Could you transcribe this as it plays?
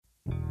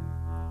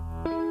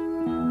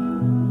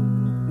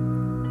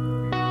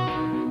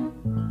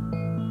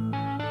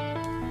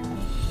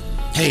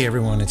Hey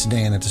everyone, it's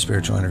Dan at the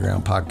Spiritual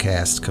Underground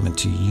Podcast, coming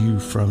to you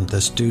from the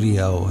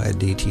studio at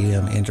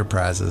DTM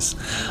Enterprises.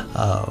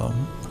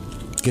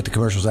 Get the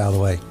commercials out of the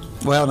way.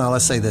 Well, now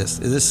let's say this.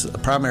 This is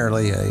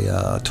primarily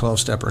a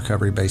 12-step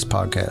recovery-based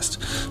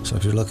podcast. So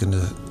if you're looking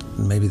to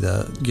maybe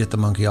get the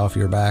monkey off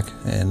your back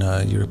and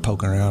you're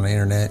poking around the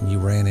internet and you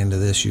ran into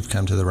this, you've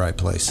come to the right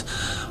place.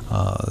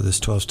 This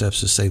 12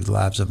 steps has saved the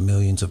lives of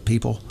millions of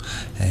people,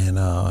 and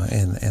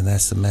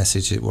that's the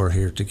message that we're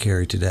here to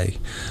carry today.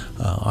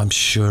 I'm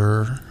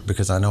sure,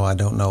 because I know I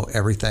don't know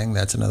everything.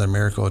 That's another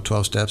miracle of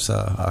 12 steps.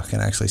 I can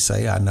actually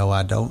say I know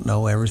I don't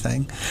know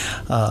everything.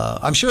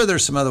 I'm sure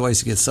there's some other ways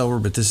to get sober,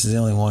 but this is the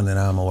only one that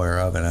I'm aware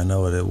of, and I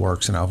know that it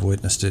works, and I've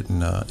witnessed it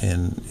in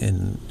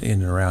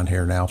and around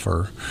here now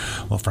for,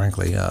 well,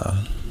 frankly,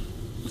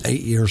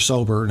 8 years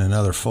sober and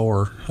another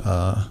 4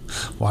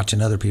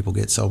 watching other people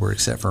get sober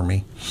except for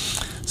me.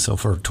 So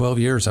for 12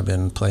 years I've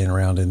been playing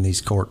around in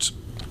these courts.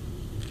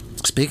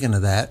 Speaking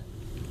of that,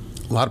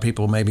 a lot of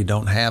people maybe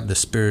don't have the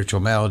spiritual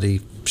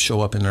malady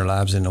show up in their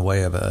lives in the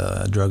way of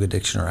a drug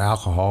addiction or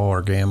alcohol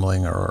or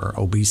gambling or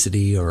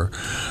obesity or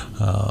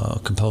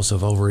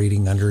compulsive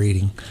overeating,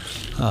 undereating,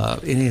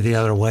 any of the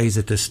other ways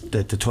that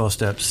the 12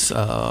 steps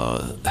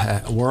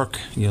work.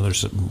 You know,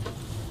 there's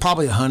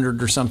probably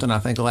 100 or something, I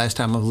think, the last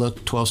time I've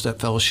looked,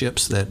 12-step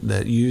fellowships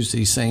that use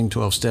these same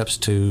 12 steps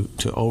to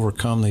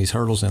overcome these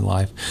hurdles in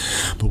life.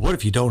 But what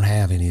if you don't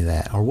have any of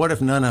that? Or what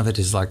if none of it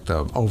is like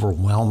the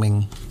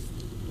overwhelming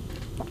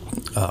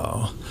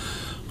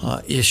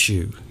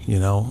issue, you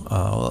know?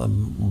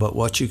 But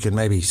what you can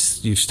maybe,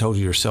 you've told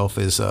yourself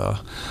is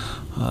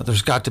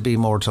there's got to be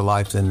more to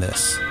life than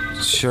this.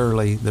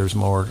 Surely there's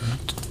more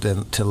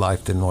to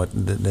life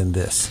than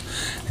this.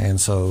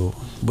 And so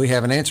we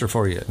have an answer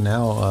for you.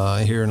 Now,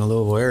 here in the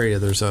Louisville area,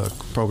 there's a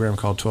program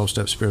called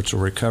 12-Step Spiritual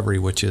Recovery,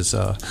 which is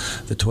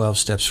the 12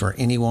 steps for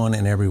anyone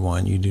and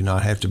everyone. You do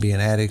not have to be an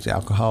addict,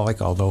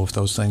 alcoholic, although if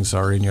those things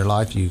are in your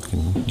life,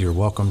 you're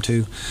welcome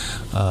to.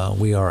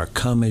 We are a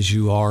Come As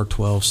You Are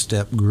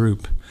 12-step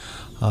group.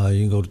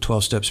 You can go to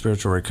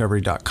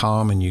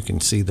 12stepspiritualrecovery.com and you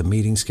can see the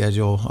meeting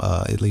schedule.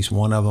 At least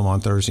one of them on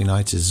Thursday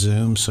nights is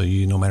Zoom, so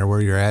no matter where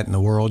you're at in the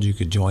world, you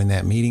could join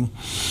that meeting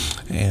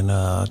and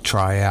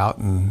try out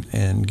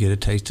and get a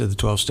taste of the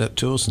 12-step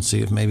tools and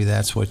see if maybe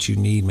that's what you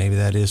need. Maybe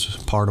that is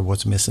part of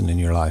what's missing in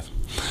your life.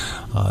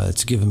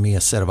 It's given me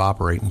a set of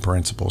operating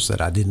principles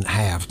that I didn't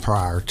have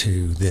prior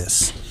to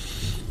this.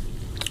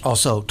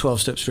 Also,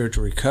 12-Step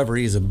Spiritual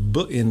Recovery is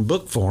in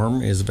book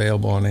form, is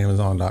available on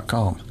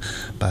Amazon.com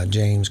by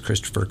James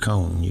Christopher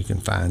Cone. You can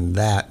find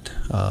that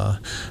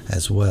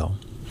as well.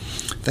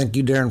 Thank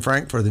you, Darren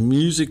Frank, for the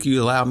music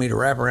you allow me to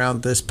wrap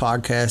around this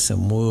podcast,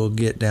 and we'll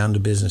get down to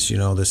business. You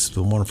know, this is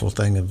the wonderful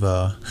thing of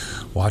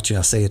watching.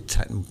 I say it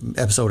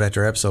episode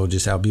after episode,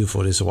 just how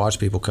beautiful it is to watch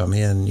people come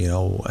in. You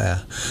know,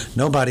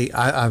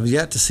 I've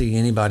yet to see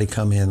anybody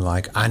come in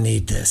like, I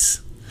need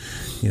this.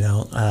 You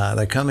know,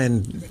 they come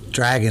in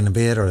dragging a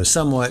bit or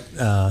somewhat in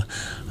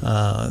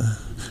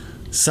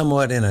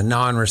a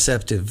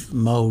non-receptive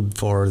mode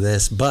for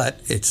this,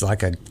 but it's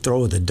like a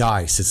throw of the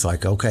dice. It's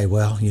like, okay,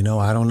 well, you know,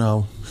 I don't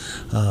know.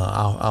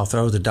 I'll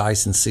throw the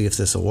dice and see if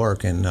this will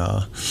work. And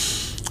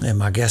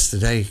my guest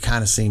today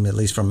kind of seemed, at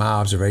least from my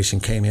observation,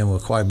 came in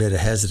with quite a bit of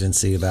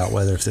hesitancy about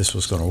whether if this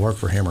was going to work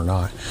for him or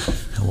not.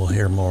 And we'll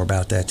hear more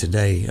about that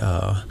today.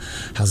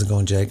 How's it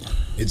going, Jake?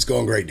 It's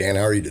going great, Dan.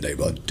 How are you today,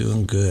 bud?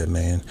 Doing good,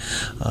 man.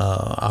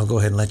 I'll go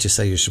ahead and let you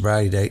say your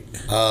sobriety date.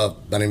 My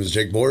name is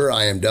Jake Boyer.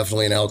 I am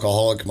definitely an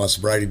alcoholic. My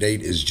sobriety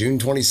date is June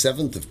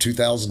 27th of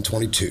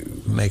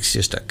 2022. Makes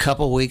just a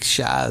couple weeks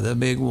shy of the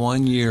big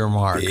 1 year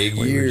mark. Big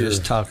we year. were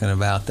just talking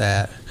about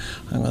that.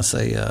 I'm going to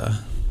say,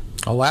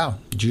 oh, wow.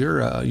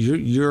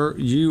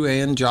 You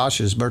and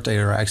Josh's birthday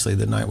are actually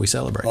the night we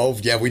celebrate. Oh,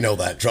 yeah, we know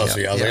that. Trust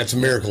me. I was like, that's a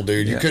miracle,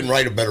 dude. You couldn't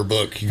write a better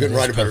book. You couldn't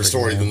write a better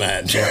story than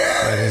that. Yeah,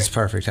 that is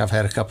perfect. I've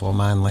had a couple of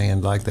mine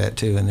land like that,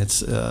 too, and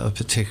it's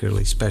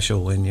particularly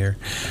special when you're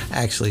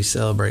actually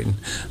celebrating.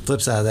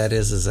 Flip side of that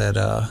is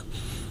that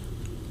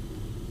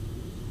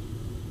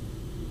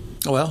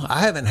well, I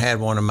haven't had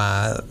one of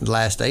my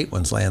last 8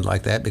 ones land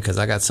like that because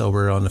I got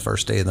sober on the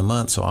first day of the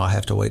month, so I'll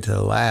have to wait till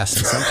the last.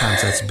 And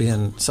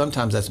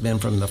sometimes that's been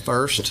from the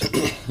first,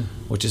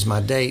 which is my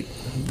date.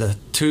 The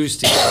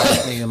Tuesday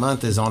of the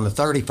month is on the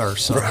 31st,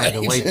 so I had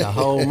to wait the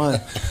whole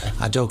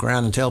month. I joke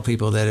around and tell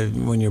people that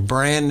when you're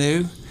brand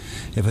new,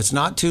 if it's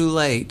not too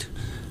late,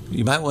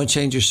 you might want to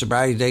change your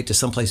sobriety date to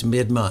someplace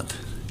mid-month.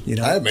 You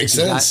know, that makes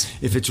sense.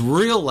 If it's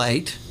real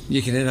late,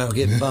 you can end up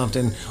getting bumped,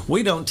 and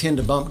we don't tend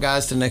to bump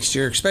guys to next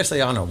year,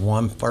 especially on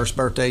a first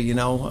birthday. You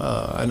know,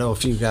 I know a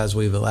few guys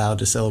we've allowed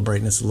to celebrate,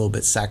 and it's a little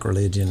bit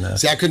sacrilege and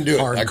see, I couldn't do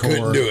it. I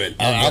couldn't do it.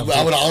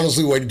 I would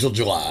honestly wait until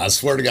July. I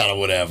swear to God, I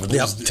would have.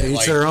 Yep, to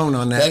each their own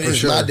on that. That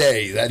is my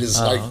day. That is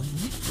like.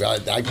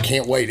 I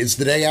can't wait. It's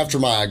the day after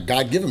my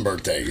God-given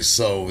birthday,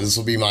 so this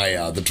will be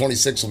my the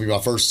 26th will be my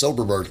first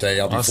sober birthday.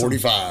 I'll be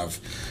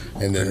 45.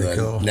 And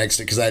then next,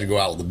 because I had to go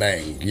out with a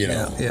bang, you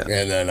know. Yeah.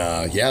 And then,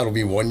 it'll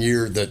be 1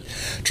 year that,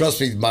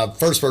 trust me, my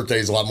first birthday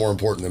is a lot more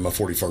important than my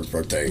 41st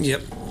birthday.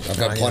 Yep. I've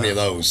had plenty of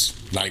those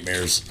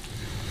nightmares.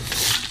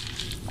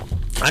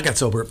 I got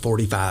sober at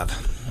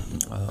 45.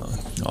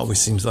 Always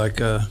seems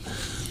like, I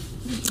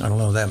don't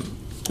know, that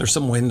there's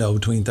some window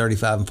between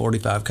 35 and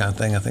 45 kind of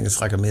thing. I think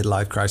it's like a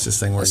midlife crisis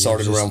thing where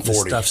around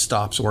 40. Stuff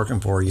stops working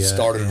for you.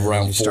 Started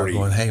around 40. You start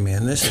going, hey,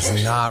 man, this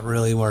is not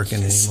really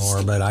working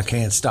anymore, but I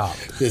can't stop.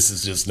 This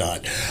is just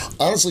not.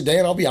 Honestly,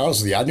 Dan, I'll be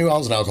honest with you. I knew I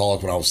was an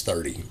alcoholic when I was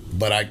 30,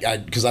 but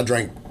because I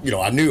drank,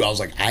 I knew I was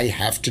like, I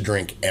have to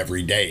drink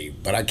every day,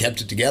 but I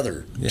kept it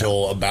together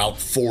till about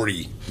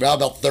 40. Well,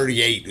 about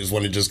 38 is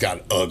when it just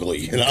got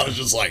ugly, and I was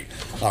just like,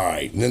 all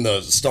right. And then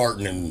the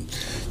starting and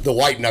the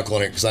white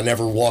knuckling it, because I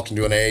never walked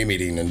into an AA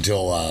meeting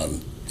until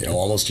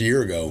almost a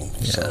year ago.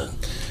 Yeah. So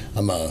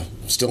I'm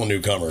still a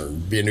newcomer.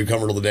 Be a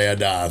newcomer till the day I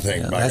die, I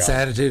think. Yeah, that's the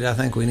attitude I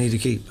think we need to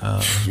keep.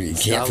 You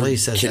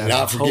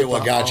cannot forget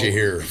what got you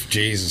here.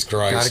 Jesus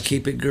Christ. Got to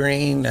keep it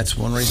green. That's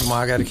one reason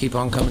why I got to keep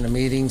on coming to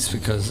meetings,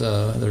 because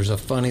there's a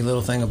funny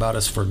little thing about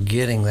us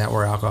forgetting that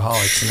we're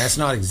alcoholics, and that's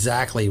not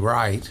exactly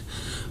right.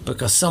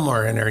 Because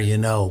somewhere in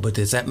there, but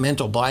there's that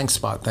mental blank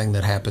spot thing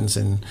that happens,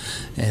 and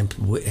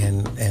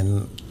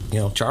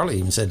Charlie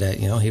even said that,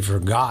 he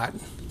forgot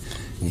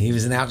he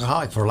was an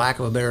alcoholic, for lack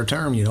of a better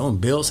term,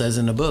 and Bill says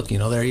in the book,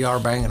 there you are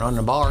banging on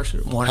the bars.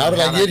 How did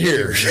I get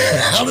here?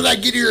 How did I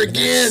get here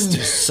again?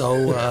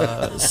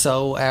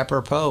 So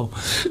apropos.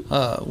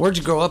 Where'd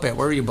you grow up at?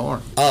 Where were you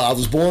born? I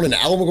was born in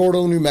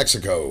Alamogordo, New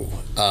Mexico,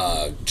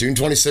 June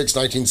 26,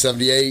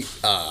 1978.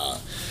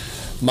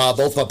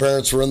 Both my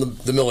parents were in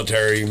the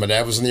military. My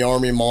dad was in the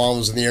Army, my mom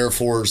was in the Air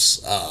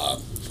Force.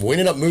 We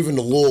ended up moving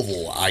to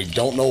Louisville. I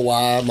don't know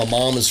why. My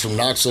mom is from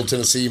Knoxville,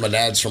 Tennessee. My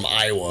dad's from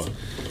Iowa.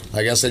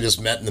 I guess they just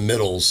met in the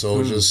middle. So it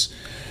was just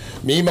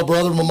me, my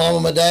brother, my mom,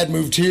 and my dad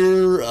moved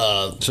here.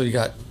 So you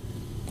got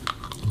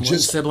one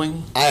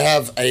sibling? I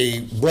have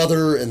a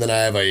brother, and then I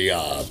have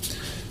a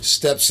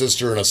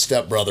stepsister and a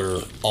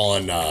stepbrother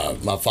on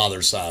my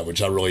father's side, which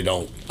I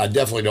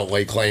definitely don't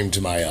lay claim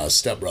to my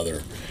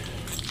stepbrother.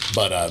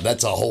 But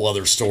that's a whole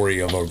other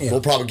story.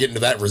 We'll probably get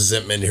into that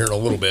resentment here in a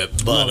little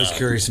bit. But I'm always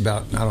curious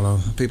about,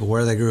 people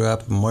where they grew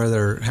up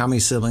and how many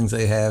siblings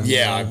they have.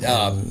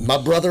 Yeah, my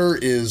brother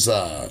is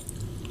a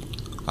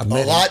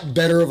lot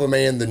better of a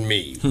man than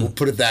me. We'll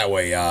put it that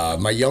way.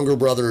 My younger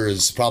brother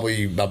is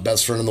probably my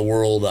best friend in the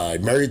world.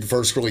 Married the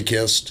first girl he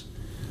kissed.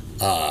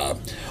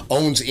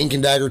 Owns Ink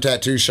and Dagger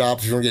Tattoo Shop.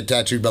 If you want to get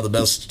tattooed by the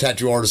best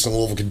tattoo artist in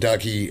Louisville,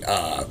 Kentucky.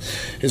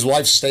 His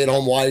wife's a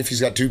stay-at-home wife.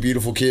 He's got 2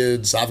 beautiful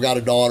kids. I've got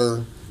a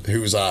daughter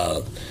who's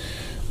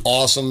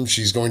awesome.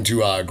 She's going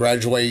to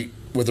graduate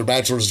with her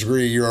bachelor's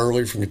degree a year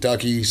early from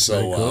Kentucky.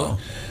 So cool.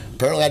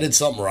 Apparently I did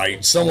something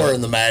right. Somewhere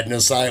in the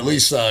madness, I at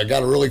least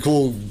got a really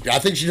cool... I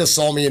think she just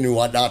saw me and knew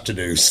what not to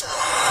do.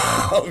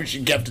 So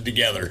she kept it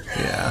together.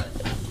 Yeah.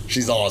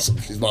 She's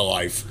awesome. She's my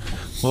life.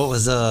 What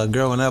was,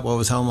 growing up, what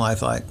was home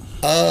life like?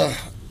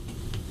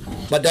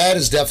 My dad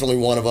is definitely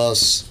one of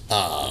us.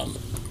 My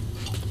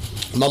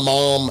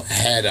mom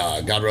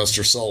had, God rest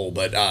her soul,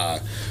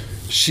 but...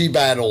 she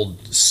battled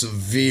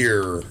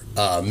severe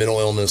mental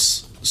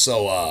illness,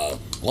 so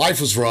life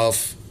was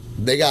rough.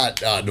 They got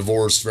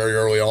divorced very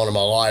early on in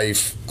my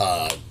life.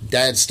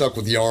 Dad stuck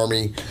with the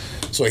Army,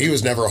 so he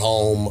was never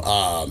home.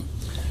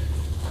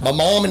 My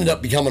mom ended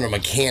up becoming a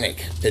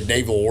mechanic at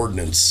Naval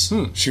Ordnance.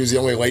 She was the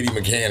only lady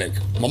mechanic.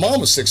 My mom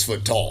was 6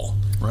 foot tall.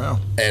 Wow.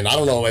 And I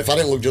don't know, if I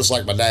didn't look just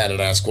like my dad,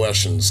 I'd ask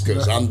questions,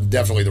 because I'm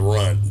definitely the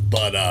runt.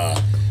 But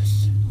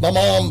my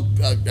mom,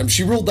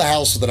 she ruled the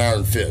house with an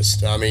iron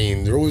fist. I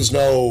mean, there was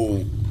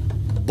no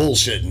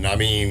bullshitting. I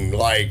mean,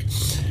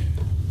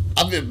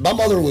 my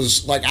mother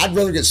was like, I'd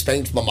rather get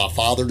spanked by my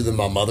father than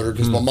my mother,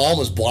 because my mom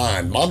was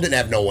blind. Mom didn't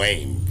have no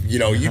aim.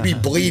 You'd be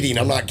bleeding,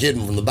 I'm not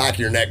kidding, from the back of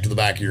your neck to the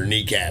back of your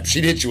kneecap.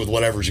 She'd hit you with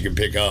whatever she could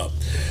pick up.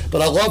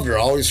 But I loved her.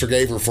 I always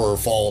forgave her for her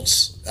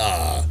faults.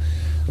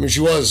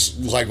 She was,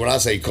 like, when I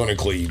say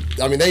clinically,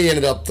 they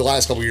ended up, the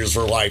last couple of years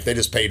of her life, they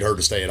just paid her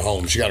to stay at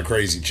home. She got a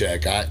crazy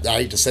check. I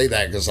hate to say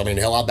that, because,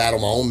 hell, I battle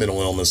my own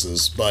mental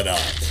illnesses. But,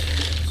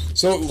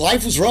 so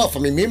life was rough.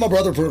 Me and my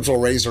brother pretty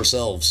much raised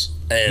ourselves.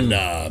 And,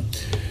 I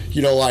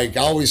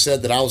always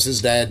said that I was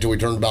his dad till he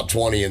turned about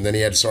 20, and then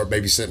he had to start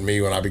babysitting me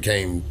when I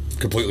became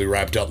completely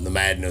wrapped up in the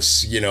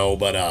madness,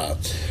 But,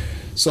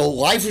 so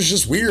life was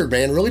just weird,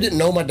 man. Really didn't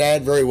know my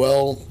dad very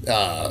well.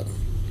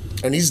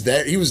 And he's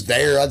there. He was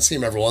there. I'd see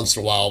him every once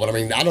in a while. But,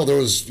 I know there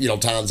was,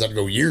 times I'd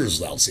go years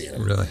without seeing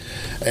him. Really?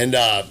 And,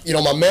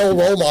 my male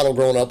role model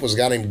growing up was a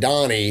guy named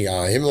Donnie.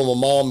 Him and my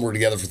mom were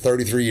together for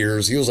 33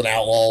 years. He was an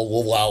outlaw,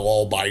 Louisville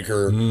outlaw,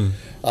 biker.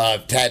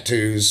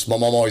 Tattoos. My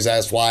mom always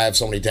asked why I have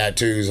so many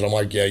tattoos. And I'm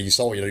like, yeah, you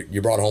saw what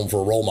you brought home for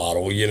a role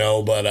model,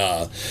 But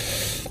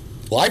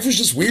life was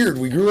just weird.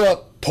 We grew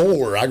up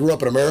poor. I grew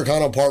up in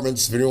Americana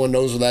Apartments. If anyone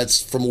knows where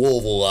that's from,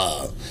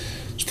 Louisville.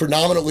 It's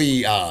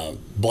predominantly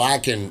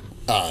black and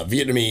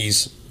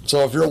Vietnamese.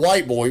 So if you're a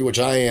white boy, which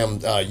I am,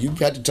 you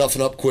had to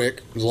toughen up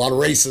quick. There's a lot of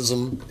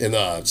racism in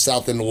the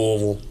south end of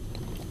Louisville.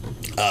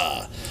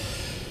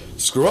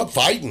 Just grew up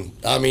fighting.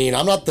 I mean,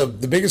 I'm not the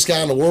biggest guy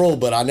in the world,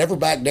 but I never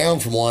backed down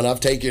from one. I've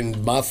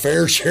taken my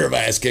fair share of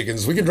ass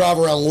kickings. We can drive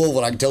around Louisville,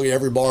 and I can tell you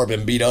every bar I've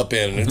been beat up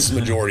in, and it's the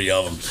majority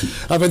of them.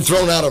 I've been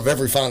thrown out of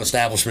every fine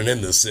establishment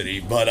in this city.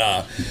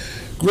 But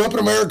grew up in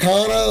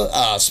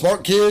Americana,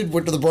 smart kid,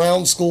 went to the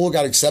Brown School,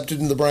 got accepted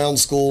into the Brown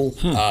School.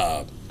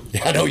 I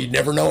know you'd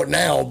never know it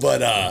now,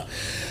 but... I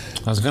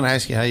was going to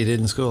ask you how you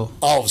did in school.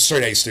 Oh,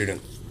 straight A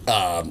student.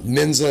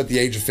 Mensa at the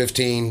age of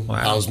 15. Wow.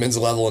 I was Mensa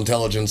level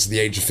intelligence at the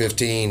age of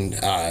 15.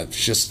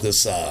 It's just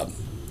this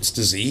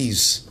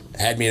disease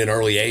had me at an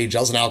early age.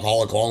 I was an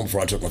alcoholic long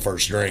before I took my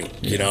first drink.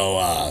 You know,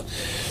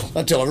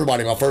 I tell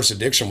everybody my first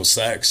addiction was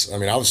sex. I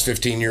mean, I was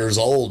 15 years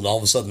old, and all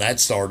of a sudden that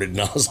started,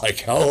 and I was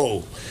like,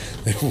 oh,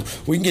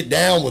 we can get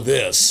down with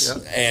this.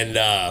 Yep.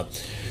 And,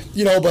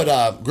 you know,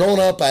 but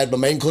growing up, I had my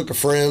main clique of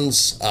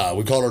friends.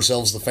 We called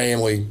ourselves the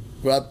family.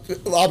 Well,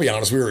 I'll be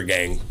honest, we were a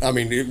gang. I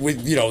mean, there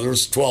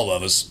was 12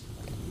 of us.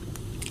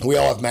 We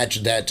all have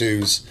matching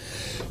tattoos.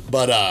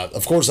 But,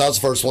 of course, I was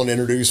the first one to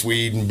introduce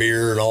weed and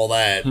beer and all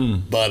that.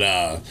 But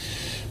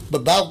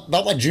about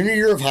my junior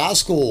year of high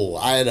school,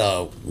 I had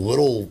a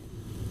little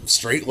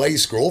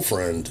straight-laced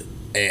girlfriend,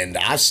 and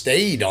I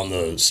stayed on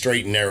the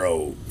straight and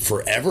narrow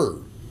forever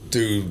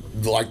through,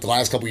 like, the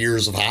last couple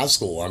years of high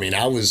school. I mean,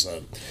 I was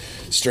a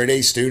straight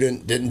A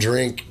student, didn't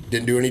drink,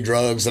 didn't do any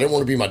drugs. I didn't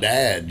want to be my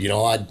dad. You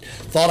know, I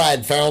thought I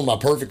had found my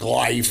perfect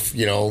life.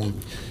 You know,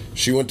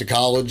 she went to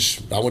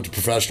college, I went to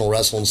professional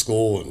wrestling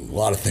school, and a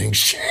lot of things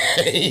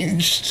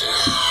changed.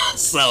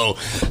 So,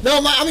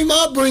 no,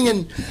 my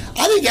upbringing,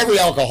 I think every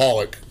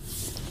alcoholic,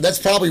 that's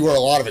probably where a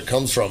lot of it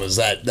comes from, is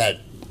that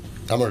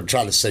I'm going to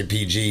try to say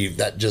PG,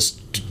 that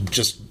just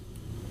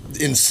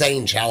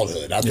insane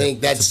childhood. I think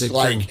that's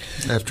like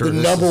the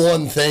number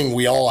one thing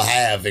we all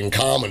have in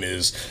common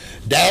is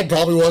Dad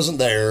probably wasn't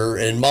there,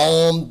 and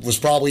Mom was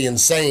probably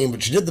insane,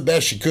 but she did the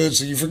best she could,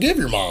 so you forgive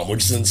your mom,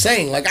 which is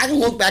insane. Like, I can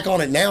look back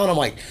on it now, and I'm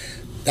like,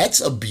 that's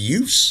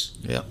abuse.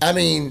 Yeah. I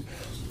mean,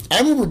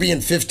 I remember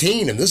being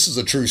 15, and this is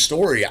a true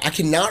story. I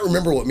cannot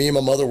remember what me and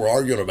my mother were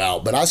arguing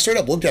about, but I straight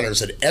up looked at her and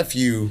said, F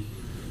you,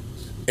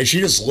 and she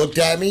just looked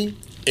at me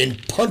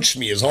and punched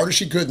me as hard as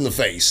she could in the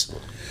face.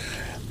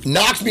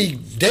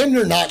 Damn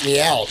near knocked me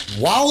out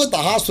while at the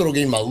hospital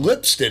getting my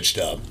lip stitched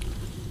up.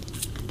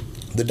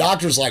 The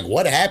doctor's like,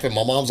 what happened?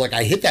 My mom's like,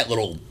 I hit that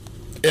little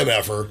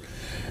MFer.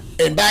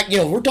 And back,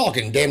 we're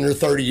talking damn near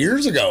 30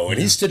 years ago, and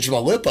he's stitching my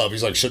lip up.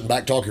 He's like, shouldn't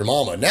back talk your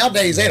mama.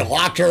 Nowadays, they'd have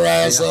locked her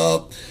ass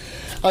up.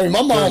 I mean,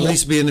 my mom... There'd at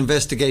least be an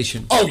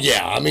investigation. Oh,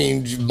 yeah. I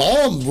mean,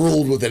 Mom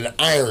ruled with an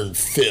iron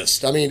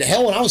fist. I mean,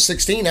 hell, when I was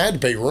 16, I had to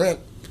pay rent.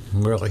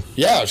 Really?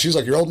 Yeah. She's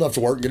like, you're old enough to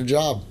work, get a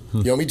job.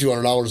 You owe me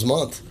 $200 a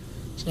month.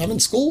 So I'm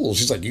in school.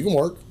 She's like, you can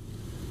work.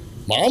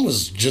 Mom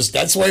was just,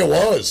 that's the way it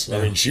was.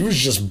 I mean, she was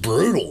just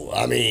brutal.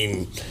 I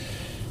mean,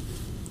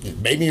 it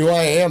made me who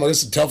I am. I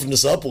guess it toughened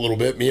us up a little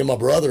bit, me and my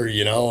brother,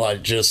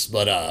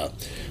 but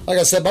like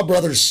I said, my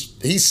brother's,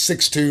 he's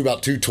 6'2",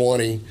 about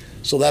 220.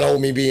 So that whole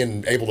me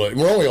being able to,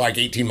 we're only like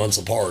 18 months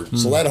apart.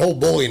 So that whole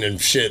bullying and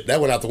shit,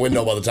 that went out the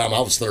window by the time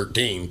I was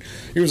 13.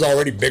 He was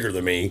already bigger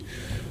than me.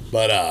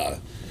 But,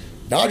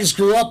 now I just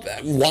grew up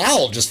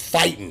wild, just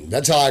fighting.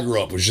 That's how I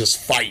grew up, was just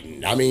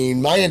fighting. I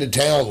mean, my end of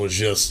town was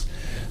just,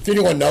 if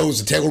anyone knows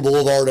the Taylor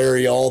Boulevard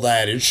area, all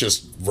that, it's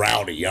just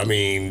rowdy. I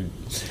mean,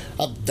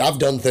 I've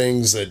done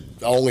things that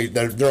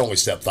they're only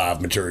step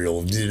 5 material.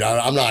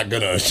 I'm not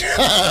gonna.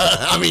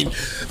 I mean,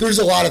 there's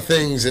a lot of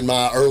things in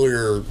my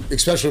earlier,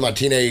 especially my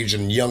teenage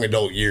and young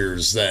adult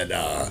years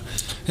that.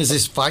 Is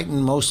this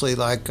fighting mostly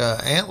like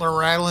antler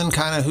rattling,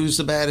 kind of who's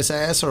the baddest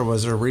ass, or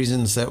was there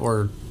reasons that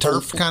were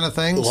turf kind of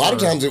things? A lot of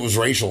times it was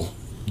racial,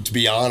 to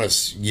be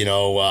honest.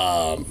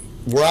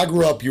 Where I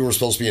grew up, you were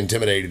supposed to be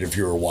intimidated if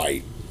you were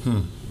white.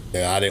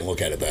 Yeah, I didn't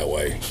look at it that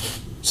way.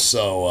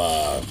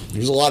 So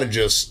there's a lot of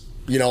just,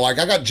 like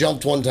I got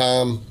jumped one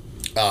time.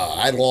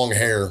 I had long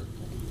hair.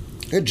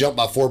 I got jumped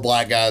by 4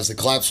 black guys. They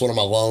collapsed one of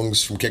my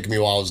lungs from kicking me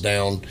while I was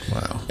down.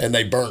 Wow. And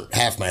they burnt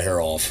half my hair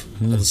off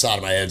on the side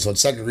of my head. So I had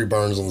second-degree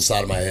burns on the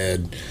side of my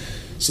head.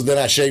 So then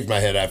I shaved my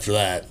head after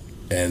that.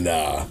 And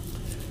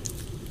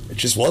it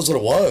just was what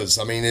it was.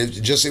 I mean,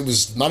 it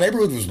was, my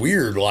neighborhood was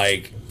weird.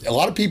 Like, a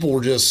lot of people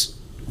were just,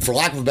 for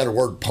lack of a better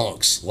word,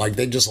 punks. Like,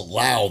 they just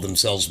allowed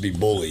themselves to be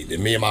bullied.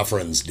 And me and my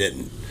friends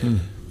didn't.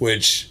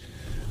 Which,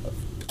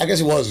 I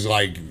guess it was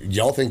like,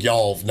 y'all think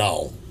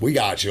no, we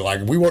got you.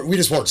 Like, we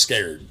just weren't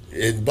scared.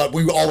 But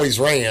we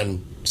always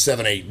ran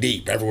 7-8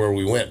 deep everywhere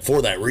we went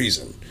for that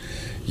reason,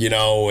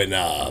 and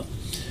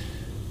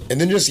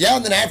then just,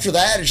 and then after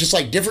that, it's just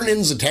like different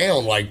ends of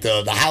town. Like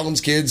the Highlands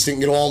kids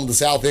didn't get along with the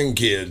South End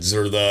kids,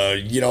 or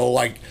I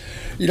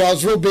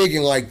was real big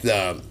in like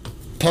the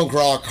punk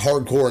rock,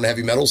 hardcore, and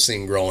heavy metal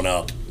scene growing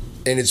up.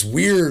 And it's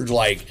weird,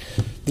 like,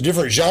 the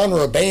different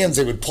genre of bands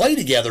they would play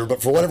together,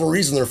 but for whatever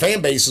reason, their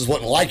fan bases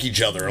wouldn't like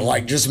each other. And,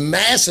 like, just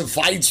massive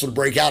fights would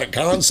break out at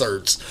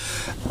concerts.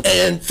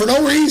 And for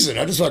no reason.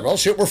 I just like, well,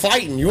 shit, we're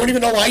fighting. You wouldn't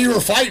even know why you were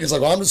fighting. It's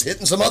like, well, I'm just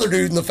hitting some other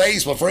dude in the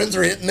face. My friends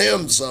are hitting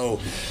them. So,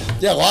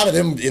 yeah, a lot of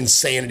them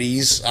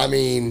insanities. I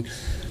mean,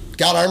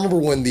 God, I remember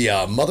when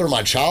the mother of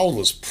my child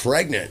was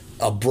pregnant,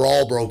 a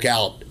brawl broke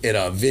out at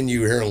a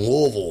venue here in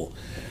Louisville.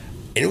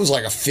 And it was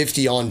like a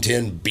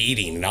 50-on-10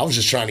 beating, and I was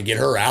just trying to get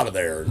her out of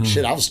there.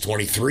 Shit, I was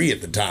 23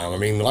 at the time. I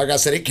mean, like I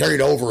said, it carried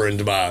over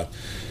into my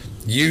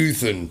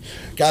youth, and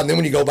God, and then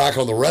when you go back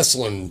on the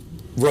wrestling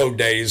road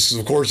days,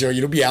 of course,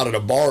 you'll be out at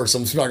a bar or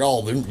something, like,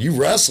 oh, you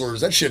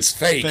wrestlers, that shit's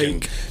fake.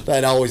 And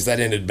that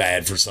ended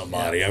bad for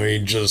somebody. Yeah. I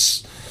mean,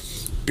 just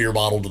beer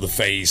bottle to the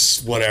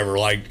face, whatever.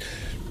 Like,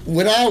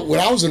 when I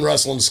was in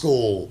wrestling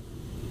school,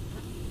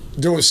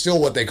 there was still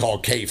what they call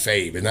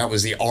kayfabe, and that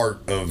was the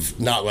art of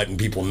not letting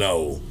people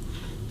know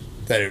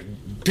that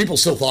people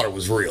still thought it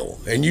was real,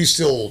 and you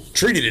still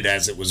treated it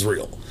as it was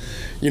real.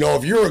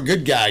 If you're a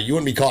good guy, you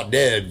wouldn't be caught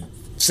dead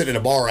sitting in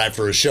a bar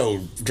after a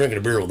show drinking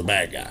a beer with a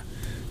bad guy.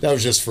 That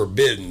was just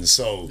forbidden.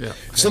 So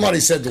if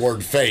somebody said the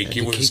word fake,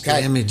 it was keep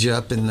the image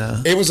up, and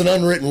it was an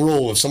unwritten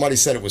rule. If somebody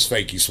said it was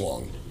fake, you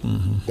swung.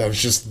 Mm-hmm. That was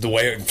just the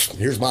way.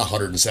 Here's my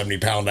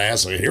 170-pound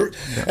ass. Here,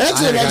 that's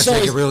I got to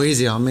take it real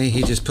easy on me.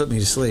 He just put me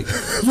to sleep.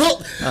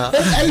 Well,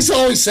 I used to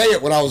always say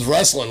it when I was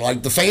wrestling.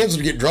 Like, the fans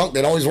would get drunk.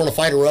 They'd always want to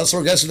fight a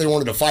wrestler. Guess who they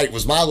wanted to fight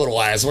was my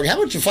little ass. I'm like, how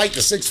would you fight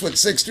the 6'6",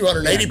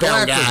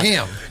 280-pound guy?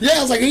 Him. Yeah,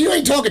 I was like, you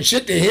ain't talking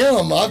shit to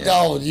him. I'll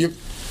call you.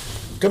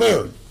 Come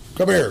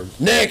here,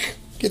 Nick.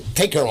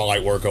 Take care of my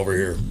light work over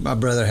here. My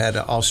brother had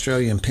an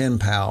Australian pen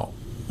pal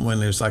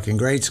when it was like in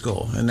grade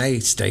school, and they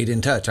stayed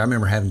in touch. I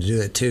remember having to do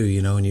it too,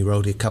 and you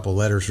wrote a couple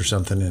letters or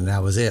something, and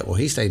that was it. Well,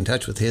 he stayed in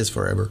touch with his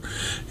forever,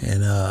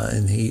 and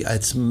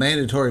it's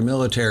mandatory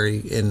military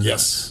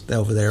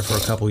over there for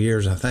a couple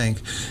years, I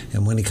think.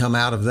 And when he come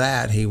out of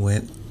that, he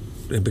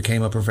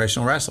became a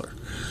professional wrestler.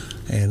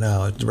 And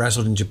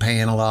wrestled in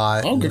Japan a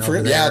lot. Oh, good for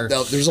him. Yeah,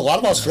 there's a lot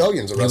of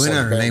Australians that wrestle. He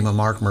went under the name of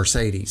Mark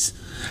Mercedes.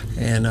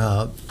 And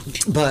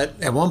but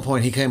at one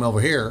point he came over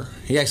here.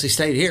 He actually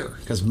stayed here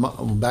because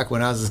back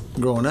when I was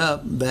growing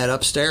up, that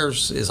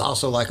upstairs is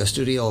also like a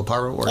studio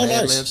apartment where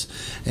Dad lives.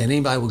 And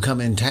anybody would come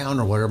in town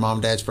or whatever, Mom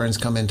and Dad's friends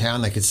come in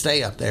town, they could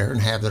stay up there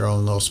and have their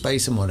own little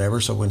space and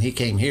whatever. So when he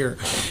came here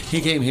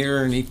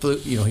and he flew.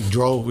 He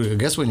drove. I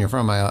guess when you're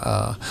from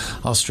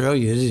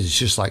Australia, it's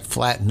just like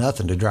flat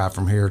nothing to drive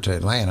from here to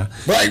Atlanta.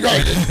 Right.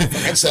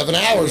 That's 7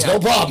 hours, no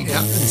problem. Yeah.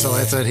 And so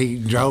that's what he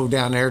drove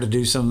down there to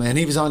do some. And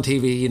he was on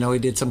TV. He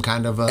did some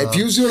kind of. If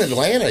he was doing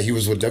Atlanta, he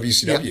was with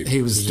WCW. Yeah,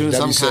 he was doing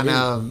some kind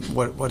of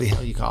what the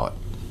hell you call it?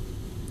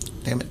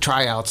 Damn it,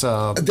 tryouts. He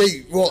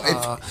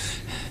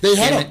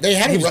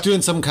was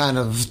doing some kind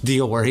of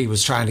deal where he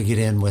was trying to get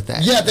in with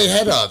that. Yeah,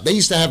 they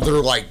used to have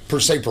their per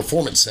se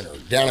performance center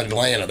down in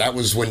Atlanta. That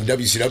was when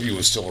WCW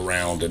was still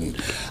around,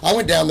 and I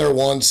went down there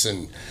once,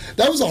 and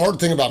that was the hard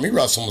thing about me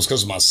wrestling was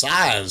because of my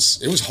size.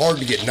 It was hard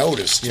to get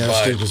noticed. Yeah,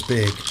 this dude was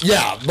big.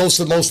 Yeah, most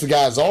of the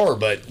guys are,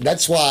 but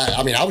that's why.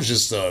 I mean, I was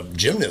just a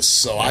gymnast,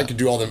 so I could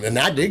do all them, and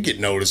I did get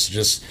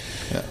noticed.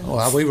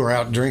 Well, we were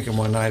out drinking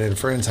one night at a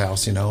friend's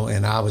house, and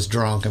I was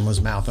drunk and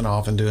was mouthing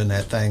off and doing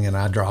that thing, and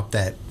I dropped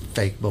that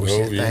fake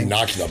bullshit thing.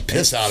 Knocked the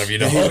piss out of you,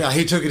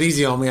 He took it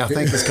easy on me. I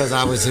think it's because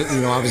I was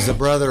the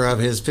brother of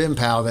his pen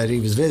pal that he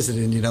was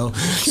visiting,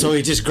 So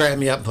he just grabbed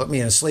me up and put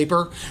me in a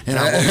sleeper, and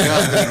I woke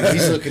up, and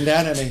he's looking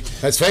down at me.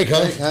 That's fake,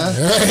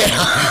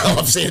 huh?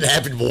 I've seen it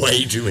happen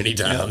way too many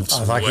times. I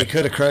was like, he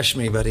could have crushed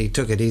me, but he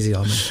took it easy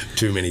on me.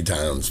 Too many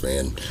times,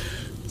 man.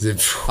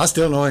 I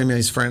still know him.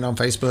 He's a friend on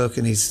Facebook,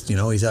 and he's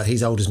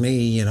old as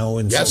me,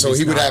 And so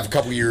he would have a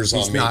couple years on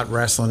me. He's not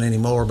wrestling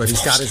anymore, but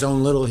he's got his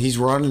own little. He's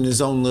running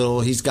his own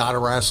little. He's got a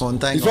wrestling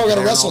thing. He's probably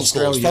got a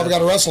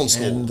wrestling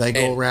school. And they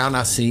go around.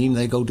 I see him.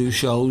 They go do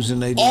shows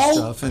and they do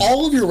stuff. And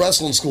all of your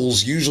wrestling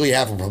schools usually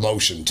have a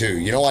promotion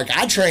too. Like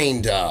I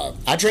trained at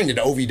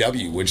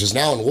OVW, which is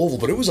now in Louisville,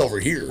 but it was over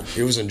here.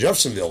 It was in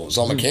Jeffersonville. It was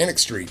on Mechanic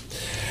Street,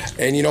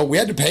 and we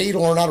had to pay to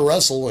learn how to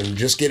wrestle and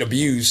just get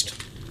abused.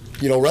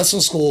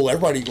 Wrestling school,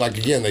 everybody,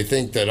 they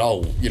think that,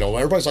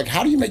 everybody's like,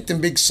 how do you make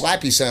them big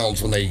slappy sounds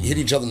when they hit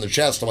each other in the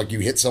chest? I'm like, you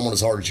hit someone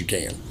as hard as you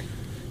can.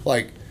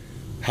 Like,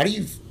 how do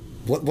you,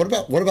 what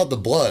about the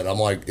blood? I'm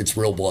like, it's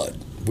real blood.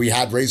 We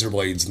had razor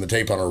blades and the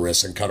tape on our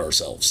wrists and cut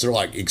ourselves. They're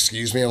like,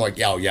 excuse me? I'm like,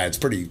 yeah, it's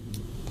pretty,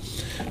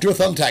 do a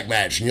thumbtack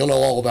match and you'll know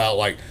all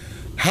about,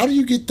 how do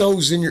you get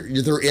those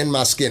they're in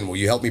my skin? Will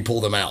you help me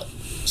pull them out?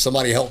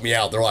 Somebody help me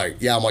out. They're like,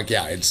 yeah. I'm like,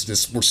 yeah. It's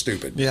just we're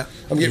stupid. Yeah,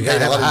 I'm getting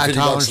paid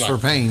 $150 for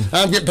pain.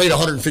 I'm getting paid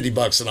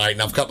 $150 a night,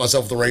 and I've cut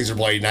myself with a razor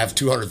blade, and I have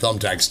 200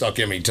 thumbtacks stuck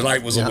in me.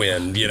 Tonight was a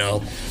win.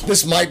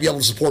 This might be able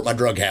to support my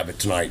drug habit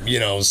tonight.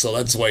 So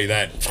that's the way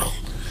that.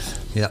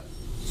 Yeah.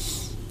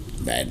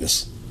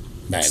 Madness.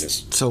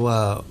 So,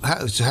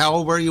 how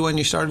old were you when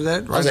you started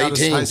that? Right, I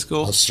was 18. Out of high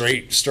school. I was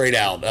straight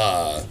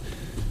out.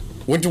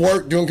 Went to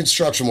work doing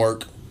construction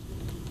work.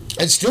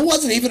 And still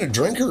wasn't even a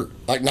drinker,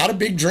 not a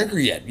big drinker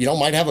yet.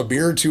 Might have a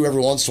beer or two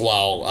every once in a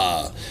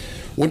while.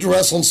 Went to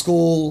wrestling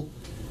school.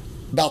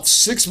 About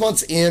 6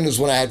 months in is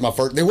when I had my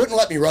first. They wouldn't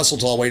let me wrestle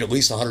till I weighed at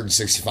least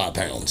 165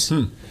 pounds.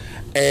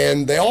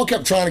 And they all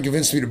kept trying to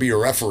convince me to be a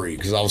referee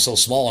because I was so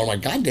small. I'm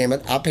like, God damn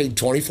it, I paid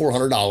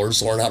 $2,400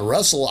 to learn how to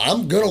wrestle.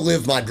 I'm going to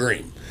live my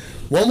dream.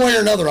 One way or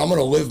another, I'm going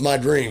to live my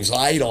dream. So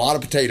I ate a lot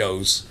of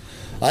potatoes.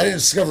 I didn't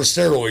discover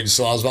steroids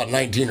until I was about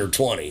 19 or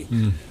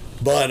 20.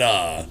 But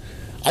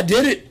I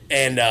did it,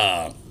 and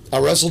I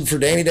wrestled for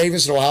Danny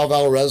Davis at Ohio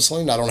Valley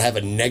Wrestling. I don't have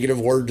a negative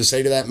word to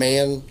say to that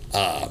man.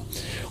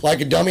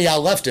 Like a dummy, I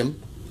left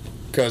him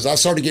because I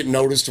started getting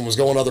noticed and was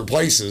going other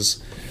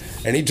places.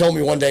 And he told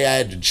me one day I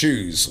had to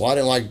choose. Well, I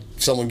didn't like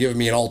someone giving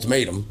me an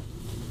ultimatum.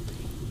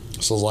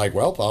 So I was like,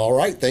 well, all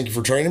right, thank you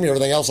for training me.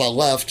 Everything else I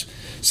left.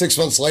 6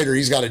 months later,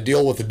 he's got a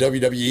deal with the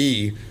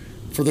WWE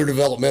for their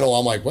developmental.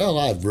 I'm like, well,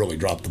 I've really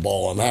dropped the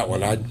ball on that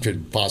one. I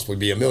could possibly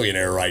be a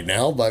millionaire right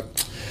now,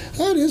 but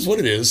it is what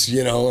it is.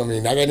 You know, I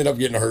mean, I ended up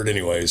getting hurt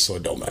anyway, so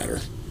it don't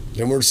matter.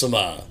 Then we're some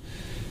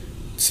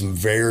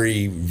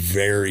very,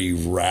 very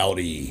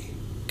rowdy,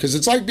 because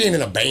it's like being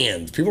in a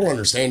band. People don't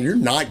understand. You're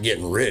not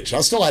getting rich.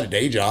 I still had a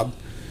day job.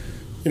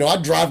 You know,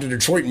 I'd drive to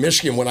Detroit,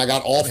 Michigan when I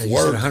got off you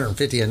work. said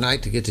 $150 a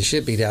night to get the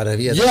shit beat out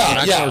of you.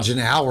 I charge an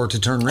hour to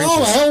turn wrenches.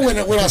 Oh,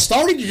 hell, when I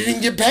started, you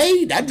didn't get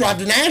paid. I'd drive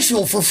to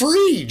Nashville for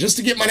free just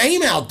to get my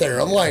name out there.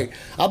 I'm like,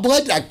 I'm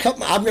going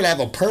to have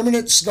a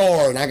permanent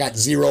scar, and I got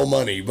zero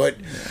money. But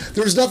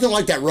there's nothing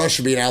like that rush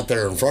of being out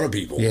there in front of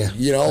people. Yeah,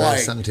 you know,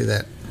 there's something to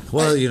that.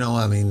 Well, you know,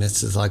 I mean,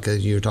 this is like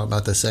you were talking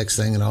about the sex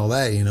thing and all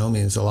that. You know, I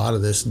mean, it's a lot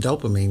of this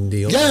dopamine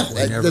deal. Yeah,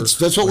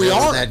 that's what we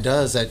are.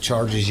 That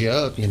charges you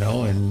up. You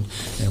know, and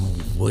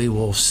we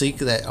will seek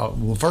that.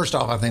 Well, first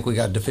off, I think we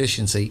got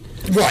deficiency.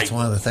 Right. That's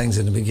one of the things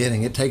in the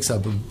beginning. It takes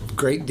a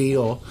great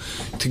deal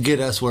to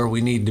get us where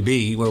we need to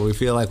be, where we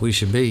feel like we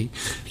should be.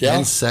 Yeah.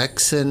 And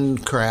sex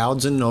and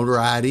crowds and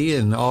notoriety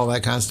and all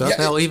that kind of stuff. Yeah,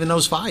 hell, even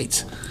those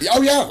fights.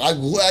 Oh yeah, I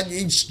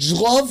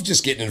love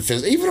just getting in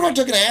physical. Even if I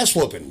took an ass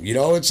whooping, you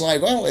know, it's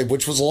like, well,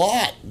 which was a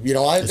lot. You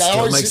know, It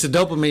still makes the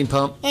dopamine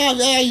pump.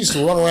 I used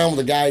to run around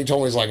with a guy. He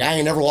told me, he's like, I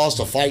ain't never lost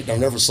a fight, and I've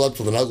never slept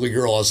with an ugly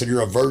girl. I said,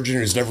 you're a virgin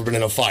who's never been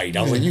in a fight.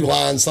 I was like, you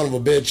lying son of a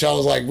bitch. I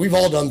was like, we've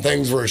all done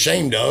things we're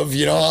ashamed of.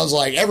 You know, I was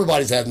like,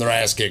 everybody's having their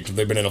ass kicked if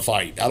they've been in a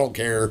fight. I don't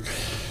care.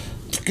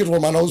 Because where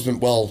my nose been,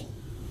 well,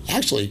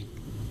 actually,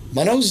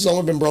 my nose has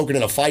only been broken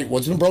in a fight.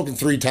 It's been broken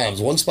 3 times.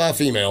 Once by a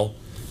female.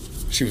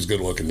 She was good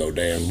looking though,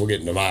 Dan. We'll get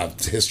into my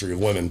history of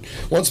women.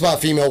 Once by a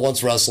female,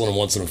 once wrestling, and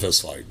once in a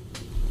fist fight.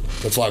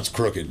 That's why it's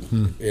crooked.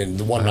 And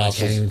the one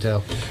nostril. I can't even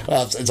tell.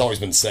 It's always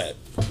been set.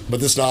 But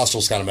this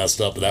nostril's kind of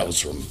messed up, but that was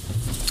from...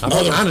 I've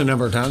been around a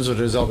number of times, but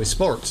there's always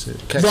sports.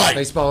 Catch a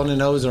baseball in the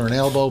nose or an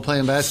elbow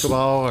playing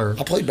basketball. Or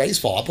I played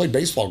baseball. I played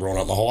baseball growing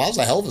up. I was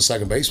a hell of a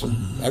second baseman.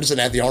 I just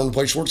didn't have the arm to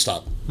play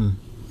shortstop.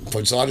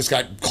 So I just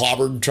got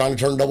clobbered trying to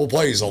turn double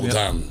plays all the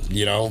time,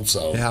 you know.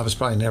 So yeah, I was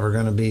probably never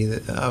going to be.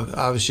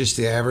 I was just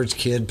the average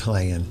kid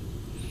playing.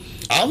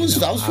 I was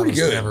pretty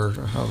good.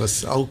 I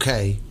was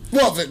okay.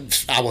 Well,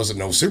 I wasn't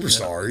no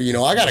superstar. You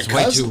know, I got a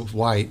cousin. Way too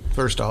white,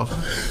 first off.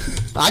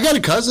 I got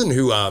a cousin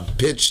who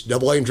pitched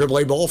AA and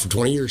AAA ball for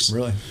 20 years.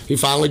 Really? He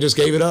finally just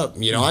gave it up.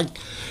 You know,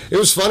 it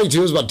was funny, too.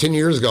 It was about 10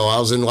 years ago. I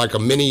was in like a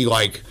mini,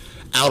 like,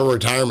 out of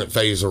retirement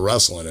phase of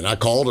wrestling. And I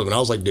called him and I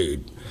was like,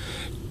 dude,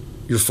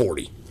 you're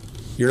 40.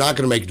 You're not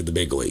going to make it to the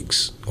big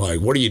leagues.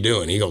 Like, what are you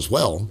doing? He goes,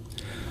 well,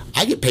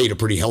 I get paid a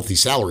pretty healthy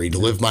salary to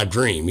live my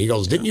dream. He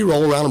goes, didn't you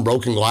roll around in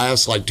broken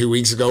glass like 2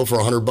 weeks ago for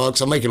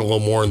 $100? I'm making a little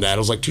more than that. I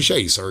was like,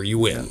 touche, sir, you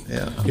win.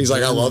 Yeah. He's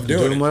like, I love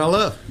doing what I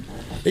love.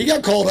 He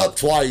got called up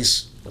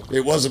twice.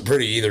 It wasn't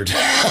pretty either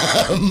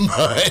time,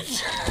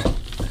 but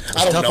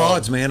I don't know. Tough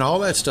odds, man. All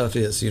that stuff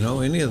is, you know,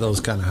 any of those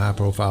kind of high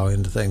profile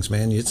into things,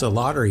 man. It's a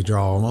lottery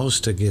draw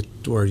almost to get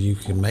where you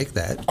can make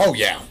that. Oh,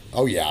 yeah.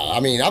 Oh, yeah. I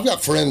mean, I've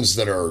got friends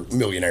that are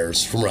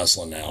millionaires from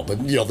wrestling now, but,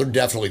 you know, they're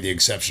definitely the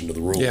exception to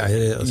the rule. Yeah, it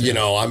is. You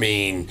know, I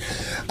mean,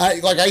 I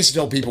used to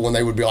tell people when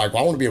they would be like,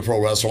 well, I want to be a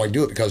pro wrestler. I'm like,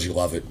 do it because you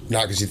love it,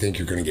 not because you think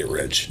you're going to get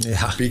rich.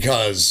 Yeah.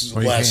 Because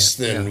less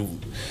than,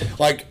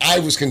 like, I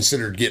was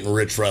considered getting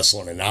rich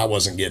wrestling, and I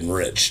wasn't getting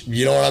rich.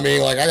 You know what I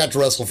mean? Like, I got to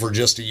wrestle for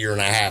just a year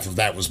and a half if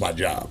that was my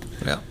job.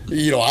 Yeah.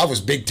 You know, I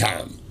was big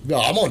time. No,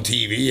 I'm on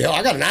TV. Hell,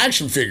 I got an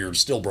action figure,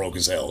 still broke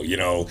as hell, you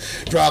know,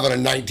 driving a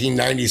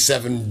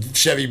 1997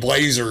 Chevy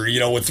Blazer,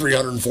 you know, with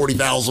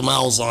 340,000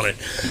 miles on it.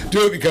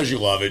 Do it because you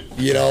love it,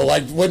 you know,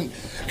 like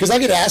because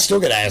I still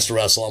get asked to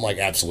wrestle. I'm like,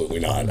 absolutely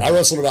not. I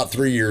wrestled about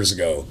 3 years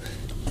ago,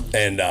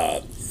 and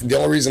the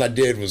only reason I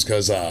did was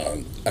because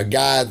a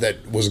guy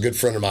that was a good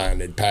friend of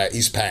mine,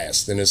 he's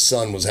passed, and his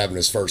son was having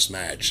his first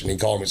match, and he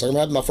called me. He's like, I'm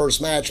having my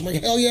first match. I'm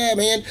like, hell yeah,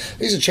 man.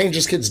 I used to change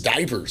this kid's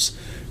diapers.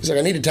 He's like,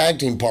 I need a tag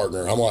team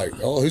partner. I'm like,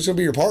 oh, who's going to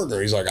be your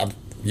partner? He's like,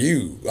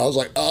 you. I was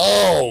like,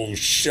 oh,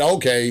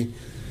 okay.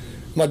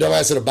 My dumb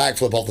ass did a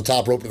backflip off the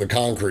top rope to the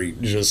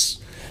concrete. There's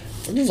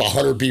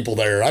 100 people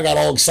there. I got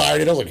all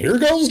excited. I was like, here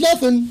goes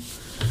nothing.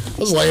 I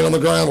was laying on the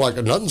ground like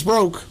nothing's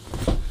broke.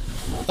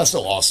 I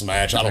still lost the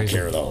match. I don't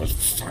care, though.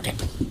 Fuck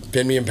it.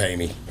 Pin me and pay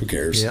me. Who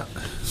cares? Yeah.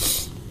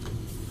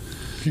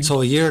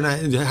 So a year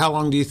and a how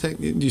long do you think?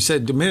 You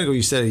said a minute ago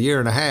you said a year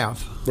and a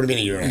half. What do you mean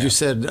a year and a half? You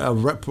said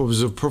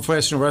was a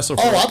professional wrestler.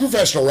 I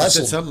professional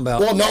wrestler. You said something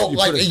about. Well, no,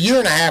 like a year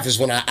and a half is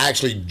when I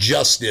actually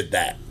just did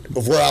that,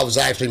 of where I was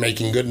actually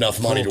making good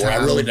enough money to where I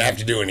really didn't have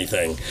to do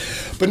anything.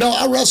 But no,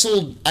 I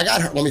wrestled. I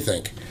got hurt. Let me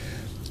think.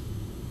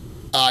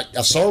 I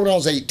started when I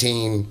was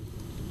 18.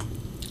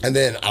 And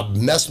then I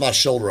messed my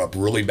shoulder up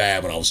really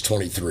bad when I was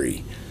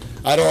 23.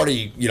 I'd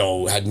already,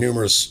 had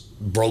numerous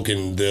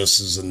broken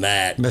thises and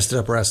that. Messed it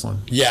up wrestling.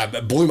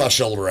 Yeah, blew my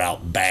shoulder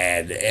out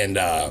bad. And,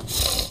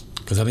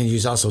 because,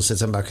 you also said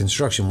something about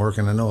construction work,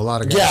 and I know a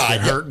lot of guys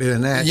get hurt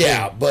doing that.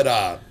 Yeah, too.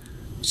 But,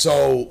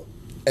 so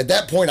at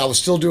that point, I was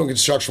still doing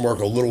construction work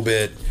a little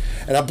bit,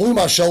 and I blew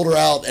my shoulder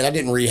out, and I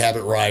didn't rehab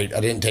it right. I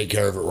didn't take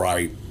care of it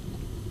right.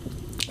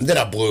 And then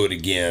I blew it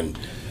again,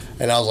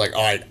 and I was like,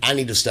 all right, I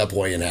need to step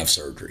away and have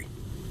surgery.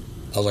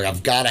 I was like,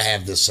 I've got to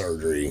have this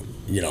surgery.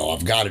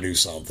 I've got to do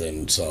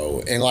something.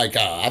 So, and I've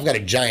got a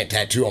giant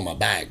tattoo on my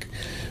back.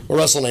 My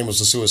wrestling name was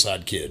the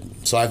Suicide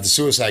Kid. So I have the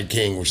Suicide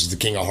King, which is the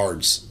King of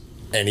Hearts.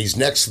 And he's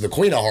next to the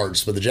Queen of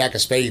Hearts, but the Jack of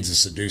Spades is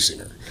seducing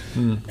her.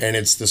 And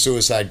it's the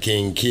Suicide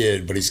King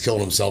Kid, but he's killed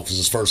himself because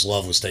his first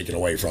love was taken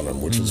away from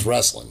him, which was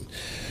wrestling.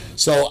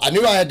 So I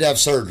knew I had to have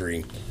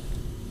surgery.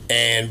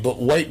 But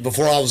wait,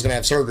 before I was going to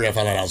have surgery, I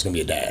found out I was going to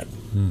be a dad.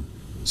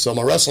 So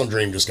my wrestling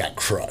dream just got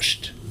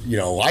crushed.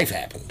 Life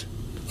happened.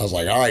 I was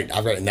like, all right,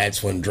 and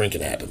that's when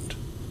drinking happened.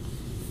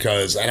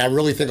 And I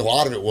really think a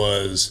lot of it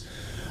was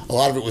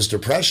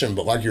depression,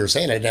 but like you were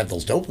saying, I didn't have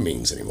those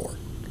dopamines anymore.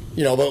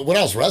 But when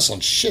I was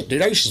wrestling, shit,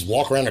 dude, I used to just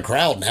walk around the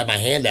crowd and have my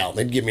hand out, and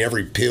they'd give me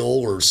every pill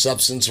or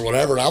substance or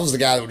whatever, and I was the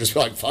guy that would just be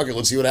like, fuck it,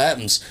 let's see what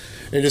happens,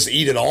 and just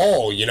eat it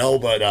all,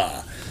 but,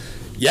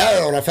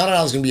 when I found out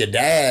I was going to be a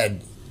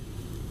dad,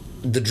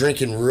 the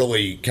drinking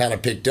really kind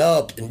of picked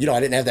up, and, I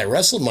didn't have that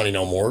wrestling money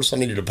no more, so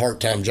I needed a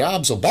part-time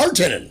job, so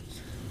bartending.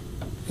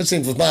 It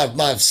seems with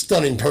my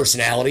stunning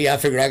personality, I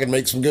figured I could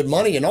make some good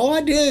money, and I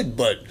did,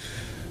 but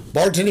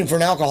bartending for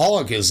an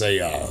alcoholic is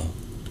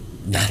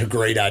not a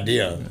great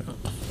idea.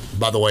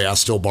 By the way, I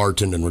still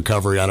bartend in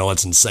recovery. I know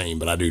it's insane,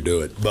 but I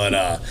do it.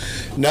 But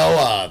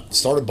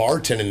started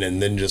bartending,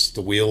 and then just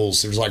the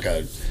wheels, there's like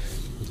a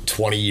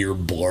 20-year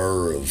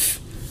blur of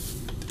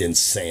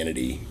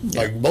insanity.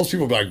 Like, most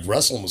people be like,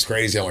 wrestling was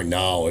crazy. I'm like,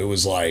 no, it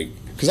was like,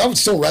 because I would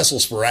still wrestle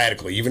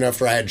sporadically, even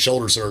after I had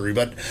shoulder surgery,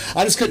 but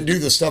I just couldn't do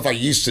the stuff I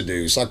used to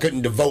do, so I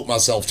couldn't devote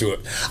myself to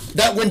it.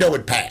 That window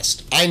had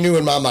passed. I knew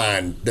in my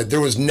mind that there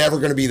was never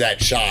going to be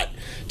that shot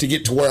to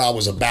get to where I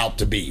was about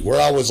to be,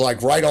 where I was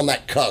like right on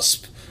that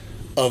cusp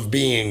of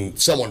being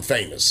someone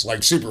famous,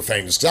 like super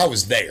famous, because I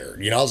was there.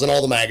 I was in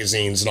all the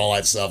magazines and all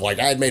that stuff. Like,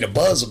 I had made a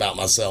buzz about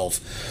myself,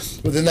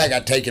 but then that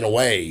got taken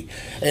away,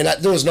 and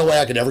there was no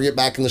way I could ever get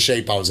back in the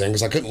shape I was in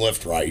because I couldn't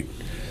lift right.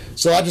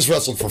 So I just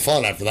wrestled for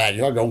fun after that.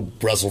 I'd go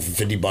wrestle for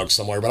 $50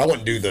 somewhere, but I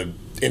wouldn't do the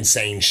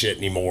insane shit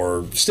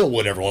anymore. Still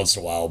would every once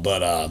in a while,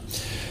 but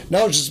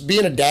no, just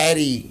being a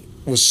daddy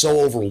was so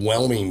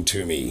overwhelming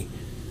to me.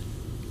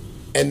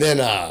 And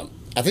then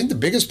I think the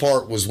biggest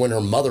part was when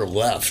her mother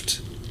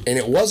left. And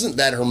it wasn't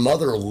that her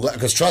mother left,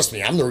 because trust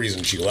me, I'm the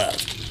reason she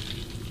left.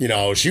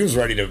 She was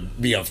ready to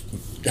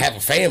have a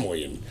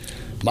family, and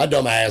my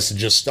dumb ass had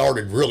just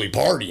started really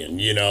partying,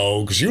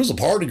 because she was a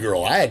party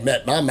girl. I had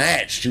met my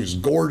match. She was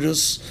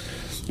gorgeous.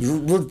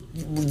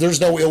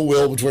 There's no ill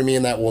will between me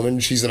and that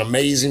woman. She's an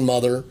amazing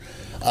mother.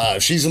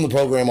 She's in the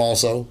program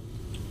also.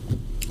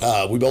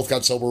 We both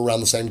got sober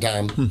around the same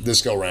time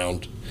this go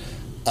round.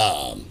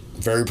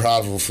 Very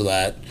proud of her for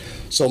that.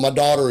 So my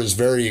daughter is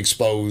very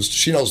exposed.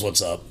 She knows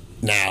what's up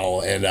now,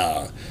 and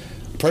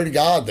pray to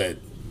God that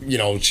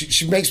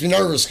she makes me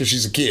nervous because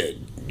she's a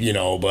kid,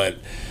 but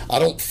I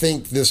don't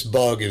think this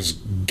bug has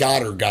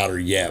got her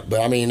yet.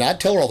 But I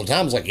tell her all the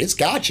time, it's like, it's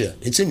got you.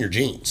 It's in your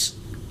genes.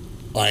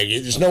 Like,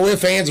 there's no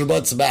ifs, ands, or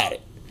buts about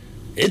it.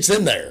 It's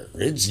in there.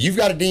 You've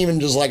got a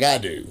demon just like I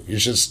do.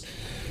 It's just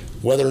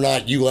whether or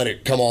not you let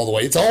it come all the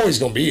way. It's always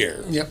going to be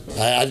here. Yep.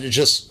 I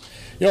just,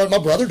 my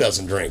brother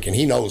doesn't drink, and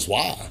he knows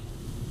why.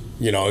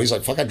 He's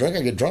like, fuck, I drink,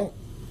 I get drunk.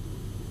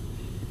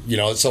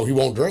 So he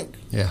won't drink.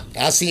 Yeah.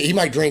 I see he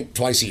might drink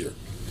twice a year.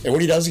 And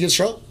when he does, he gets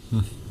drunk.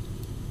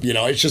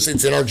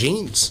 It's in our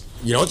genes.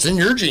 It's in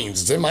your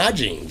genes. It's in my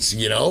genes.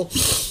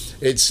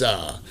 It's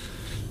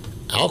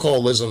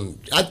alcoholism.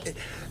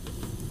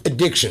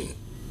 Addiction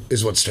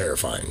is what's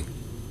terrifying.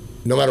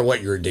 No matter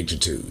what you're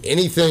addicted to.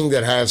 Anything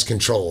that has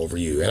control over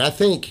you. And I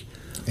think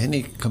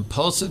any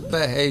compulsive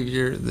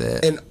behavior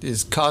that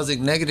is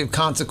causing negative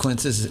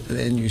consequences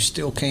and you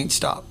still can't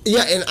stop.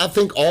 Yeah, and I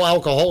think all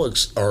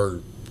alcoholics are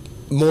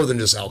more than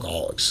just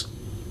alcoholics.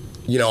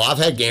 I've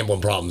had gambling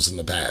problems in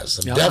the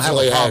past. I don't have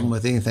a problem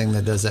with anything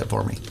that does that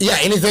for me. Yeah,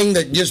 anything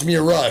that gives me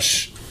a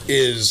rush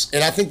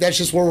and I think that's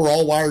just where we're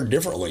all wired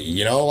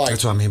differently,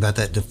 That's what I mean about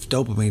that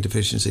dopamine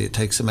deficiency. It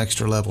takes some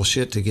extra level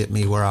shit to get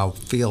me where I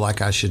feel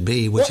like I should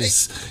be, which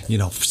is,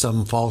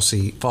 some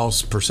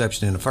false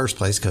perception in the first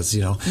place, because,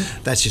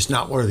 that's just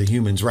not where the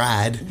humans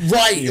ride.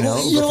 Right.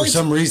 But for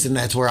some reason,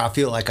 that's where I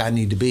feel like I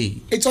need to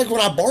be. It's like when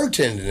I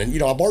bartended, and,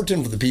 I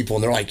bartend for the people,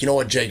 and they're like, you know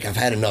what, Jake, I've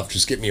had enough.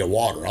 Just get me a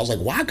water. I was like,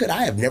 why could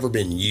I have never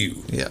been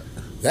you? Yeah.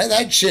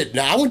 That shit.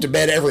 Now, I went to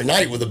bed every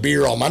night with a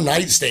beer on my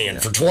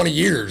nightstand for 20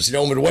 years.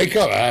 When to wake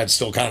up, it's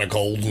still kind of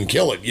cold and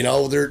kill it.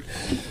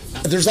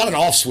 There's not an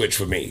off switch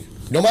for me.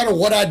 No matter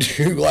what I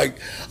do, like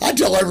I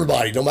tell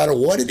everybody, no matter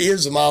what it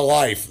is in my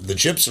life, the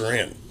chips are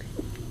in.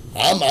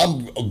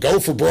 I'm go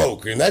for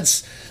broke, and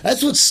that's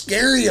what's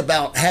scary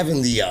about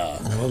having the.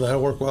 Well,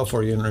 that'll work well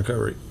for you in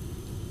recovery.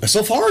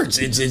 So far,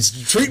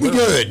 it's treat me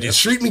good. It's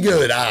treat me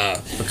good.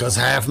 Because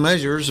half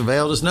measures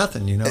availed us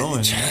nothing, and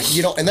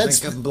and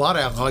that's I think a lot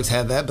of alcoholics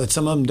have that, but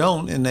some of them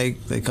don't, and they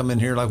come in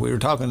here like we were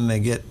talking, and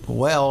they get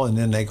well, and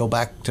then they go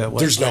back to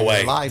there's no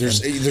way.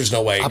 There's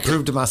no way. I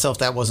proved to myself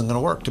that wasn't going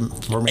to work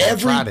for me. I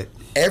tried it.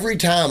 Every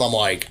time I'm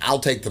like, I'll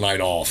take the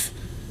night off.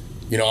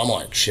 I'm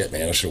like, shit,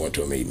 man, I should have went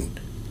to a meeting.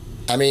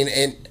 I mean,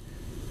 and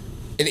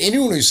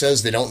anyone who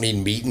says they don't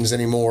need meetings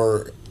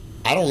anymore,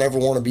 I don't ever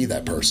want to be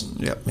that person.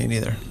 Yep, me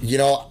neither.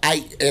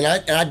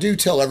 I do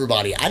tell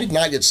everybody, I did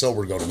not get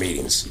sober to go to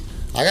meetings.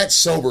 I got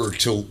sober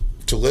to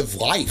live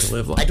life.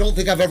 I don't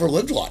think I've ever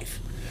lived life.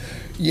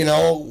 You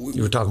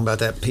were talking about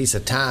that piece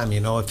of time.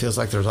 It feels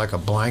like there's like a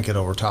blanket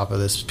over top of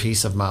this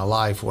piece of my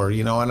life where,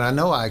 and I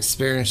know I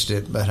experienced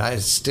it, but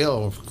it's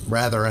still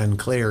rather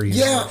unclear.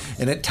 Yeah.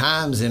 And at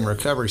times in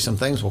recovery, some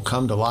things will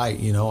come to light.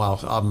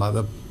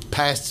 The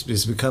past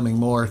is becoming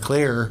more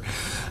clear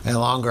and the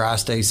longer I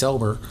stay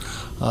sober.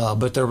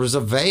 But there was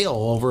a veil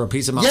over a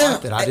piece of my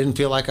life that I didn't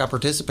feel like I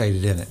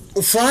participated in it.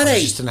 Friday, I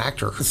was just an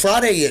actor.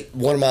 Friday at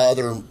one of my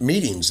other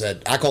meetings,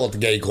 that I call it the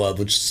Gay Club,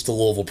 which is the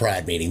Louisville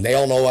Pride meeting. They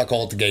all know I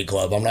call it the Gay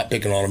Club. I'm not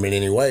picking on them in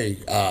any way.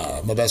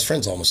 My best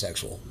friend's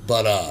homosexual.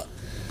 But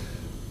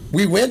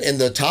we went,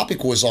 and the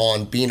topic was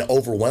on being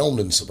overwhelmed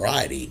in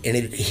sobriety. And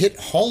it hit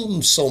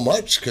home so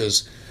much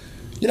because...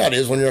 it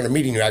is when you're in a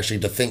meeting, you actually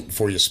have to think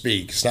before you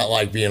speak. It's not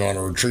like being on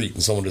a retreat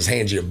and someone just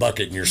hands you a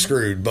bucket and you're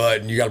screwed,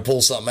 but you got to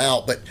pull something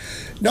out. But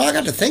no, I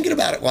got to thinking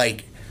about it.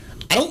 Like,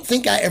 I don't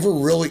think I ever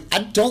really, I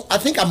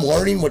think I'm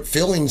learning what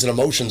feelings and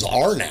emotions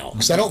are now.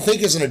 Because I don't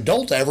think as an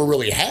adult I ever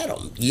really had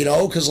them,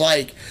 because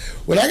like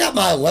when I got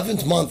my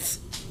 11th month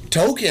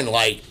token,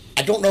 like,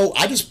 I don't know,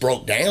 I just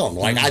broke down.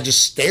 Like, I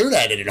just stared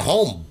at it at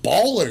home,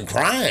 bawling and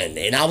crying.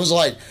 And I was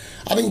like,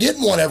 I've been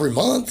getting one every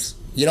month.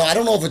 I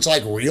don't know if it's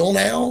like real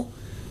now.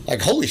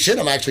 Like, holy shit,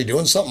 I'm actually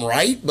doing something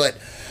right. But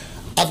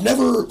I've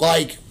never,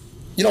 like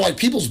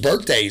people's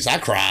birthdays, I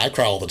cry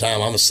all the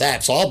time. I'm a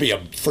sap, so I'll be a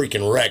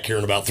freaking wreck here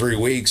in about 3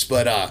 weeks.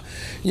 But,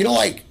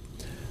 like,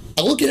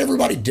 I look at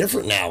everybody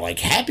different now. Like,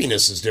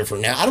 happiness is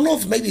different now. I don't know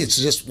if maybe it's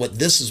just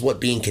what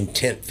being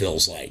content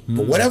feels like.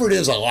 But whatever it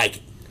is, I like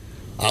it.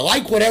 I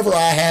like whatever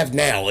I have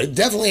now. It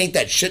definitely ain't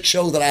that shit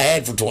show that I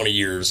had for 20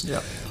 years.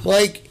 Yep.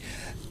 Like,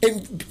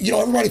 and,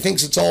 everybody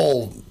thinks it's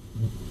all...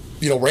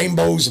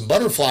 rainbows and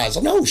butterflies.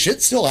 No,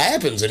 shit still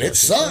happens, and it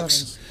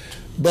sucks.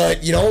 But,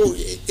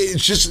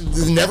 it's just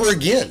never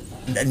again.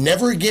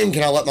 Never again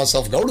can I let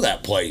myself go to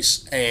that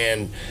place.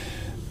 And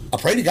I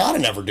pray to God I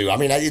never do. I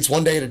mean, it's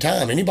one day at a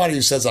time. Anybody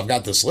who says I've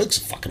got this lick's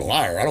a fucking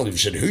liar. I don't give a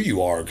shit who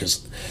you are,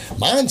 because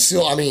mine's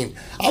still,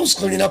 I was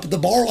cleaning up at the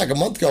bar like a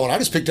month ago, and I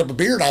just picked up a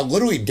beer, and I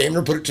literally damn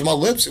near put it to my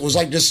lips. It was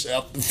like just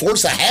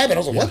force of habit. I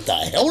was like, what the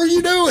hell are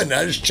you doing? And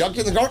I just chucked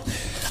it in the car.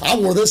 I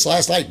wore this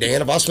last night,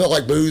 Dan. If I smelled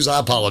like booze, I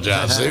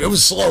apologize. It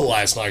was slow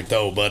last night,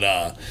 though, but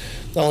I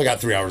only got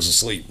 3 hours of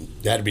sleep.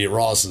 It had to be at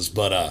Ross's.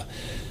 But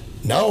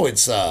no,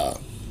 it's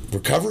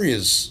recovery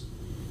is...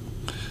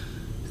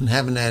 And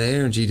having that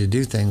energy to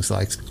do things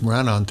like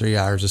run on 3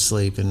 hours of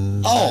sleep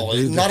and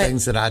do the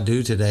things that I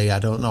do today. I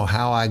don't know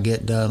how I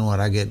get done what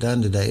I get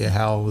done today.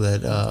 How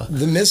that...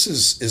 The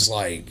missus is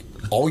like...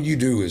 All you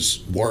do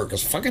is work.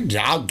 It's fucking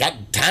job.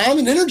 Got time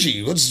and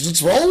energy.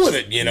 Let's roll with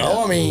it. Yeah.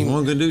 What I'm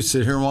gonna do is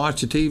sit here and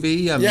watch the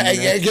TV.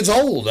 It gets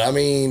old.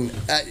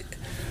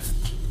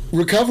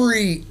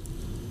 Recovery.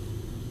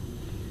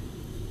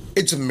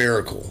 It's a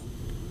miracle.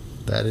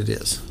 That it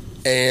is.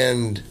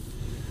 And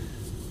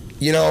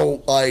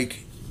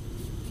like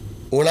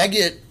when I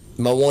get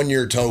my 1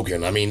 year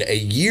token. A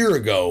year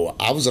ago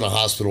I was in a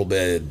hospital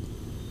bed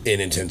in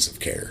intensive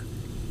care,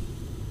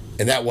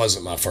 and that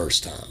wasn't my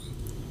first time.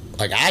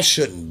 Like, I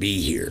shouldn't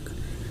be here.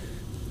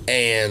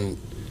 And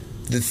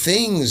the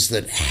things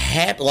that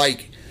happen,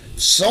 like,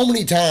 so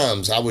many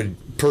times I would,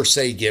 per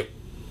se, get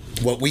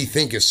what we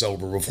think is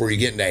sober before you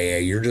get into AA.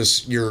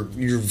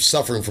 You're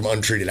suffering from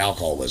untreated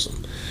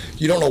alcoholism.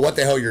 You don't know what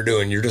the hell you're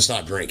doing. You're just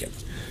not drinking.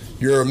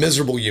 You're a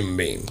miserable human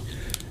being.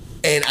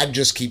 And I'd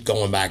just keep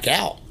going back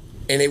out.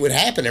 And it would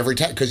happen every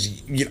time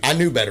because I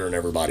knew better than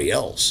everybody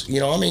else.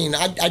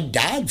 I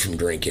died from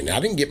drinking. I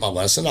didn't get my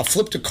lesson. I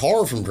flipped a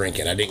car from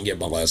drinking. I didn't get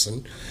my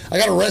lesson. I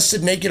got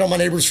arrested naked on my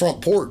neighbor's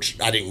front porch.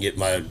 I didn't get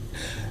my...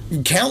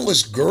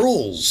 Countless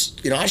girls.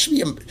 I should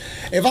be...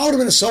 If I would have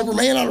been a sober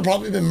man, I'd have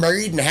probably been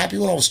married and happy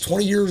when I was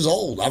 20 years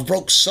old. I've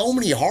broke so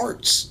many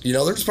hearts.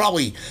 There's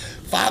probably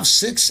 5,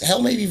 6,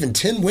 hell, maybe even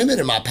 10 women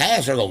in my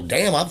past. I go,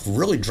 damn, I've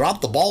really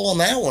dropped the ball on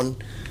that one.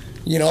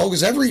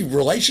 Because every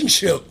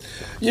relationship,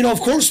 of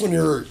course, when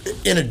you're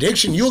in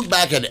addiction, you look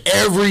back at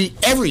every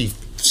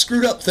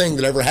screwed up thing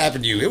that ever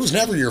happened to you. It was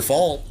never your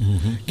fault.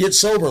 Mm-hmm. Get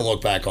sober and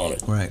look back on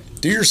it. Right.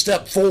 Do your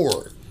step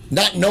 4.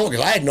 Not knowing,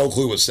 because I had no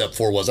clue what step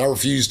 4 was. I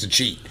refused to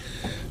cheat.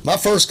 My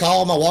first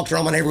column, I walked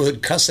around my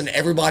neighborhood cussing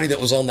everybody that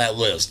was on that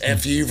list.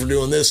 F you for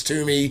doing this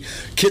to me.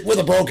 Kid with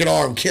a broken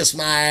arm, kiss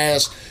my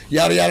ass,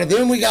 yada, yada.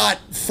 Then we got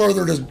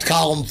further to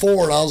column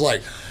 4, and I was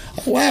like,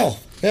 oh, wow.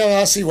 Yeah,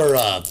 I see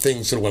where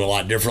things could have went a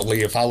lot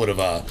differently if I would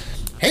have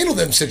handled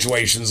them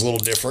situations a little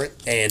different.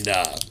 And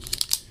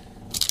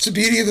it's the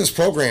beauty of this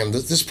program.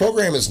 This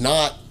program is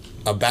not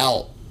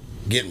about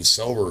getting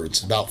sober.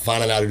 It's about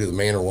finding out who the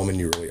man or woman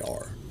you really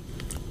are.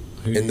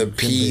 And the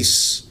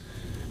peace,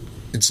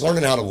 it's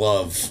learning how to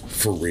love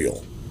for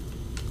real,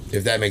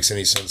 if that makes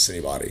any sense to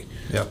anybody.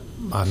 Yep.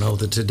 I know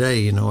that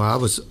today, I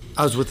was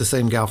with the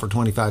same gal for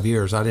 25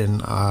 years.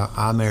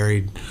 I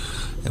married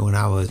when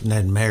I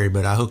hadn't married,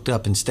 but I hooked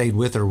up and stayed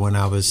with her when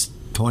I was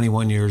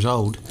 21 years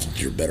old.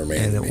 You're a better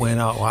man. And than it me. went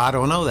on. Well, I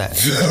don't know that.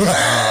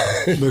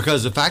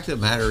 Because the fact of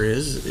the matter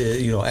is,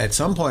 at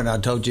some point I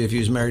told you if you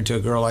was married to a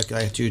girl like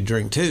that, you'd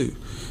drink too.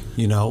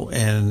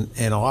 And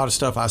a lot of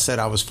stuff I said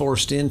I was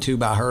forced into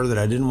by her that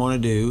I didn't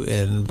want to do,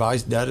 and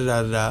vice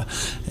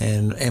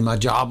and my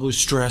job was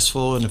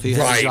stressful, and if you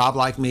had a job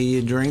like me,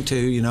 you'd drink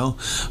too,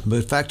 But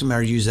the fact of the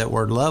matter, you used that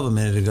word love a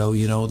minute ago,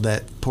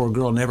 that poor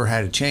girl never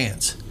had a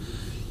chance.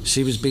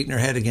 She was beating her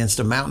head against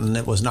a mountain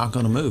that was not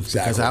going to move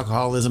because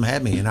alcoholism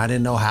had me, and I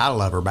didn't know how to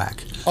love her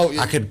back. Oh,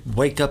 yeah. I could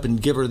wake up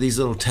and give her these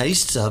little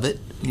tastes of it,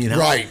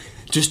 Right.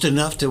 Just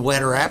enough to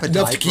whet her appetite.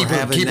 Enough to keep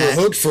her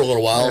hooked for a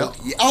little while.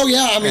 Oh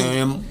yeah, I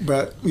mean,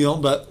 but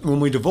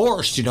when we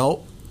divorced,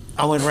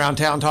 I went around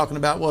town talking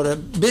about what a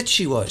bitch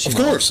she was. Of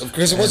course,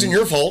 because it wasn't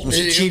your fault.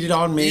 She cheated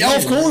on me. Yeah,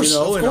 of course,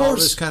 and all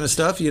this kind of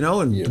stuff, and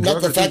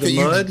drug her through the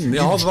mud. And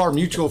all of our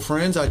mutual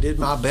friends, I did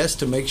my best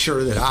to make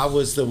sure that I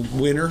was the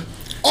winner.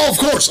 Oh,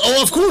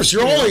 of course.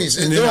 You're always.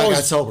 And then I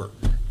got sober.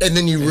 And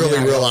then you really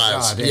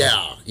realize,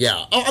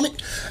 yeah. Oh, I mean,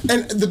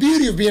 and the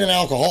beauty of being an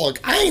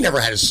alcoholic, I ain't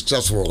never had a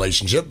successful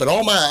relationship, but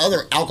all my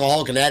other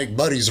alcoholic and addict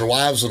buddies or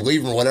wives would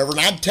leave them or whatever, and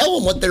I'd tell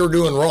them what they were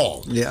doing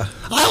wrong. Yeah.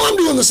 I'm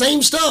doing the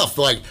same stuff.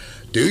 Like,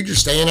 dude, you're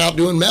staying out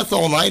doing meth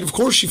all night. Of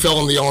course you fell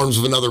in the arms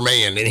of another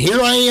man. And here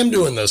I am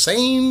doing the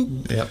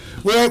same. Yep.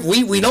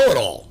 We know it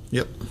all.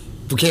 Yep.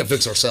 We can't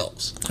fix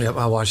ourselves. Yep,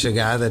 I watched a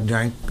guy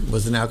that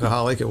was an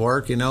alcoholic at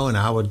work, and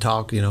I would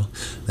talk,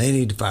 they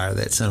need to fire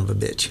that son of a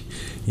bitch,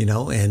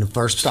 and the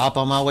first stop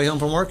on my way home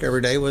from work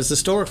every day was the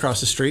store across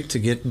the street to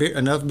get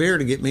enough beer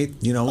to get me,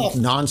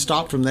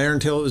 nonstop from there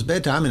until it was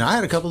bedtime. And I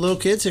had a couple little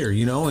kids here,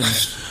 and,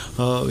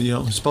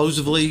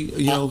 supposedly,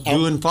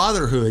 doing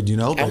fatherhood,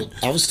 But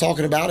I was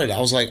talking about it.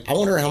 I was like, I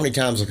wonder how many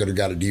times I could have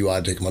got a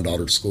DUI taking my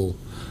daughter to school.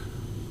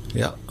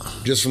 Yeah.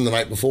 Just from the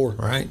night before.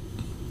 Right.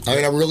 I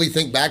mean, I really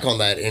think back on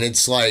that, and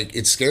it's like,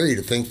 it's scary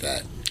to think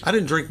that. I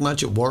didn't drink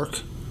much at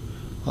work.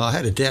 I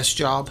had a desk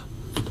job,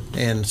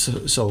 and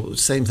so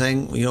same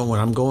thing, when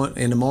I'm going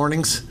in the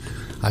mornings,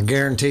 I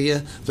guarantee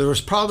you, there was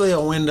probably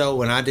a window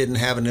when I didn't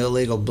have an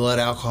illegal blood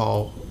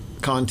alcohol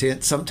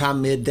content sometime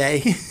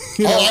midday.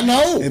 I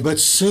know. But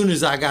as soon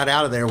as I got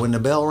out of there, when the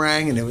bell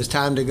rang and it was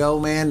time to go,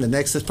 man,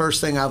 the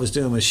first thing I was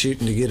doing was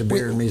shooting to get a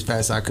beer in me as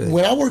fast as I could.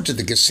 When I worked at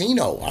the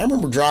casino, I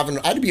remember driving.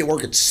 I had to be at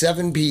work at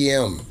 7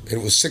 p.m. and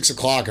it was 6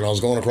 o'clock, and I was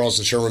going across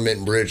the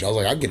Sherman-Minton Bridge. I was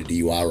like, I'd get a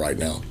DUI right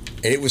now,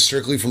 and it was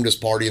strictly from just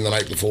partying the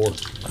night before.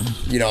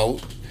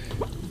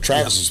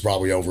 Travis was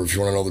probably over, if you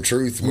want to know the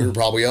truth, and we were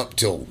probably up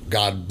till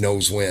God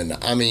knows when.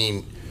 I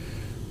mean,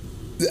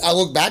 I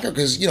look back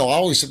because, I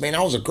always said, man,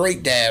 I was a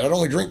great dad. I'd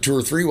only drink 2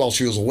 or 3 while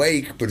she was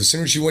awake, but as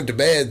soon as she went to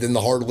bed, then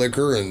the hard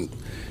liquor, and,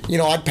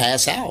 I'd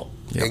pass out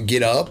and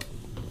get up,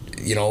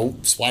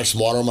 splash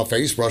some water on my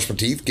face, brush my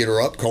teeth, get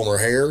her up, comb her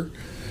hair,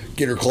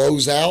 get her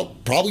clothes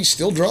out, probably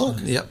still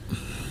drunk. Yep.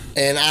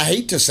 And I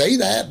hate to say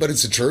that, but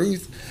it's the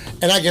truth.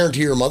 And I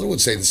guarantee her mother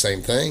would say the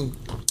same thing.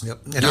 Yep.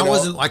 And I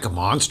wasn't like a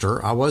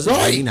monster. I wasn't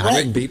mean. I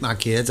didn't beat my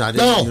kids. I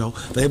didn't.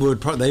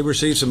 They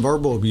received some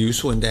verbal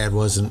abuse when Dad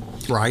wasn't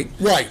right.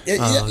 Right.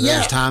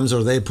 There's times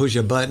where they'd push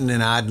a button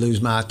and I'd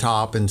lose my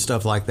top and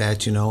stuff like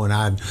that. And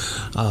I'd.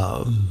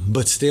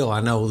 But still,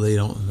 I know they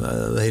don't.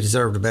 They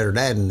deserved a better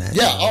dad than that.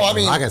 Yeah.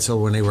 I got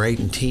sold when they were 8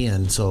 and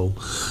 10, so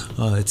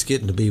it's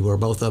getting to be where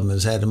both of them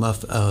has had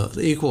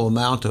equal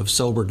amount of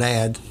sober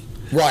dad.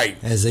 Right.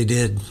 As they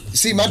did.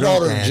 See, my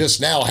daughter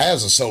just now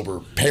has a sober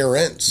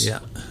parents. Yeah.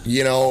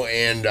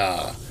 And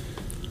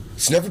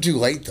it's never too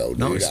late, though, dude.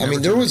 No,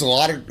 there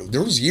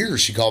was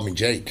years she called me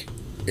Jake,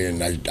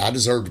 and I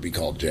deserved to be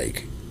called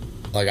Jake.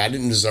 Like, I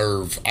didn't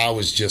deserve, I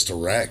was just a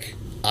wreck.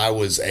 I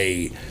was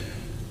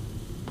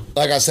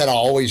like I said, I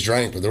always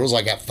drank, but there was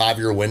like that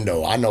 5-year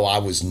window. I know I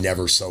was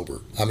never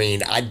sober. I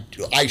mean, I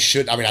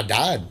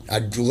died. I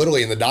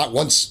literally in the doc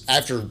once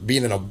after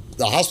being in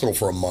the hospital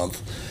for a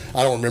month.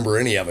 I don't remember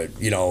any of it.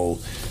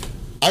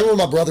 I remember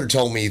my brother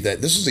told me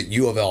that this was at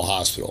U of L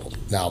Hospital.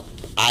 Now,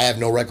 I have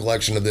no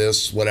recollection of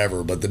this,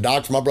 whatever, but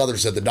my brother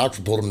said the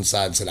doctor pulled him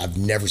inside and said, I've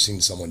never seen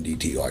someone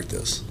DT like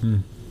this.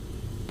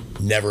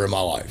 Never in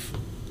my life.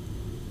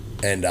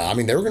 And,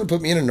 they were going to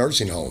put me in a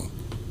nursing home,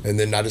 and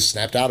then I just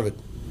snapped out of it.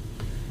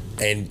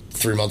 And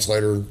 3 months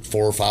later,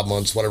 4 or 5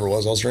 months, whatever it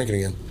was, I was drinking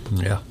again.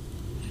 Yeah.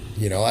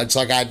 It's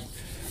like I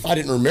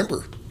didn't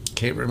remember.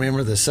 Can't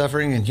remember the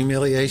suffering and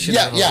humiliation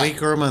of a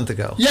week or a month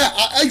ago. Yeah,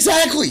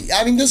 exactly.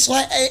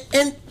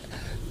 And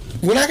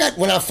when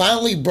I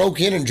finally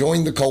broke in and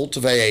joined the cult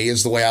of AA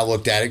is the way I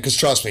looked at it. Because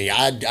trust me,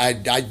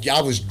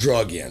 I was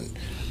drug in.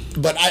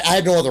 but I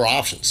had no other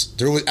options.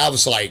 I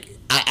was like,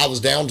 I was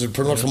down to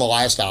pretty much from my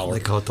last hour. They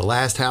call it the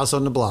last house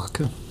on the block.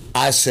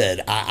 I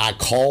said, I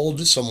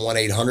called some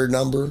 1-800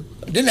 number.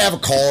 I didn't have a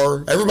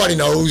car. Everybody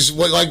knows.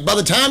 Like, by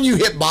the time you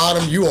hit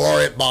bottom, you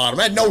are at bottom.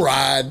 I had no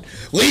ride.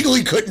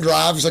 Legally couldn't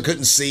drive because I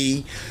couldn't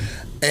see.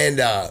 And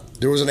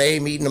there was an AA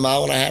meeting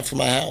 1.5 miles from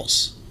my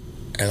house.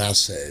 And I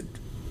said,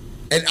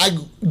 and I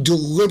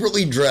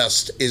deliberately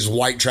dressed as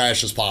white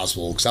trash as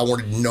possible because I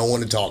wanted no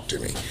one to talk to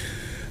me.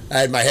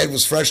 My head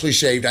was freshly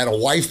shaved. I had a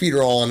wife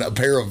beater on, a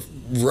pair of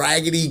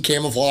raggedy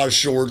camouflage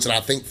shorts, and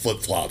I think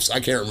flip-flops. I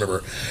can't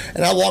remember.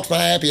 And I walked my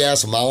happy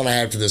ass 1.5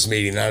 miles to this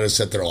meeting, and I just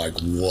sat there like,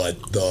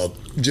 what the...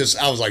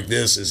 I was like,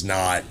 this is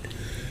not...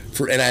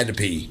 And I had to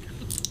pee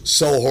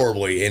so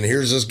horribly. And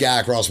here's this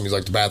guy across from me. He's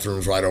like, the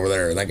bathroom's right over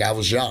there. And that guy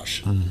was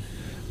Josh.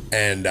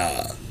 And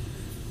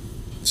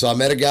so I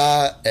met a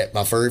guy at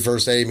my very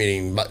first AA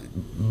meeting.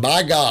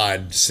 My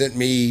God sent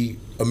me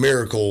a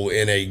miracle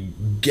in a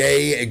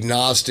gay,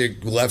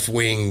 agnostic,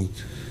 left-wing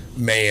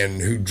man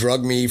who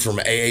drugged me from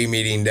AA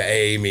meeting to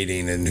AA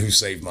meeting and who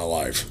saved my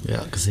life.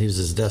 Yeah, because he was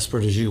as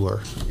desperate as you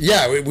were.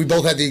 Yeah, we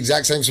both had the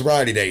exact same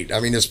sobriety date. I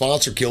mean, his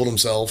sponsor killed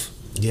himself.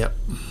 Yep.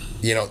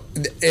 You know,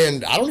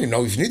 and I don't even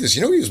know if you knew this.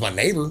 You know, he was my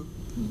neighbor.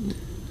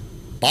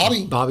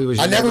 Bobby was.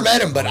 I never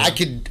met him, but I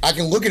can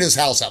look at his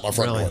house out my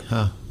front door.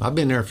 Huh. I've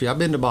been there. I've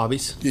been to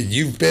Bobby's.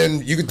 You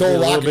could throw a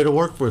rock. A little bit of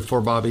work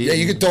for Bobby. Yeah,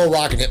 you could throw a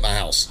rock and hit my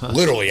house. Huh.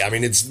 Literally, I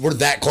mean, we're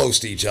that close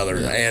to each other.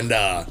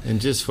 Yeah.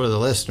 And just for the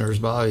listeners,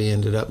 Bobby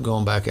ended up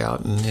going back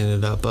out and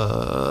ended up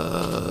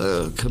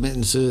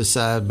committing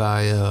suicide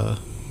by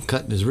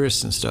cutting his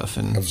wrists and stuff.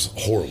 And it was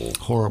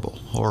horrible.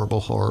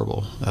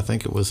 I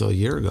think it was a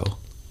year ago.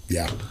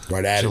 Yeah,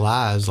 right at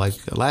July is like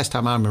last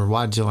time I remember.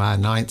 Why July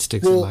 9th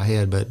sticks in my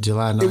head, but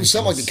July 9th. It was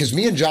something like that because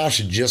me and Josh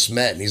had just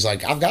met, and he's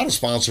like, "I've got a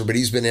sponsor, but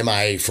he's been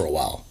MIA for a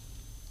while,"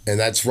 and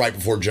that's right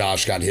before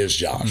Josh got his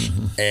Josh.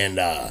 Mm-hmm. And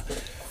I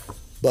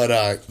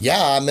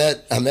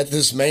met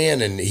this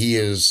man, and he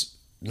is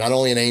not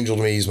only an angel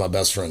to me, he's my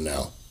best friend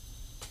now.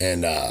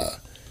 And I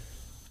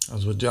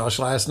was with Josh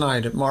last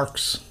night at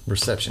Mark's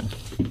reception.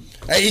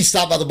 Hey, he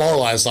stopped by the bar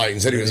last night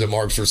and said he was at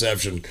Mark's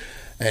reception,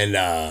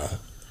 and.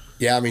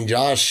 Yeah, I mean,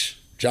 Josh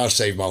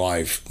saved my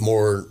life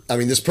more. I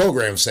mean, this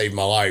program saved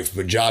my life,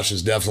 but Josh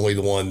is definitely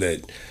the one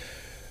that,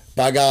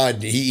 by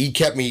God, he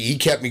kept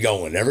me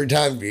going. Every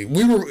time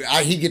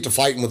he'd get to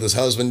fighting with his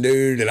husband,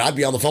 dude, and I'd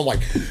be on the phone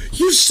like,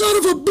 "You son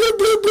of a bloop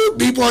bloop bloop,"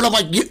 people, and I'm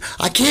like,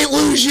 "I can't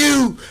lose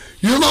you.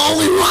 You're my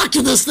only rock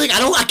to this thing.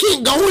 I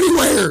can't go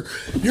anywhere.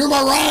 You're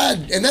my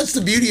ride." And that's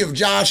the beauty of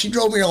Josh. He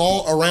drove me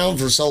all around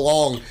for so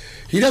long.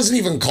 He doesn't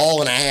even call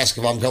and ask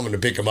if I'm coming to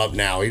pick him up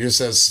now. He just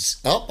says,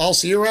 "Oh, I'll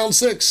see you around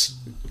 6."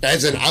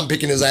 As in, I'm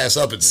picking his ass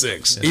up at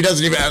 6. Yeah. He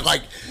doesn't even have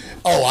like,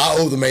 "Oh, I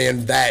owe the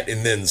man that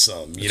and then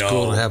some." You know, it's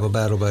cool to have a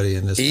battle buddy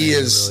in this. He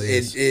is. It really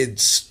is.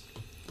 It's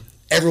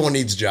everyone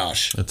needs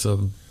Josh. There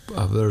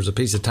was a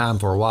piece of time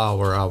for a while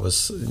where I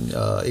was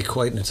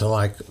equating it to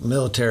like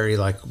military,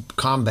 like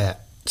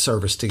combat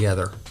service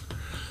together.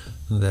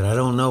 That I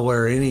don't know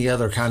where any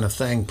other kind of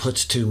thing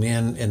puts two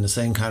men in the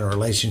same kind of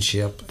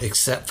relationship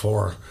except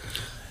for,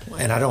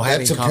 and I don't have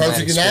That's any combat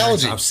perfect experience.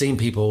 Analogy. I've seen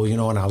people, you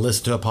know, and I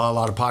listen to a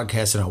lot of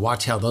podcasts and I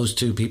watch how those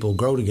two people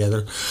grow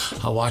together.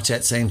 I watch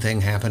that same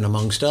thing happen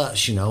amongst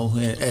us, you know,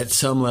 at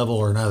some level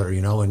or another,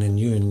 you know, and then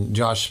you and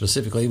Josh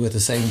specifically with the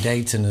same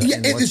dates and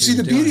see,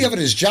 the beauty of it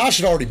is Josh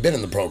had already been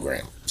in the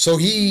program. So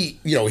he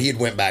had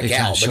went back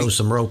out. Show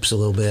some ropes a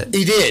little bit.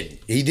 He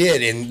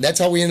did. And that's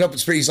how we ended up at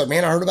Spirit. He's like,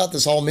 "Man, I heard about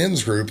this all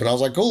men's group." And I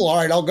was like, "Cool, all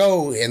right, I'll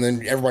go." And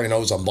then everybody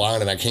knows I'm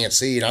blind and I can't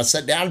see. And I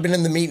sat down, I'd been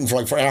in the meeting for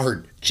like, I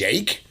heard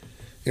Jake.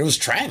 It was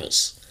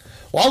Travis.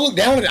 Well, I looked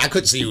down and I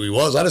couldn't see who he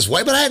was. I just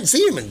went, but I hadn't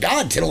seen him in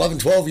 10, 11,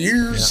 12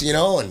 years, you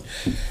know, and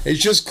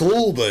it's just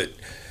cool. But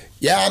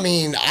yeah, I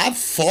mean, I've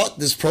fought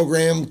this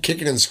program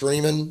kicking and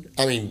screaming.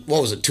 I mean,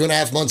 what was it?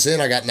 2.5 months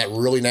in, I got in that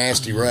really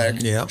nasty wreck.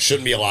 Yeah.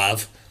 Shouldn't be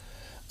alive.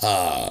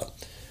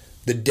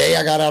 The day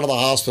I got out of the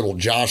hospital,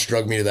 Josh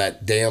drugged me to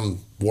that damn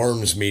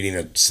Worms meeting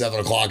at 7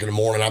 o'clock in the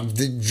morning.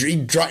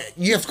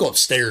 You have to go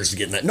upstairs to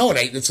get in that. No, it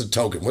ain't. It's a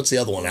token. What's the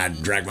other one?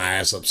 I'd drag my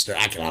ass upstairs.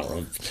 I don't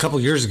know. A couple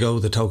of years ago,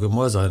 the token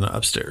was on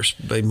upstairs.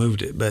 They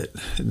moved it, but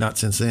not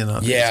since then.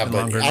 Yeah,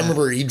 but I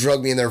remember he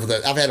drugged me in there for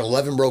that. I've had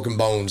 11 broken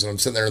bones, and I'm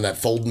sitting there in that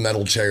folding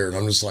metal chair, and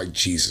I'm just like,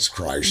 Jesus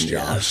Christ,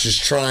 Josh.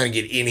 Just trying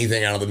to get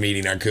anything out of the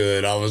meeting I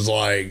could. I was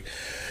like...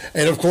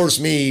 And of course,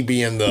 me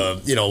being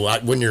the, you know,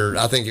 when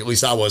I think at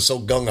least I was so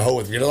gung-ho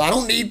with, you know, I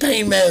don't need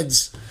pain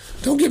meds.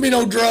 Don't give me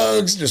no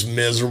drugs. Just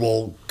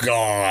miserable.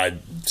 God,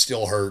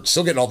 still hurts.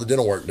 Still getting all the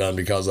dental work done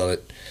because of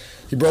it.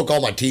 He broke all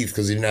my teeth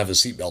because he didn't have his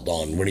seatbelt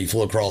on. When he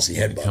flew across, he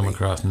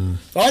headbutted me.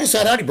 I just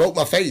found out he broke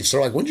my face.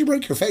 They're like, "When did you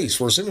break your face?"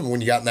 We're assuming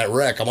when you got in that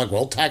wreck. I'm like,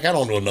 "Well, tack that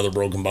onto another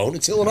broken bone.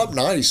 It's healing up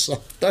nice.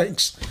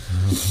 Thanks."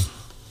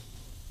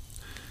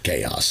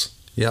 Chaos.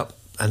 Yep.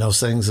 And those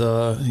things,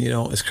 you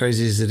know, as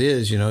crazy as it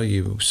is, you know,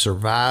 you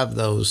survive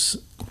those.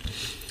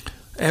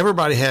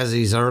 Everybody has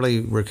these early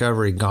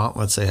recovery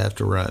gauntlets they have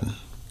to run,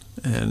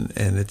 and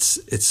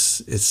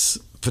it's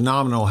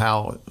phenomenal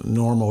how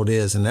normal it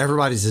is, and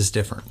everybody's just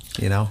different,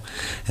 you know.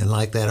 And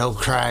like that old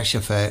crash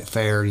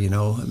affair, you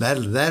know,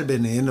 that'd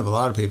been the end of a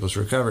lot of people's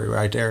recovery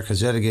right there, because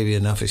that'd give you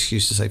enough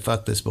excuse to say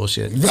fuck this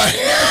bullshit. Right.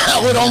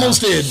 It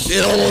almost did.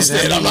 It almost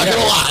did. I'm not gonna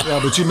lie. Yeah,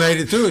 but you made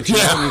it through it. You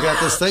know, you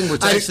got this thing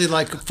which actually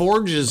like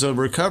forges a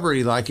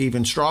recovery like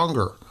even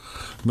stronger,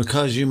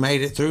 because you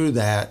made it through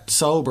that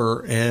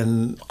sober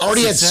and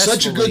already had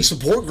such a good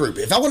support group.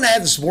 If I wouldn't have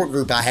had the support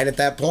group I had at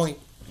that point,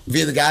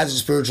 via the guys at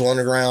Spiritual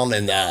Underground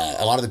and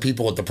a lot of the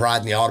people at the Pride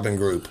and the Audubon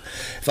group,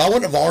 if I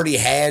wouldn't have already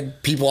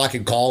had people I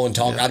could call and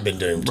talk, I'd have been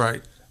doomed.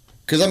 Right.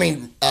 Because, I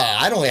mean,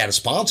 I'd only had a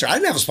sponsor. I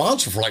didn't have a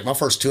sponsor for like my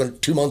first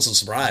two months of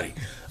sobriety.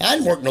 I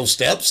didn't work no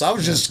steps. I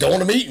was just going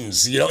to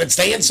meetings, you know, and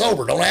staying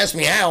sober. Don't ask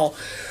me how.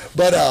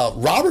 But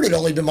Robert had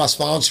only been my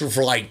sponsor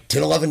for like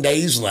 10, 11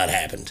 days when that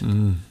happened.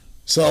 Mm.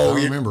 So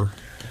I remember.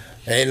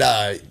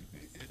 And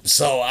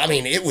so, I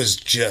mean, it was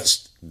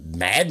just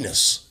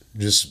madness.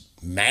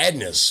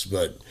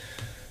 But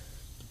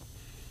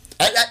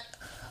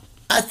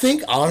I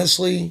think,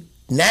 honestly,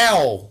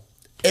 now,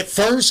 at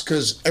first,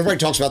 because everybody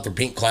talks about their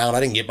pink cloud,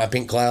 I didn't get my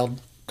pink cloud.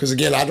 Because,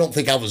 again, I don't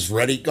think I was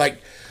ready.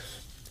 Like,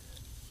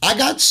 I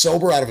got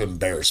sober out of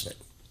embarrassment.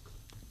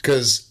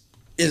 Because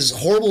as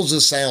horrible as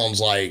this sounds,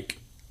 like,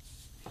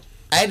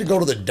 I had to go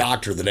to the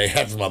doctor the day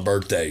after my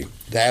birthday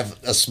to have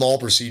a small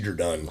procedure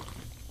done.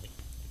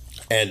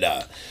 And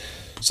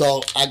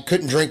so I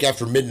couldn't drink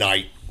after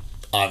midnight,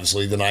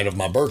 obviously, the night of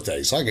my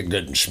birthday. So I got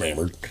good and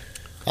schmammered.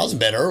 I was in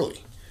bed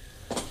early.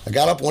 I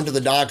got up, went to the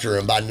doctor,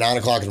 and by 9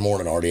 o'clock in the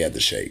morning, I already had the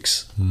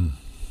shakes.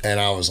 And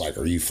I was like,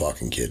 are you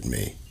fucking kidding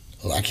me?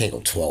 I can't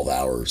go 12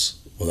 hours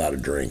without a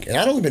drink. And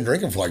I'd only been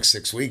drinking for like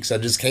 6 weeks. I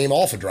just came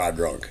off a dry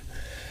drunk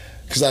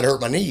because I'd hurt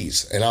my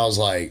knees. And I was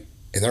like,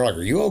 and they're like,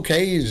 are you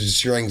okay? Is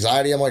this your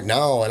anxiety? I'm like,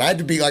 no. And I had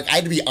to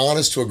be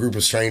honest to a group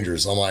of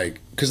strangers. I'm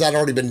like, because I'd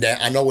already been down.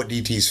 I know what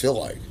DTs feel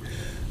like.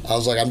 I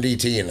was like, I'm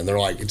DTing. And they're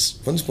like,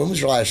 when was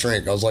your last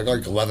drink? I was like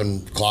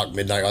 11 o'clock,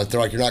 midnight. They're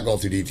like, you're not going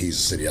through DTs. I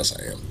said, yes,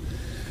 I am.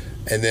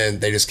 And then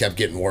they just kept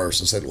getting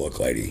worse. I said, look,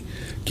 lady,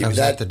 give me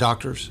that. At the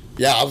doctor's?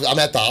 Yeah, I'm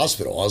at the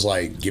hospital. I was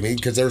like, give me,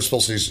 because they were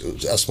supposed to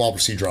do a small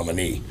procedure on my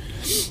knee.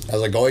 I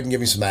was like, go ahead and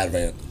give me some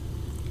Ativan.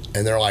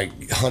 And they're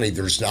like, honey,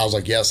 I was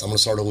like, yes, I'm going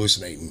to start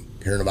hallucinating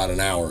here in about an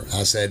hour.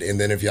 I said, and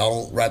then if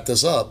y'all don't wrap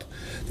this up,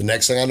 the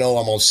next thing I know,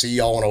 I'm going to see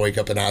y'all when I wake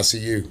up in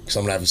ICU because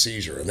I'm going to have a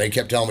seizure. And they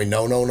kept telling me,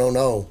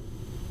 no.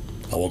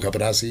 I woke up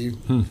in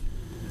ICU.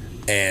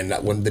 And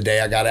when the day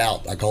I got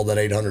out, I called that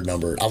 800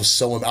 number. I was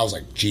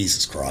like,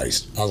 Jesus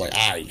Christ. I was like,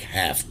 I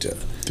have to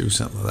do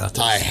something about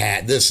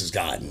this. This has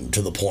gotten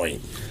to the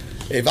point.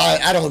 If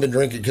I'd only been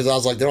drinking, because I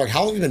was like, they're like,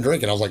 how long have you been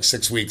drinking? I was like,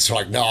 6 weeks. They're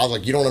like, no. I was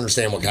like, you don't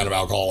understand what kind of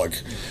alcoholic.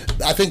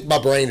 I think my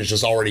brain is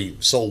just already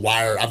so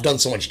wired. I've done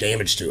so much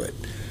damage to it.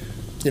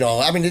 You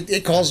know, I mean,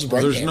 it causes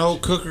brain damage. There's no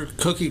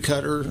cookie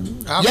cutter.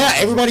 Yeah,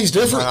 everybody's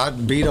different. I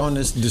beat on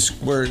this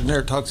where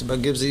there talks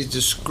about, gives these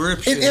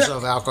descriptions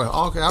of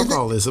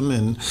alcoholism,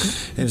 and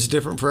it's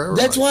different for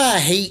everybody. That's why I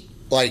hate,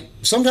 like,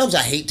 sometimes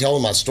I hate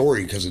telling my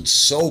story because it's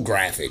so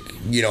graphic,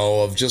 you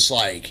know, of just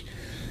like,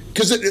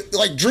 because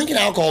like drinking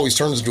alcohol always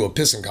turns into a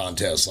pissing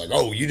contest. Like,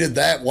 oh, you did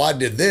that, well, I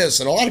did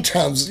this. And a lot of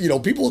times, you know,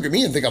 people look at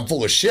me and think I'm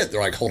full of shit.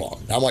 They're like, hold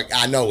on. I'm like,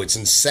 I know, it's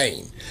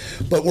insane.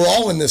 But we're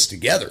all in this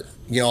together.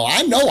 You know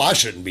I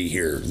shouldn't be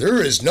here.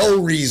 There is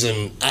no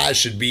reason I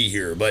should be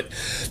here. But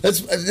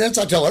that's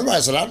I tell everybody.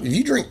 I said, if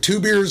you drink 2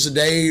 beers a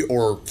day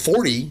or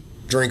 40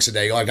 drinks a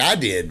day like I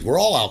did, we're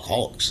all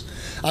alcoholics.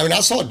 I mean,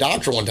 I saw a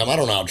doctor one time. I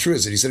don't know how true it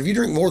is. He said, if you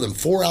drink more than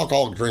 4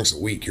 alcoholic drinks a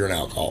week, you're an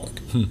alcoholic.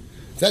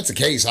 If that's the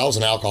case, I was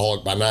an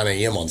alcoholic by 9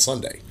 a.m. on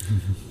Sunday.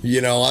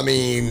 You know, I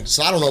mean,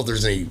 so I don't know if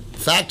there's any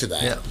fact to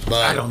that. Yeah,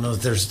 but I don't know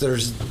if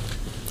there's,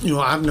 you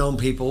know, I've known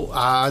people.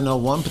 I know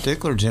one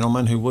particular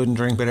gentleman who wouldn't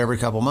drink but every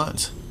couple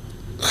months.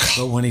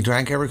 But when he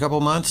drank every couple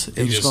months,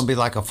 it was going to be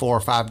like a 4 or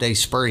 5 day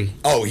spree.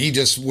 Oh, he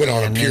just went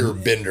on a pure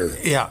bender.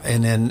 Yeah,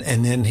 and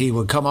then he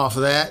would come off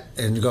of that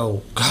and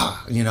go, God,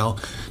 you know,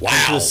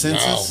 come to his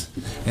senses,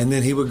 and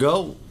then he would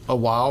go a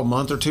while, a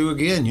month or two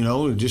again. You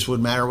know, it just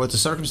wouldn't matter what the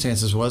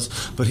circumstances was.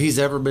 But he's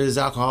every bit as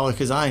alcoholic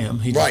as I am.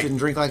 He just didn't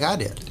drink like I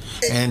did.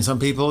 And some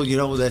people, you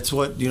know, that's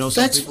what, you know,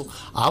 people.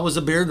 I was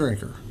a beer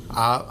drinker.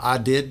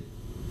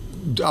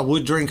 I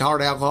would drink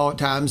hard alcohol at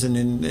times, and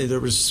then there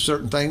was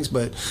certain things,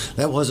 but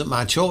that wasn't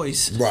my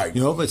choice. Right.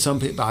 You know, but some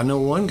people, I know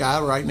one guy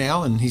right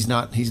now, and he's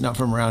not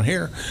from around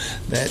here,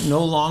 that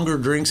no longer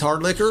drinks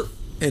hard liquor,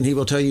 and he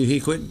will tell you he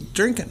quit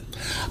drinking.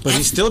 But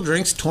he still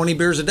drinks 20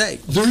 beers a day.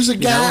 There's a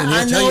guy, and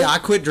he'll tell you, I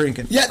quit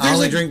drinking. Yeah, I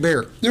only drink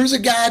beer. There's a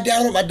guy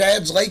down at my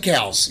dad's lake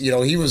house. You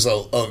know, he was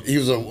a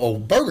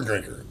bourbon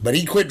drinker, but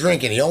he quit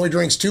drinking. He only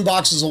drinks 2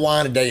 boxes of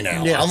wine a day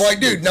now. Yes. I'm like,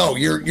 dude, no,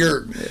 you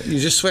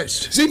just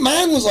switched. See,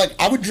 mine was like,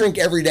 I would drink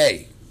every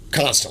day.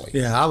 Constantly.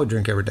 Yeah, I would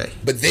drink every day.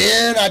 But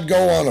then I'd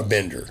go on a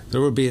bender.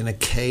 There would be an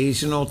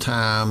occasional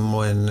time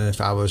when if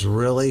I was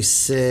really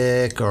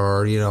sick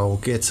or, you know,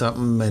 get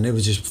something, and it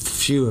was just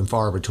few and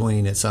far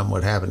between that something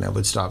would happen that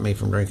would stop me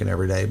from drinking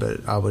every day, but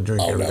I would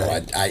drink every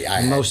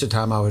day. Most of the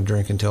time I would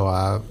drink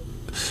until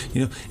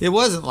it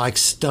wasn't like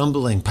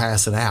stumbling,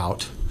 passing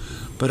out,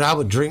 but I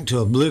would drink to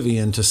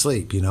oblivion to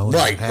sleep,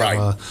 Right.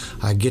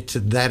 I get to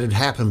that had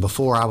happened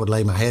before I would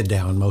lay my head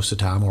down most of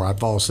the time, or I'd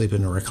fall asleep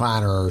in a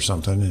recliner or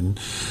something. And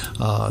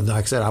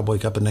like I said, I'd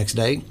wake up the next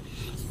day,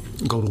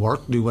 go to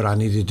work, do what I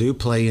needed to do,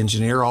 play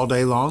engineer all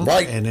day long.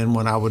 Right. And then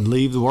when I would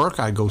leave the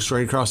work, I'd go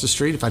straight across the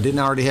street. If I didn't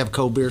already have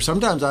cold beer,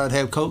 sometimes I would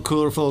have Coke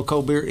cooler full of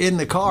cold beer in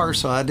the car,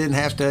 so I didn't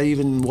have to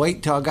even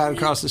wait till I got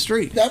across the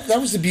street. That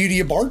was the beauty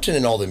of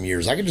bartending all them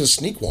years. I could just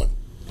sneak one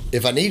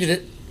if I needed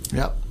it.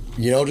 Yep.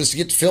 Just to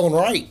get to feeling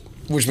right.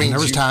 Which means and there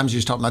was times you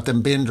was talking about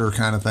them bender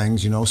kind of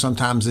things,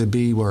 sometimes it'd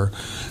be where,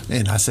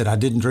 and I said I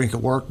didn't drink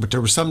at work, but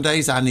there were some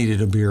days I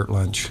needed a beer at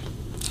lunch.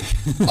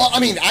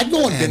 I'd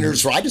go on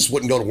benders where I just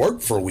wouldn't go to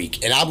work for a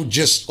week, and I would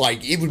just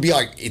it would be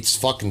like it's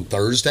fucking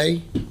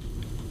Thursday.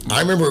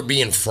 I remember it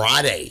being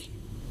Friday.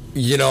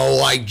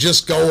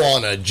 Just go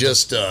on a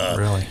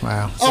really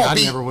wow. So I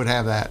never would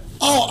have that.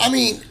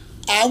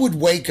 I would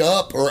wake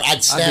up or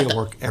I'd be at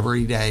work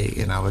every day,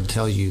 and I would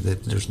tell you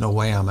that there's no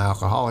way I'm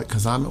alcoholic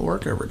because I'm at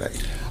work every day.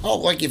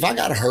 If I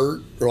got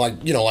hurt or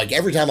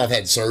every time I've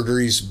had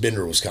surgeries,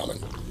 bender was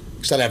coming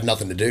because I'd have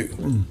nothing to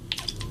do.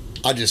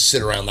 I'd just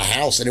sit around the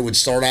house, and it would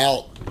start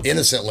out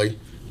innocently,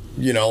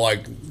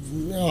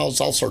 I'll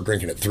start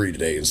drinking at 3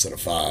 today instead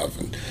of 5.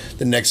 And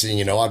the next thing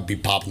you know, I'd be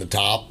popping the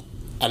top.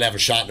 I'd have a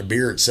shot and a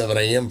beer at 7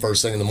 a.m.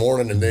 first thing in the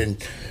morning, and then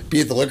be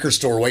at the liquor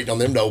store waiting on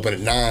them to open at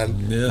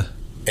 9. Yeah.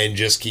 And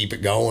just keep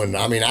it going.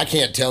 I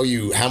can't tell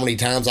you how many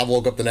times I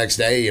woke up the next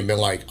day and been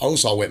like,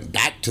 so I went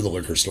back to the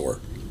liquor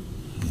store.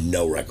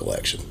 No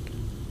recollection.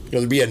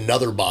 There'd be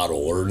another bottle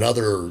or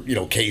another,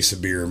 case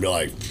of beer and be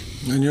like,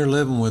 and you're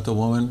living with a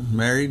woman,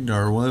 married,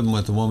 or living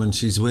with a woman,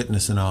 she's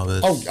witnessing all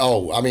this.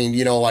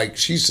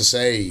 She used to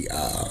say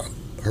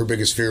her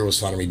biggest fear was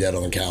finding me dead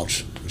on the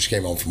couch when she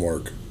came home from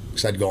work.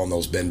 Because I'd go on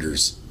those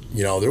benders.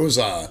 There was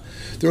a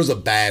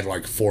bad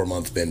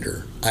 4-month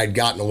bender. I'd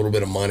gotten a little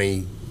bit of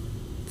money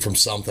from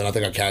something. I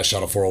think I cashed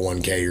out a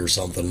 401k or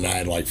something, and I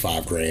had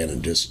 $5,000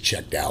 and just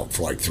checked out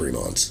for 3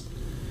 months.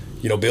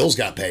 Bills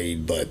got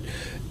paid, but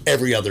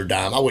every other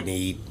dime I wouldn't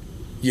eat.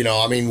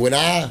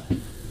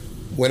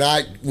 When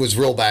I was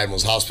real bad and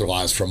was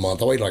hospitalized for a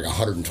month, I weighed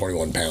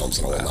 121 pounds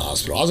and I went in the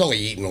hospital. I was only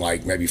eating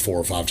maybe 4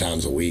 or 5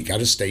 times a week. I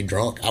just stayed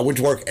drunk. I went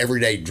to work every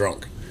day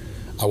drunk.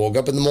 I woke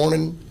up in the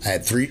morning.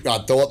 I'd throw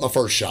up my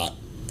first shot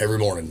every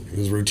morning. It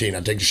was routine.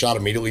 I'd take a shot,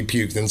 immediately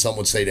puke, then something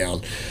would stay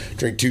down.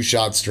 Drink 2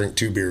 shots, drink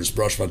 2 beers,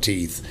 brush my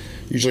teeth.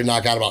 Usually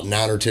knock out about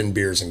 9 or 10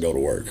 beers and go to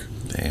work.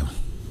 Damn.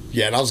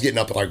 Yeah, and I was getting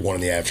up at 1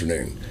 in the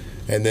afternoon.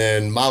 And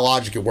then my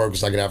logic at work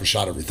was I could have a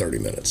shot every 30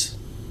 minutes.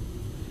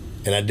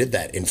 And I did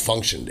that and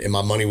functioned, and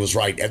my money was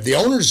right. The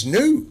owners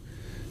knew.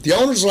 The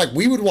owners were like,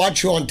 we would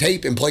watch you on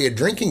tape and play a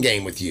drinking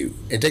game with you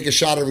and take a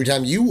shot every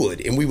time you would,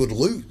 and we would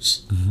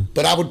lose. Mm-hmm.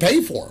 But I would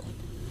pay for them.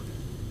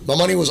 My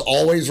money was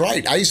always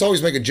right. I used to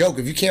always make a joke,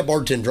 if you can't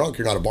bartend drunk,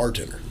 you're not a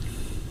bartender.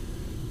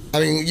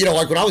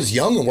 When I was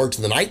young and worked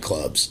in the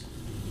nightclubs,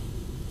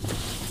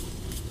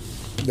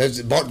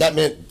 that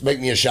meant make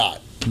me a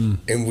shot.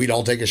 And we'd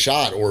all take a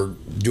shot or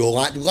do a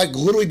lot,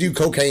 literally do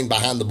cocaine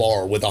behind the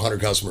bar with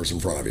 100 customers in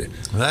front of you.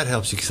 Well, that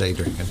helps you stay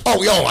drinking.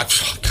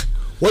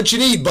 What you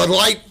need, Bud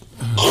Light?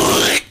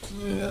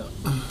 Yeah.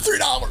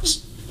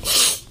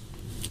 $3.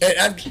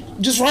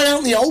 And just right out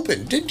in the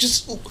open.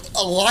 Just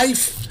a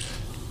life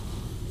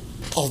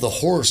of the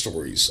horror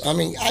stories. I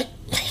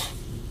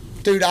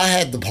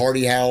had the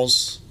party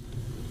house.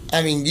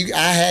 I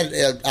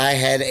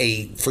had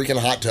a freaking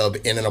hot tub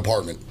in an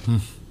apartment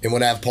and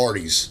would have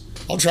parties.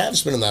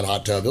 Travis been in that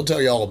hot tub. He'll tell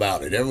you all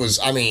about it. It was,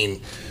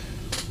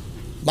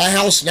 my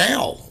house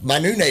now, my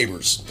new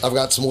neighbors, I've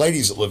got some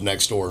ladies that live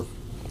next door,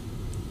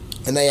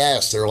 and they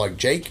asked, they're like,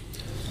 Jake,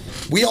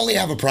 we only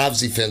have a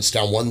privacy fence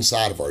down one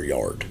side of our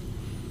yard,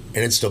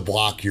 and it's to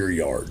block your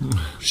yard.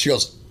 She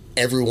goes,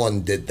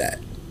 everyone did that.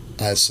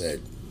 I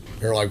said,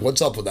 they're like,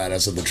 what's up with that? I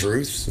said, the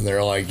truth. And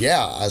they're like,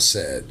 yeah. I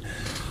said,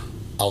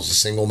 I was a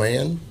single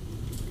man.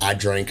 I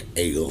drank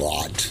a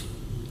lot.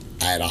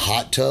 I had a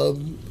hot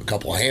tub, a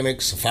couple of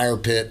hammocks, a fire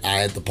pit. I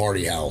had the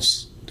party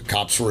house. The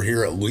cops were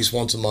here at least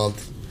once a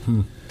month.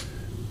 And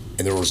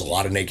there was a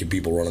lot of naked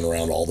people running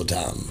around all the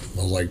time.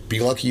 I was like, be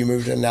lucky you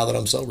moved in now that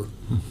I'm sober.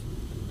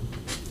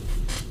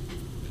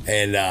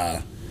 And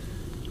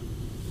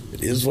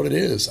it is what it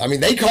is.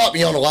 They caught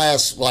me on the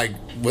last,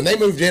 when they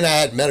moved in, I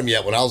hadn't met them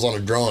yet when I was on a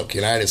drunk,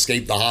 and I had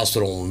escaped the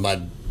hospital, and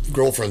my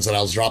girlfriend said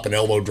I was dropping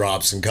elbow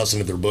drops and cussing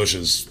at their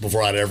bushes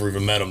before I'd ever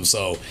even met them.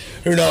 So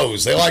who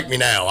knows? They like me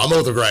now. I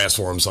mow the grass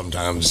for them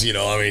sometimes.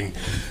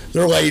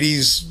 They're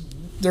ladies.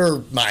 They're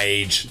my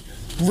age.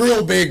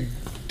 Real big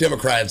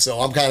Democrats, so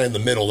I'm kind of in the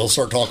middle. They'll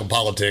start talking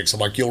politics.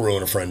 I'm like, you'll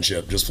ruin a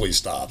friendship. Just please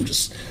stop. I'm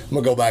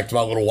going to go back to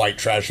my little white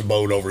trash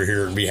abode over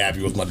here and be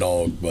happy with my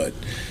dog. But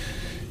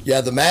yeah,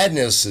 the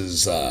madness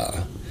is,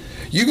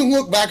 you can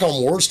look back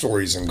on war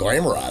stories and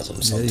glamorize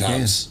them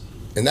sometimes.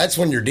 Yeah, and that's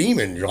when you're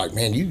demon. You're like,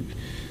 man,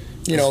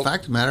 the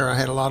fact of the matter, I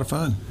had a lot of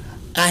fun.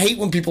 I hate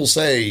when people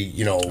say,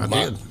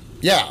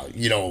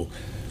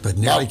 But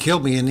nearly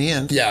killed me in the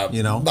end. Yeah.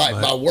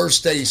 My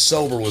worst day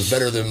sober was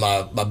better than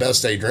my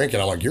best day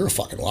drinking. I'm like, you're a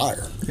fucking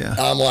liar. Yeah.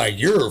 I'm like,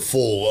 you're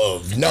full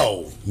of,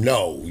 no,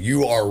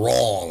 you are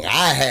wrong.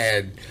 I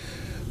had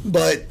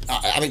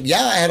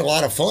a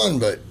lot of fun,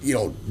 but,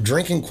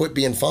 drinking quit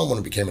being fun when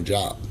it became a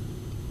job.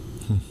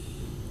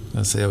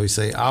 I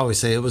always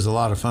say it was a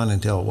lot of fun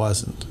until it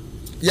wasn't.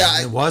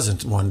 Yeah. It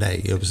wasn't one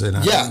day. It was, I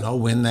don't know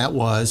when that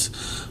was,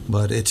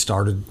 but it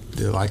started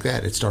like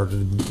that. It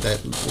started,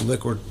 that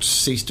liquor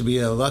ceased to be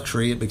a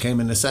luxury. It became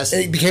a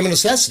necessity. It became a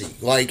necessity.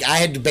 Like, I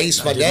had to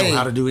base my day. I didn't know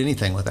how to do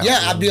anything without it. Yeah,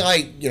 I'd be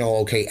like,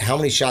 okay, how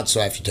many shots do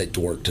I have to take to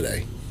work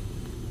today?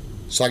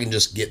 So I can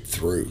just get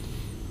through.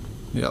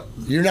 Yep.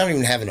 You're not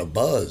even having a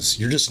buzz.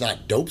 You're just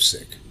not dope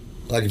sick.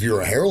 Like, if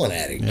you're a heroin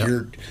addict,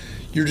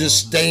 you're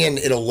just staying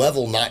at a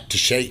level not to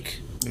shake.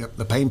 Yep,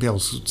 the pain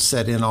pills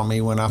set in on me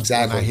when I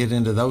hit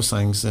into those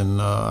things, and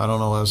I don't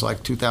know, it was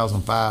like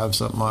 2005,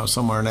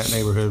 somewhere in that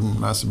neighborhood.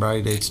 My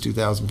sobriety date's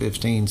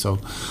 2015. So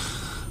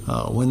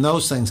when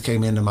those things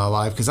came into my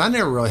life, because I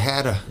never really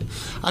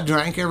I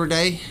drank every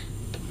day,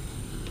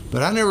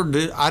 but I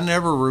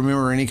never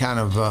remember any kind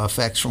of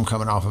effects from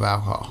coming off of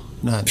alcohol.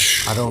 None.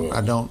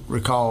 I don't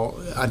recall.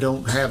 I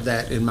don't have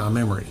that in my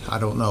memory. I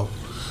don't know.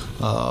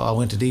 I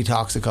went to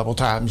detox a couple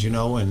times, and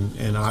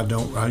I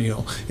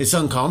don't, it's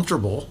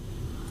uncomfortable.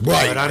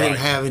 Right. But I didn't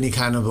have any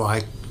kind of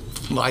like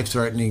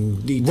life-threatening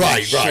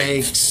detox,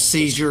 shakes,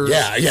 seizures.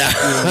 Yeah.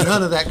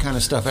 None of that kind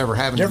of stuff ever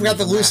happened. You ever got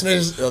the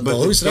hallucinations? The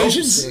dope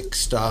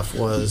stuff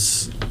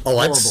was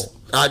horrible.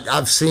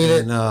 I've seen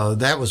it. And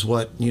that was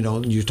what,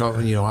 you're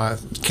talking, I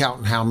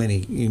counting how many,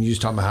 you was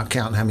talking about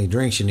counting how many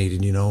drinks you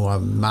needed,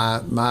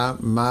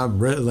 my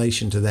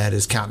relation to that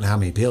is counting how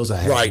many pills I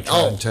had. Right.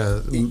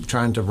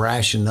 Trying to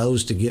ration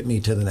those to get me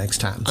to the next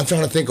time. I'm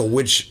trying to think of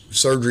which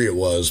surgery it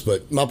was,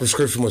 but my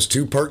prescription was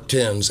 2 Perk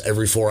 10s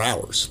every 4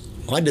 hours.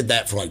 I did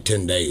that for like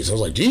 10 days. I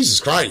was like, Jesus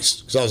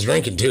Christ, because I was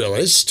drinking too. I was like,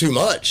 this is too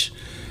much.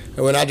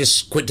 And when I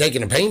just quit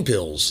taking the pain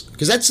pills,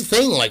 because that's the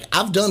thing, like,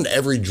 I've done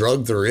every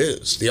drug there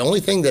is. The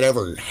only thing that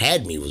ever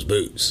had me was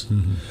booze.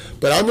 Mm-hmm.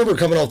 But I remember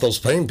coming off those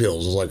pain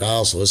pills, I was like,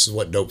 oh, so this is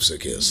what dope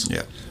sick is.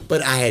 Yeah.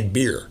 But I had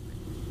beer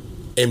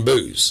and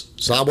booze,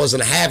 so I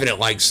wasn't having it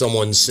like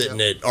someone sitting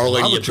at Our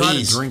Lady of Peace. I would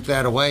try to drink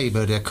that away,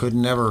 but I could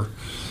never,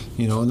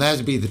 and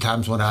that'd be the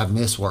times when I'd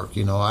miss work.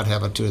 I'd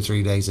have 2 or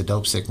 3 days of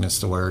dope sickness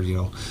to where,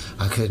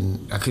 I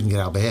couldn't get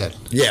out of bed.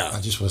 Yeah.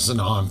 I just was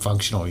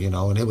non-functional,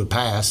 and it would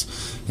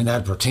pass, and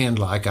I'd pretend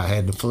like I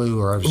had the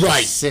flu or I was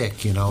just sick,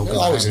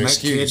 Always an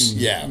excuse.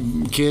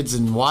 Kids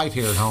and wife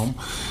here at home,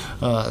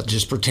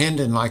 just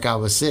pretending like I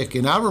was sick.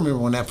 And I remember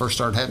when that first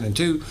started happening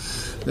too,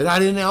 that I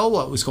didn't know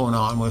what was going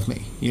on with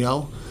me,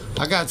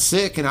 I got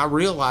sick and I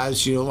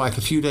realized, like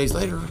a few days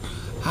later,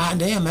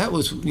 damn, that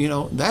was,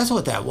 that's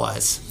what that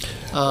was.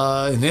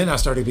 And then I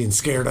started being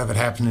scared of it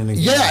happening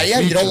again. Yeah,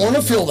 you don't want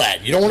to feel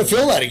that. You don't want to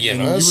feel that again.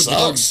 That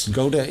sucks.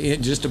 Go to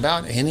just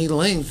about any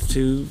length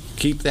to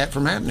keep that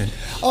from happening.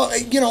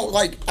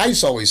 Like I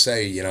used to always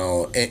say,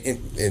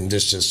 and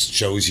this just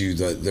shows you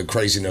the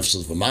craziness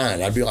of the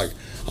mind. I'd be like,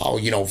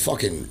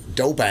 fucking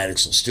dope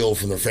addicts will steal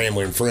from their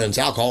family and friends.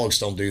 Alcoholics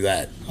don't do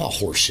that. Oh,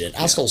 horse shit.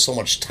 I stole so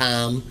much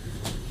time.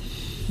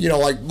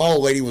 Like my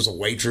old lady was a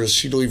waitress.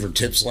 She'd leave her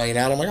tips laying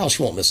out. I'm like, oh,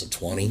 she won't miss a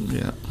 20.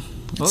 Yeah.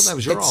 Well, that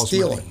was your all's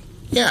stealing. Money.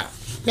 Yeah,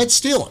 that's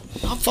stealing.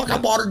 Oh, fuck, I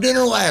bought her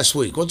dinner last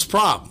week. What's the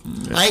problem?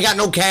 Yeah. I ain't got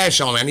no cash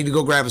on me. I need to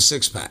go grab a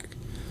 6-pack.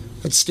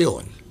 That's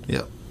stealing.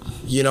 Yep.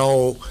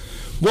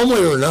 One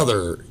way or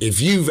another, if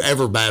you've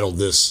ever battled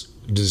this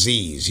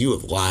disease, you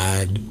have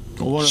lied,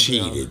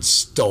 cheated,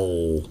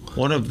 stole.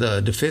 One of the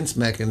defense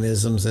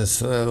mechanisms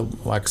is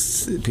like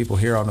people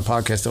hear on the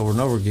podcast over and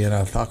over again,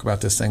 I talk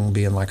about this thing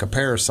being like a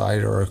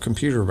parasite or a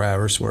computer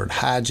virus where it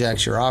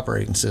hijacks your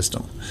operating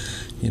system.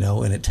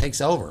 And it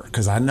takes over,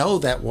 because I know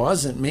that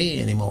wasn't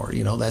me anymore.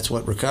 That's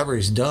what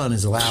recovery's done,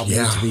 is allowed me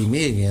to be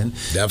me again.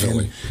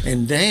 Definitely.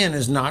 And Dan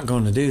is not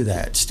going to do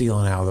that,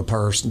 stealing out of the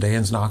purse.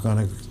 Dan's not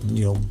going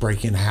to,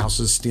 break in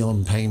houses,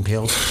 stealing pain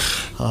pills.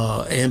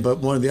 But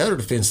one of the other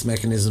defense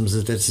mechanisms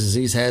that this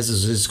disease has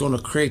is it's going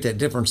to create that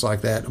difference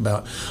like that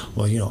about,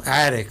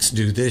 addicts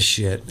do this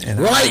shit. And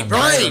right.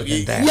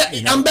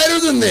 That, I'm better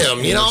than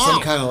them.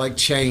 Some kind of like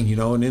chain,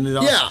 and then it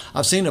all,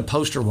 I've seen a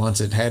poster once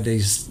that had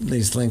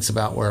these links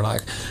about where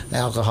like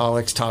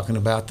alcoholics talking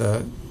about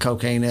the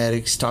cocaine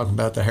addicts, talking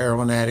about the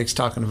heroin addicts,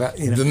 talking about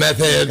the meth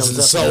heads and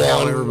so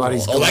on.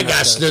 Everybody's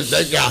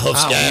that guy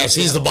huffs gas.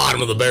 He's the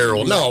bottom of the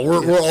barrel. No,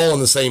 we're all in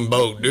the same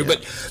boat, dude. Yeah.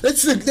 But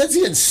that's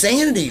the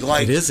insanity.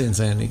 Like, it is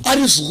insanity. I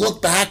just look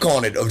back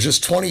on it of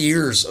just 20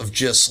 years of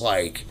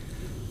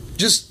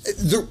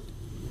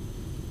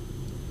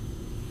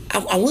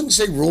I wouldn't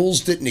say rules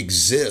didn't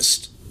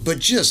exist, but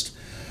just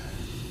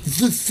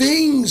the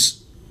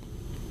things,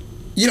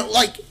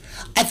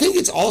 I think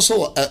it's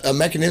also a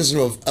mechanism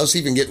of us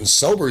even getting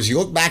sober is you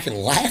look back and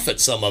laugh at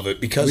some of it,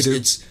 because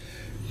it's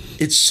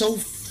so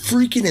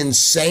freaking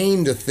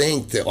insane to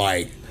think that,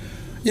 like,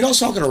 I was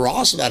talking to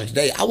Ross about it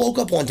today. I woke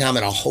up one time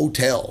in a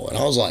hotel and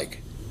I was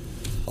like,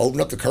 open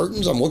up the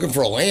curtains, I'm looking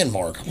for a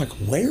landmark. I'm like,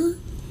 where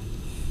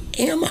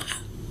am I?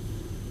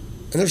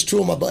 and there's two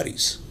of my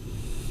buddies.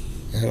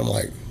 And I'm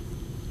like,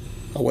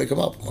 I wake them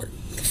up. I'm like,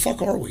 where the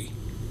fuck are we?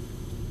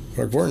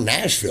 They're like, we're in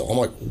Nashville. I'm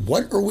like,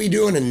 what are we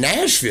doing in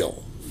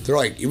Nashville? They're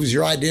like, it was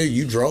your idea,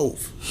 you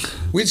drove.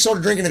 We'd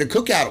started drinking at a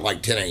cookout at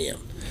like 10 a.m.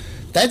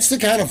 That's the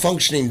kind of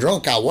functioning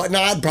drunk I was.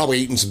 Now, I'd probably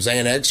eaten some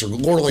Xanax or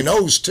Lord only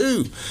knows,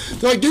 too.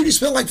 They're like, dude, you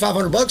spent like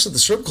 $500 at the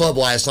strip club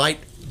last night.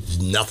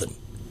 Nothing.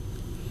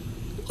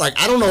 Like,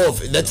 I don't know if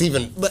that's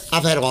even, but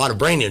I've had a lot of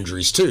brain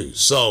injuries, too,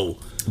 so.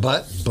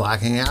 But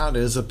blacking out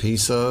is a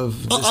piece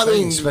of this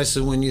thing,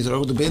 especially when you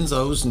throw the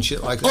benzos and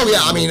shit like that. Oh, yeah,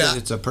 I mean.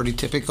 It's a pretty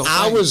typical thing.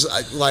 I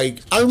was,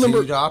 like, I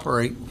remember. To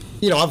operate.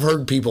 You know, I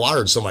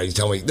heard somebody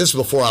tell me, this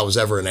was before I was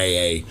ever in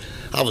AA.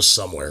 I was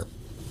somewhere.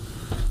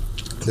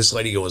 This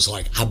lady was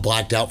like, I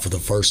blacked out for the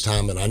first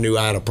time and I knew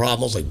I had a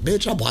problem. I was like,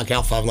 bitch, I black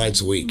out 5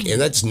 nights a week. And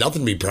that's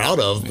nothing to be proud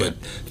of, but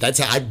that's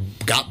how I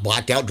got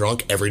blacked out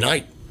drunk every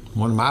night.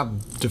 One of my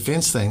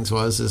defense things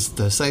is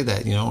to say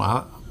that, you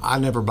know, I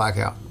never black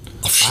out.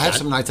 I have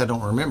some nights I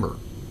don't remember.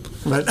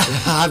 But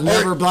I've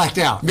never blacked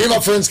out. Me and my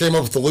friends came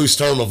up with the loose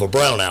term of a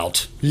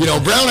brownout. You know,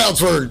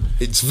 brownouts were,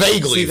 it's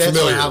vaguely that's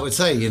familiar. What I would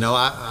say, you know,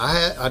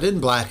 I didn't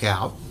black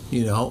out.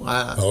 You know,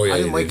 I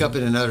didn't wake up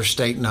in another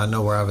state and not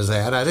know where I was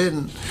at. I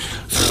didn't.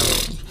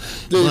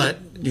 But,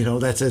 you know,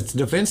 it's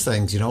defense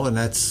things, you know, and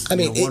that's, one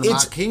of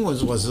my king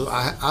was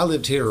I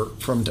lived here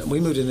we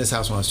moved in this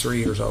house when I was 3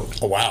 years old.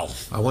 Oh, wow.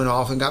 I went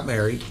off and got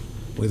married.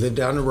 We lived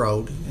down the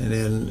road, and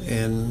then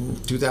in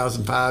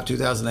 2005,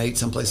 2008,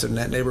 someplace in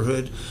that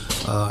neighborhood,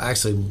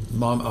 actually,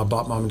 I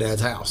bought Mom and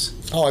Dad's house.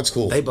 Oh, that's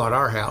cool. They bought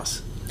our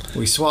house.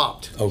 We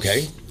swapped.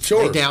 Okay,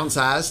 sure. They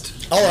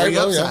downsized. All right, we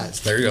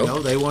upsized. There you go. You know,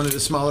 they wanted a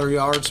smaller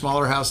yard,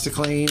 smaller house to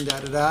clean,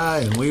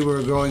 and we were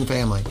a growing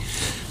family.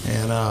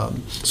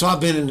 And so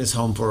I've been in this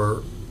home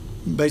for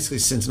basically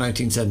since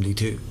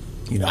 1972.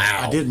 You know,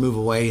 wow. I did move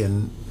away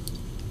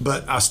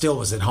but I still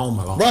was at home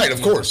a lot. Right,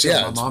 of course,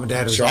 yeah. My mom and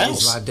dad was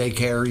always by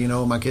daycare. You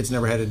know, my kids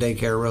never had a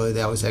daycare really.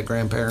 They always had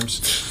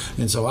grandparents,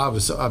 and so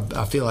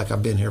I feel like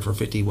I've been here for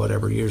 50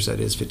 whatever years that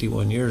is,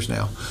 51 years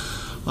now,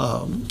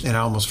 and I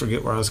almost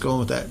forget where I was going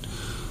with that.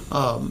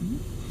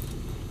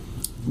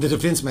 The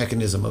defense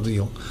mechanism of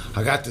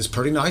I got this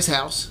pretty nice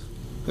house.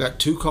 I got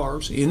 2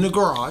 cars in the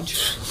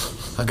garage.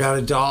 I got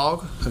a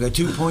dog. I got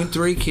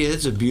 2.3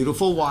 kids, a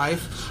beautiful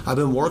wife. I've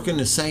been working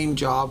the same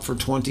job for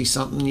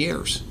 20-something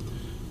years.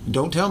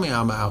 Don't tell me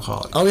I'm an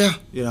alcoholic. Oh, yeah.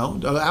 You know,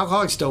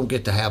 alcoholics don't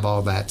get to have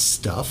all that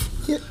stuff.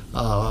 Yeah.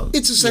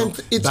 It's the same.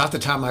 About the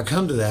time I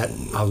come to that,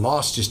 I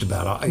lost just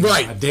about all.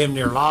 Right. I damn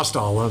near lost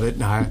all of it.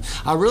 And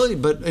I really,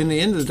 but in the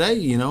end of the day,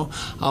 you know,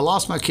 I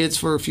lost my kids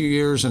for a few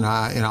years and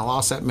I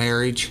lost that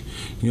marriage,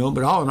 you know,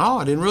 but all in all,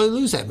 I didn't really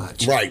lose that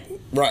much. Right.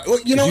 Right. Well,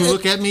 you know, if you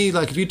look at me,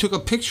 like if you took a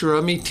picture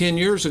of me 10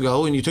 years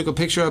ago and you took a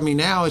picture of me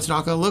now, it's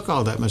not going to look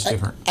all that much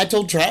different. I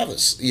told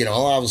Travis, you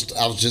know, I was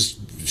just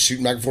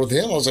shooting back and forth with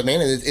him. I was like,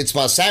 man, it's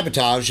my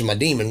sabotage and my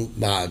demon,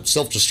 my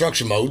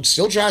self-destruction mode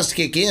still tries to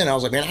kick in. I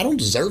was like, man, I don't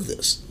deserve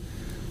this.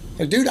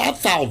 Like, dude, I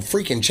filed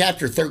freaking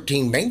Chapter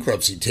 13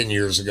 bankruptcy 10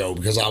 years ago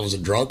because I was a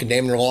drunk and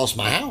damn near lost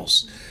my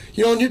house.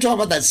 You know, and you're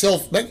talking about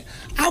that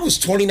I was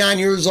 29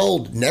 years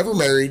old, never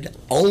married,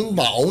 owned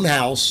my own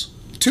house,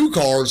 2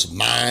 cars,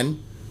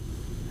 mine,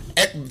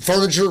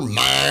 furniture,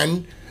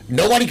 mine.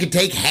 Nobody could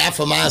take half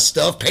of my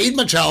stuff, paid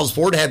my child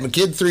support, had my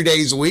kid 3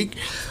 days a week.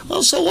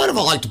 Well, so what if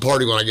I like to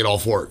party when I get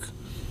off work?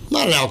 I'm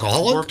not an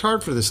alcoholic. I worked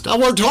hard for this stuff. I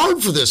worked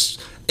hard for this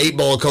 8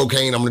 ball of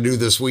cocaine I'm going to do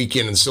this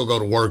weekend and still go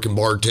to work and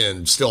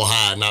bartend, still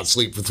high and not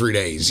sleep for 3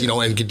 days, you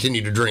know, and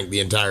continue to drink the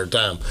entire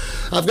time.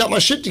 I've got my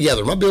shit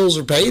together. My bills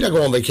are paid. I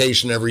go on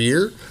vacation every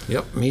year.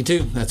 Yep, me too.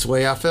 That's the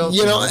way I felt.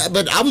 You know,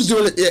 but I was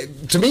doing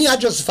it. To me, I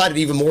justified it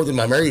even more than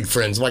my married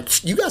friends. I'm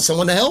like, you got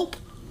someone to help?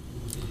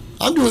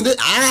 I'm doing this.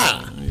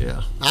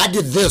 Yeah. I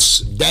did this.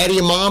 Daddy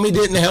and mommy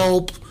didn't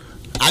help.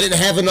 I didn't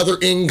have another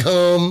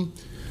income.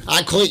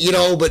 I couldn't, you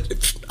know,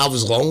 but I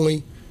was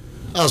lonely.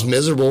 I was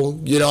miserable.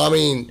 You know, I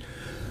mean,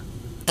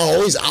 I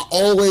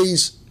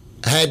always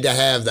had to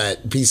have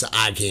that piece of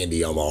eye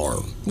candy on my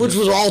arm, which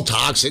was all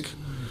toxic.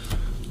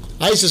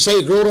 I used to say,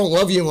 a girl don't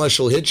love you unless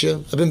she'll hit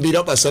you. I've been beat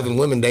up by 7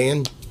 women,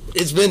 Dan.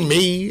 It's been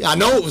me. I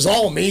know it was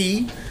all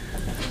me.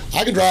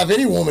 I could drive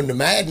any woman to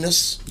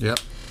madness. Yep.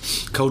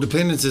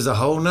 Codependence is a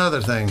whole nother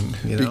thing,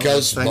 you know.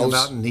 Because the thing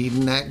about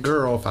needing that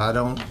girl. If I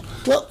don't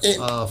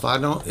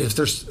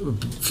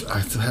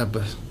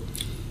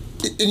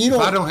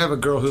have a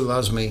girl who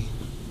loves me,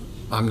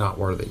 I'm not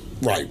worthy.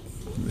 Right.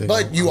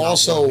 But you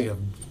also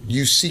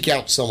you seek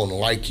out someone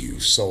like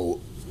you.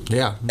 So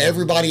yeah,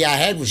 everybody I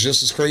had was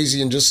just as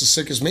crazy and just as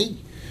sick as me.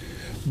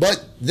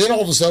 But then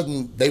all of a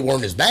sudden they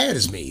weren't as bad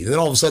as me. Then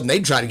all of a sudden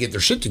they'd try to get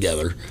their shit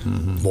together.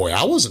 Mm-hmm. Boy,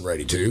 I wasn't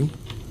ready to.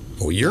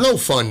 Well, you're no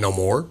fun no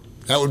more.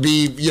 That would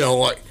be, you know,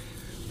 like,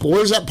 well,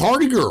 where's that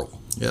party girl?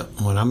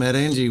 Yep. When I met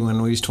Angie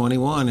when we was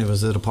 21, it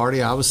was at a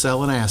party I was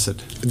selling acid.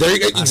 There you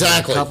go. Exactly. I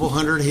had a couple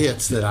hundred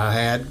hits that I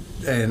had,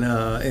 and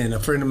a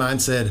friend of mine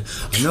said,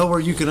 I know where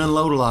you can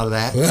unload a lot of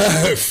that.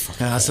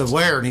 And I said,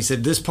 where? And he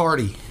said, this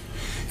party.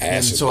 Acid,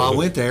 and so I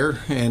went there,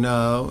 and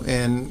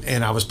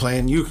I was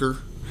playing euchre,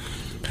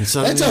 That's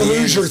a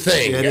Hoosier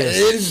thing. It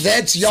is.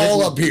 That's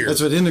y'all up here.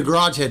 That's what in the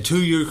garage had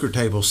 2 euchre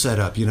tables set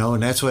up,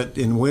 and that's what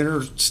in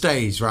winter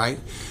stays, right?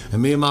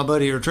 And me and my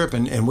buddy are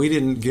tripping, and we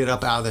didn't get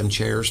up out of them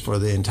chairs for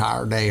the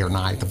entire day or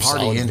night. The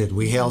party ended.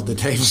 We held the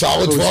table.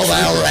 Solid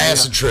 12-hour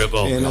acid trip.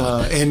 Oh,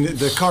 and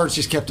the cards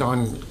just kept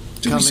on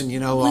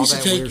coming, all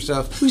that weird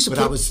stuff. But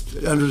I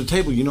was under the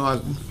table,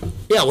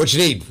 Yeah, what you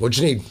need?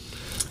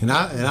 And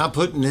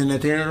then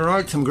at the end of the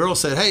night, some girl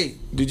said, "Hey,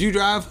 did you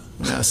drive?"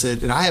 And I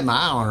said, and I had my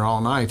eye on her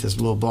all night. This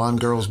little blonde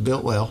girl's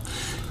built well,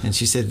 and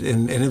she said,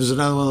 and it was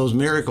another one of those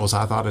miracles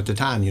I thought at the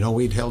time.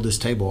 We'd held this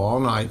table all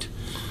night,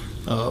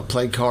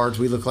 played cards.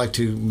 We looked like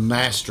 2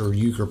 master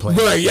euchre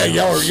players. Right? Yeah,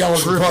 y'all were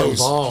triple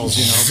balls,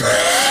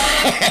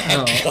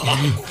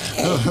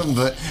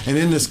 But and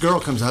then this girl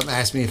comes up and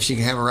asks me if she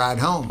can have a ride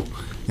home.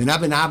 And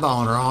I've been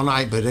eyeballing her all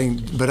night,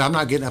 but I'm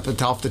not getting up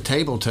and off the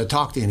table to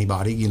talk to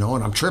anybody, and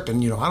I'm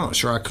tripping. I'm not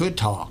sure I could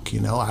talk,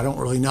 I don't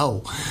really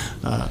know.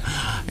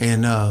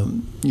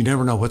 You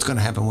never know what's going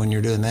to happen when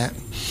you're doing that.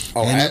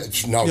 Oh, and,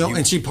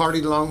 and she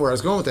partied along where I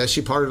was going with that.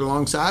 She partied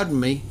alongside of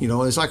me. It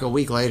was like a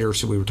week later,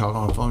 so we were talking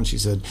on the phone. She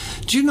said,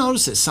 "Did you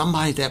notice that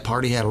somebody at that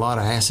party had a lot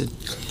of acid?"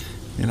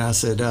 And I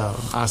said, "No,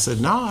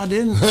 I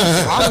didn't."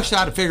 I wish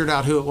I'd have figured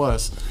out who it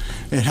was.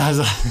 And I was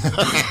like,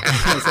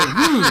 I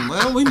said,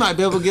 well, we might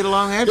be able to get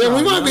along after all. Yeah,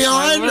 we might be all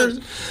right.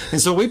 And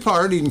so we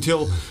partied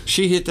until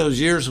she hit those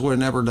years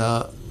whenever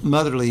the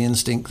motherly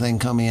instinct thing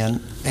come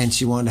in, and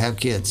she wanted to have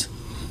kids.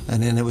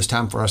 And then it was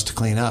time for us to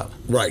clean up.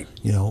 Right.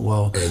 And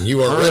you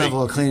weren't her ready.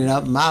 level of cleaning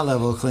up, my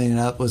level of cleaning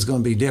up was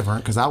going to be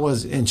different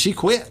because and she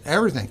quit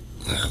everything.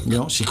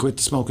 She quit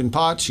smoking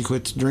pot. She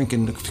quit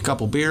drinking a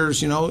couple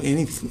beers.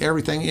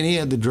 Everything, any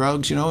of the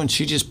drugs. And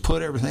she just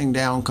put everything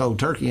down cold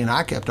turkey. And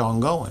I kept on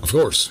going. Of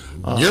course,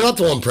 you're not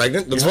the one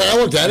pregnant. That's why I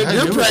looked at it.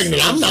 You're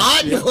pregnant. I'm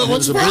not. Yeah,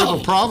 What's the problem? It was a bit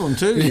of a problem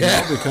too.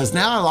 Because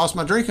now I lost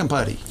my drinking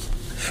putty.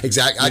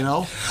 Exactly.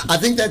 I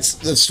think that's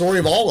the story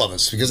of all of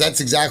us because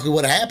that's exactly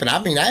what happened.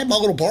 I had my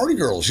little party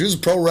girl. She was a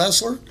pro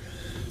wrestler.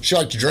 She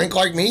liked to drink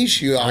like me.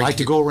 I like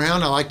to go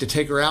around. I like to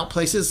take her out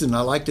places, and I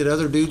liked that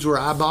other dudes were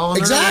eyeballing her.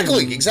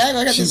 Exactly.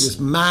 She was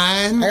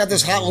mine. I got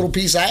this hot little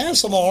piece of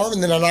ass on my arm,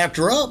 and then I knocked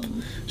her up.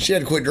 She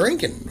had to quit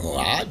drinking. Well,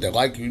 I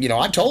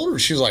told her.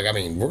 She was like, we're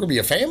going to be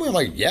a family. I'm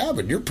like, yeah,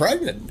 but you're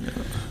pregnant.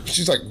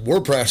 She's like,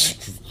 we're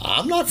pressed.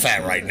 I'm not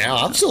fat right now.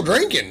 I'm still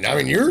drinking. I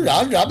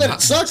bet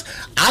it sucks.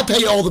 I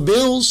pay all the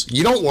bills.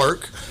 You don't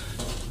work.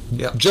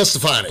 Yep.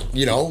 Justifying it,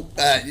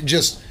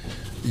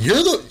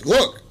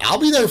 look, I'll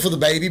be there for the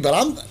baby, but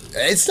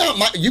it's not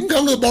my, you can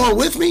come to the bar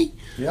with me.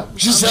 Yep.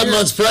 She's 7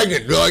 months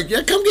pregnant. You're like,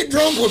 yeah, come get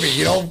drunk with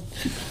me,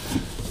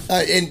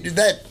 and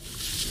that,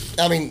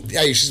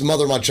 hey, she's the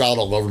mother of my child.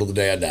 I'll love her till the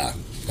day I die.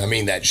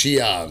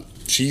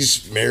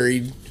 She's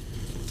married.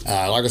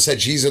 Like I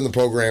said, she's in the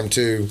program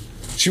too.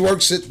 She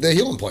works at the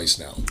healing place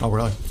now. Oh,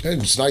 really?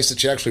 And it's nice that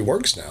she actually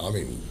works now.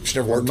 She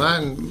never worked.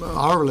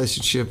 Our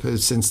relationship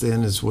since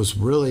then was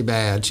really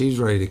bad. She was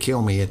ready to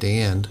kill me at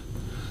the end.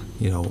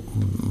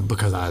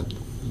 Because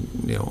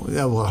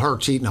her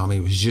cheating on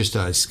me was just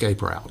an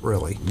escape route,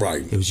 really.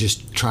 Right. It was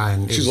just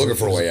trying. She's looking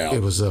for a way out.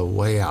 It was a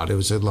way out. It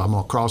was I'm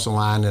gonna cross a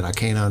line that I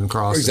can't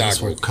uncross.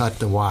 Exactly. And this will cut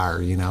the wire,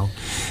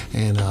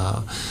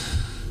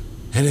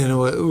 and then it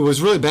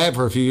was really bad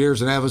for a few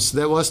years, and that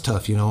was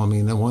tough, The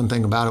one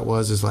thing about it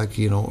is like,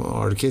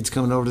 are the kids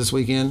coming over this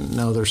weekend?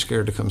 No, they're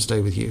scared to come stay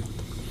with you.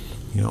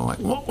 Like,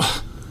 well,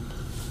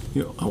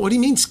 what do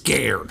you mean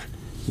scared?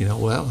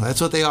 Well,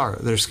 that's what they are.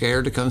 They're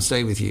scared to come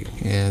stay with you.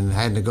 And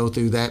having to go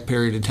through that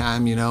period of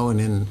time, and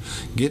then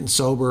getting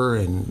sober,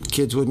 and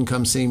kids wouldn't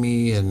come see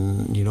me,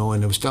 and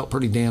it was felt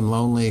pretty damn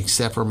lonely,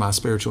 except for my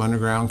Spiritual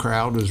Underground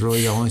crowd was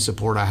really the only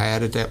support I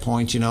had at that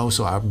point,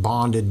 so I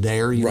bonded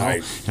there,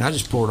 right. And I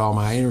just poured all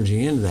my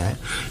energy into that.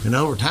 And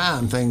over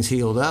time, things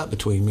healed up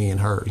between me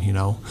and her,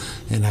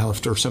 And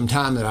after some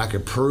time that I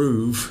could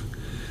prove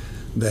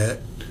that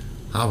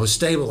I was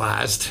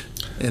stabilized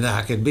and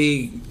I could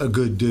be a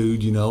good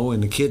dude,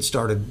 and the kids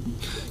started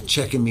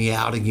checking me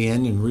out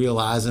again and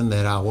realizing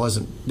that I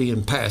wasn't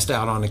being passed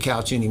out on the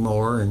couch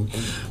anymore, and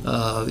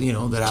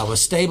that I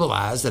was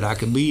stabilized, that I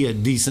could be a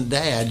decent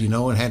dad,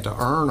 and had to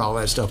earn all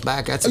that stuff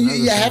back. That's another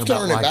thing have to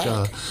about earn it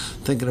back.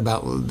 Thinking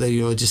about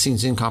it just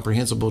seems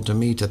incomprehensible to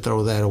me to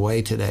throw that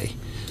away today.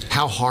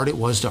 How hard it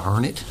was to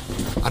earn it.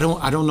 I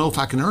don't know if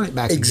I can earn it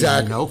back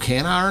exactly. again. No,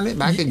 can I earn it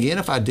back again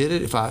if I did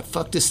it? If I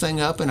fuck this thing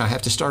up and I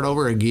have to start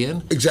over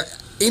again? Exactly.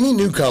 Any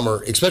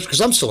newcomer, especially because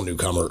I'm still a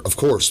newcomer, of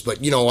course, but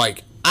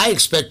I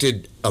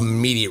expected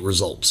immediate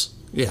results.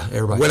 Yeah,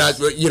 everybody.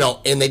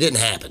 And they didn't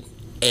happen.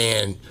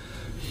 And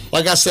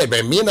like I said,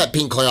 man, me and that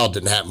pink cloud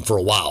didn't happen for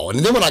a while. And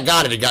then when I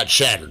got it, it got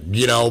shattered.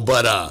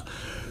 But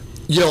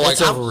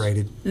it's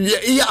overrated.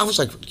 Yeah. I was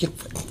like,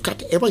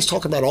 God, everybody's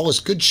talking about all this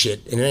good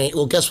shit, and it ain't.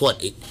 Well, guess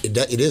what?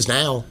 It is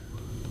now.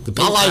 The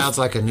pink cloud's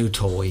like a new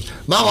toy.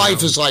 My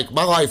life is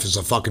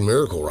a fucking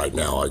miracle right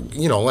now. I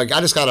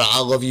just got a "I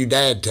love you,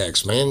 Dad"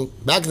 text, man.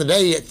 Back in the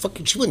day,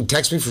 she wouldn't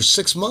text me for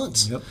 6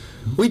 months. Yep.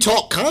 We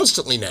talk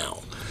constantly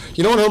now.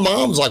 And her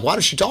mom's like, "Why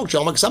does she talk to you?"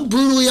 I'm like, "'Cause I'm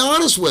brutally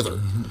honest with her."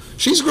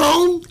 She's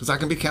grown. Because I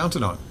can be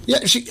counted on.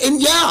 Yeah,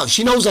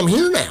 she knows I'm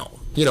here now.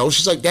 You know,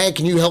 she's like, Dad,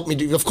 can you help me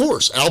do? Of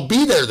course, I'll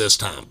be there this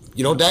time.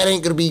 You know,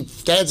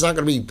 Dad's not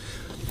gonna be.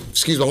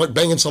 Excuse me,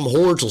 banging some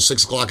whore till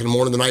 6 o'clock in the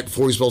morning the night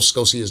before he's supposed to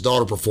go see his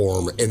daughter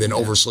perform, and then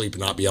oversleep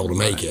and not be able to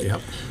make it.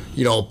 Yep.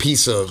 You know, a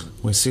piece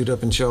of. We suit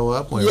up and show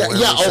up. We're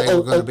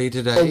going to be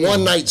today. A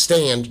one night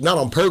stand, not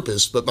on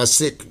purpose, but my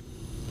sick,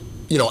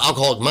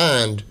 alcoholic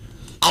mind.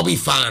 I'll be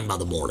fine by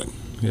the morning.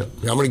 Yep.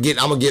 I'm gonna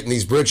get in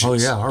these britches. Oh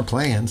yeah, our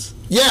plans.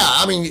 Yeah,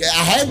 I mean,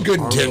 I had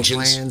good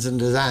intentions. Plans and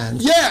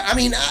designs. Yeah, I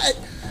mean,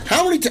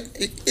 how many times?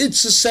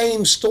 It's the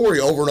same story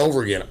over and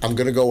over again. I'm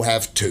gonna go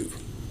have 2.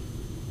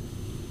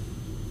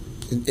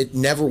 It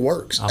never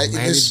works. I'll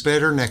manage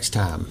better next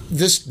time.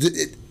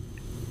 The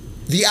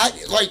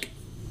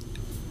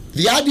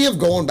idea of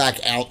going back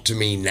out to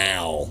me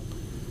now.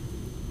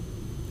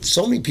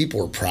 So many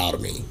people are proud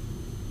of me,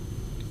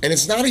 and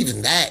it's not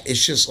even that.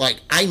 It's just like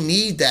I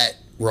need that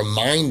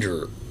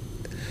reminder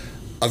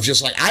of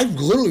just like I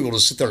literally will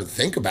just sit there and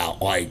think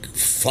about like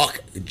fuck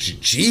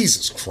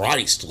Jesus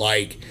Christ,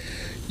 like.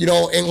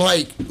 And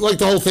like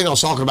the whole thing I was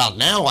talking about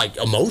now, like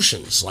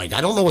emotions. Like I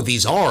don't know what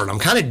these are, and I'm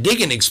kind of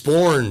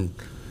exploring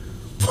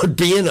what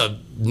being a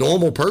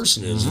normal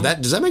person is.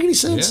 Mm-hmm. Does that make any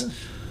sense?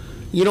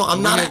 Yeah.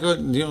 I'm not.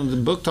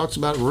 The book talks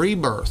about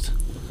rebirth.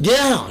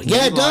 Yeah,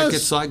 it does.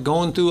 It's like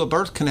going through a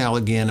birth canal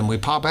again, and we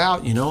pop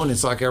out, and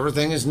it's like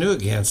everything is new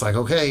again. It's like,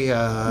 okay,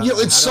 how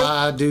do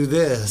I do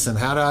this, and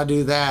how do I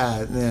do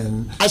that?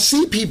 And I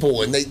see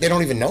people, and they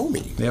don't even know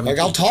me. Like,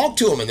 I'll talk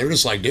to them, and they're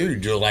just like,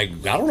 dude, you're like,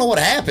 I don't know what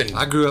happened.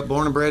 I grew up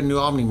born and bred in New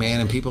Albany,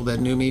 man, and people that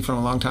knew me from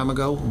a long time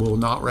ago will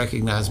not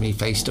recognize me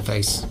face to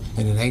face,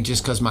 and it ain't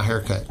just because my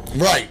haircut.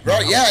 Right,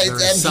 yeah.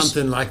 It's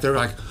something like they're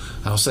like,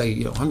 I'll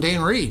say, I'm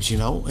Dan Reeves,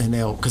 and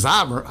they'll, because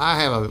I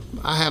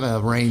have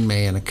a Rain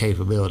Man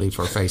capability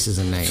for faces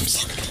and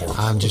names.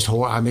 I'm just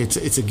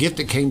it's a gift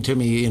that came to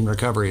me in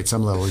recovery at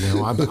some level.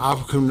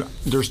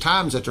 There's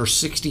times that there's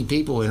 60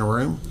 people in a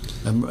room,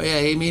 an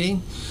AA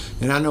meeting,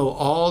 and I know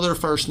all their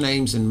first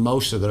names and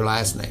most of their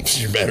last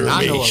names. You better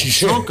I know a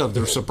chunk of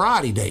their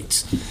sobriety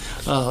dates.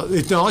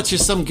 It's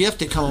just some gift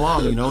that come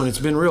along, and it's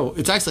been real.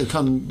 It's actually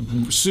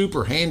come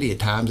super handy at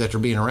times after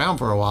being around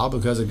for a while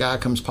because a guy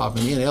comes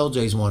popping in.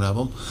 LJ's one of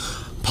them.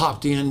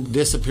 Popped in,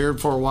 disappeared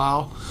for a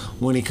while.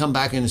 When he come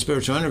back in the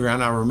Spiritual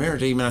Underground, I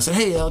remembered him and I said,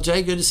 "Hey,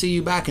 LJ, good to see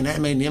you back." And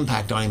that made an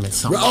impact on him at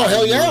some point. Oh,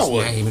 hell yeah,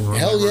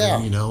 hell yeah.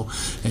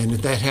 And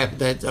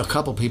that a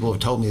couple people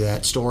have told me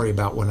that story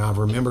about when I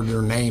remembered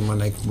their name when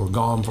they were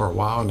gone for a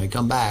while and they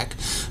come back.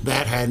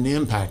 That had an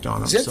impact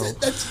on them.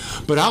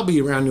 But I'll be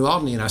around New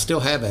Albany and I still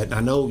have it. And I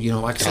know,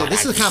 like I said,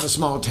 this is kind of a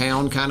small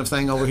town kind of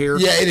thing over here.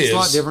 Yeah, it is. It's a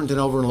lot different than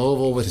over in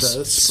Louisville with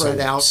the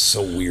spread out.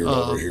 So weird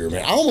over here,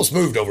 man. I almost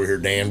moved over here,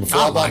 Dan, before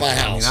I bought my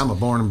house. I mean, I'm a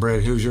born and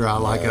bred Hoosier. I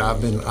like it.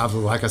 I've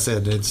like I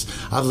said,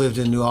 I've lived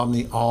in New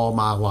Albany all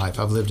my life.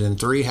 I've lived in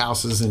 3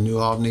 houses in New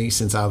Albany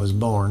since I was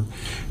born,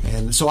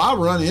 and so I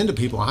run into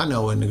people I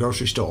know in the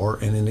grocery store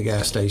and in the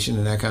gas station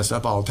and that kind of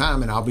stuff all the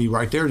time, and I'll be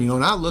right there,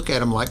 and I look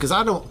at them like, because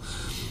I don't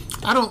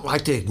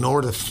like to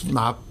ignore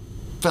my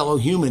fellow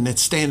human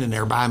that's standing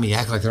there by me,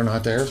 act like they're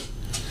not there.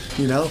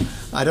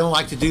 I don't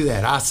like to do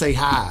that. I say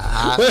hi.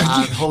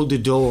 I hold the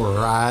door.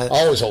 I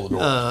always hold the door.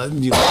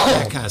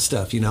 That kind of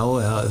stuff.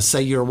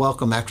 Say you're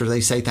welcome after they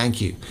say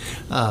thank you,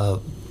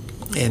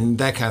 and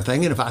that kind of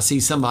thing. And if I see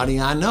somebody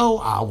I know,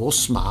 I will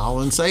smile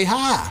and say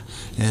hi,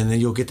 and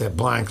then you'll get that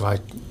blank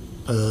like,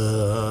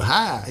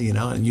 hi,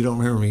 and you don't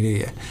remember me, do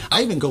you?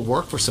 I even go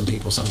work for some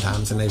people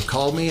sometimes, and they've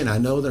called me, and I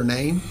know their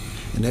name,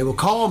 and they will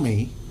call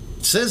me.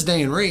 It says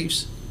Dan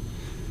Reeves,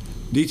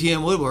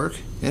 DTM Woodwork.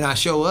 And I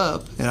show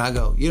up, and I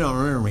go, you don't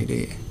remember me, do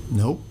you?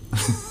 Nope.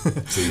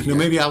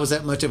 Maybe I was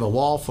that much of a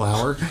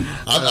wallflower.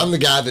 I'm the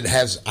guy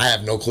that I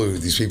have no clue who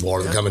these people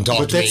are that come and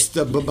talk to me.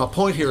 But my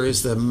point here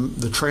is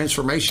the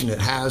transformation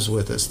it has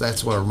with us.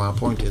 That's where my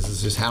point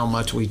is just how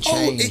much we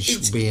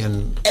change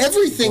being.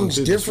 Everything's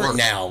different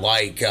now.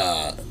 Like,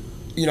 I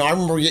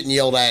remember getting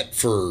yelled at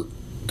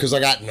because I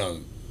got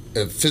in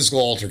a physical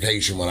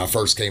altercation when I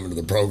first came into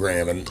the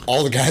program, and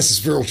all the guys at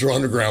Spiritual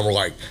Underground were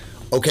like,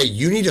 okay,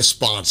 you need a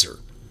sponsor.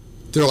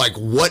 They're like,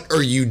 what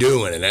are you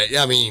doing? And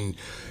I mean,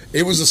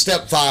 it was a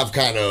step 5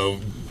 kind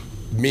of,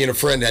 me and a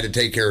friend had to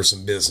take care of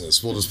some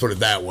business. We'll just put it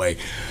that way.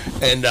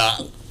 And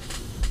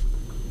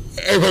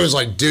everybody was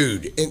like,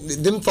 dude,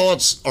 them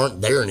thoughts aren't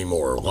there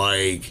anymore.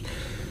 Like,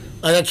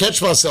 I catch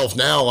myself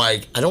now,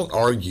 like, I don't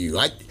argue.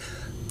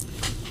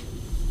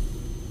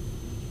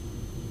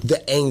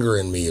 The anger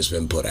in me has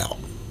been put out.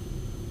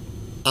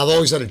 I've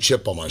always had a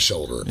chip on my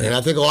shoulder. And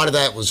I think a lot of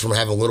that was from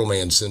having little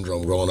man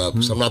syndrome growing up.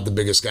 Mm-hmm. So I'm not the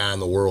biggest guy in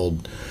the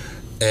world.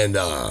 And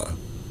I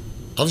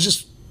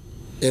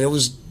it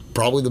was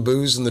probably the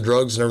booze and the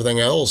drugs and everything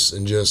else,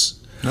 and just.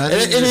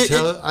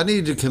 I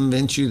needed to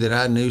convince you that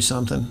I knew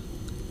something.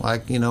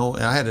 Like,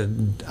 I had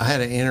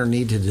an inner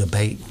need to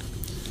debate.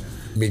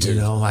 Me too.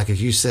 You know, like if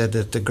you said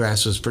that the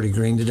grass was pretty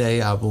green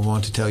today, I would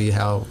want to tell you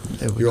how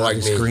it was not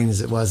as green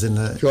as it was in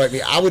the. You're like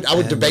me. I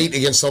would debate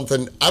against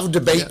something. I would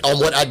debate on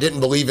what I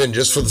didn't believe in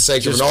just for the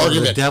sake of an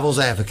argument. The devil's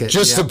advocate.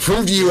 Just to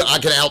prove to you I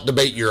can out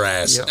debate your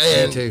ass.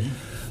 Yep, me too.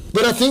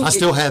 But I think I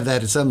still have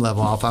that at some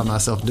level. I'll find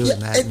myself doing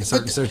that in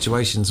certain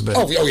situations.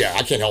 But yeah,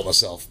 I can't help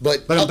myself.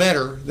 But I'm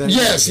better.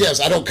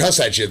 Yes, I don't cuss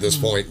at you at this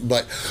point.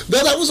 But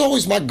no, that was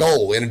always my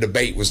goal in a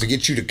debate, was to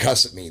get you to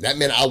cuss at me. That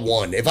meant I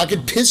won. If I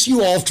could piss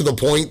you off to the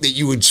point that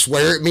you would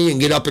swear at me and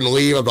get up and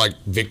leave, I'd be like,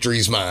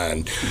 victory's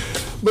mine.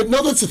 But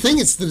no, that's the thing.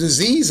 It's the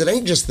disease. It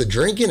ain't just the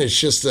drinking. It's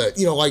just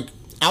like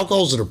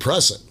alcohol's a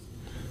depressant.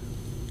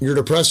 You're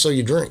depressed, so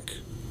you drink.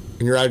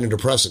 And you're adding a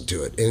depressant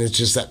to it. And it's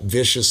just that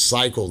vicious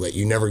cycle that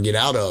you never get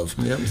out of.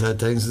 Yep, that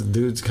things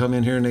dudes come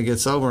in here and they get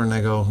sober and they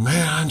go,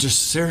 man, I'm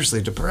just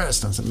seriously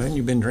depressed. I said, man,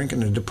 you've been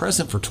drinking a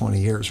depressant for 20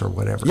 years or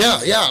whatever.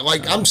 Yeah,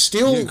 like I'm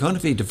still... You're going to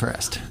be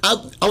depressed.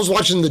 I was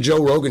watching the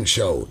Joe Rogan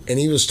show, and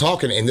he was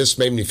talking, and this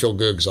made me feel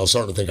good because I was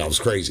starting to think I was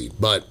crazy.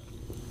 But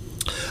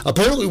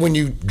apparently when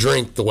you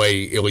drink the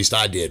way, at least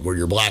I did, where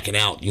you're blacking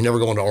out, you never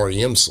go into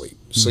REM sleep.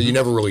 So you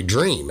never really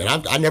dream.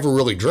 And I never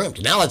really dreamt.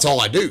 And now that's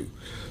all I do.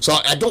 So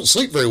I don't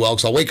sleep very well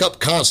because I wake up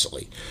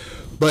constantly.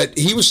 But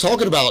he was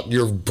talking about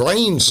your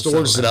brain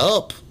stores it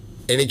up,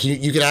 and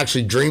you can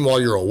actually dream while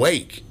you're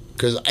awake.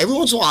 Because every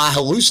once in a while I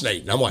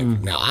hallucinate. And I'm like,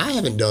 now I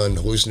haven't done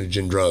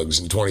hallucinogen drugs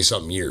in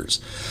 20-something years.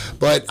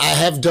 But I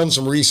have done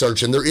some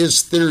research, and there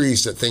is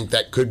theories that think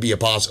that could be a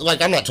possibility.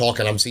 Like, I'm not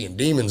talking I'm seeing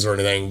demons or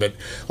anything, but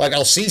like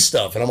I'll see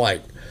stuff, and I'm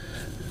like,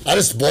 I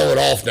just blow it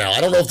off now.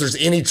 I don't know if there's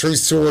any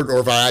truth to it or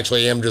if I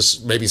actually am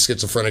just maybe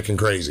schizophrenic and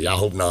crazy. I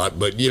hope not.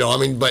 But,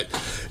 but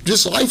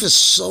just life is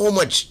so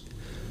much.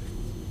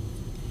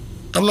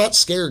 I'm not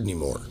scared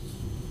anymore.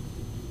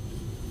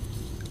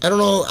 I don't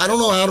know how to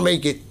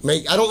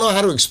I don't know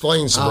how to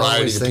explain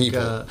sobriety to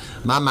people.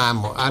 My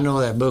mind, I know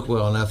that book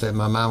well enough that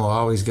my mind will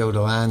always go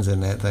to lines in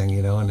that thing,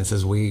 and it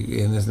says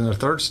in the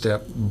third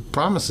step,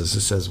 promises,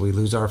 it says we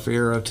lose our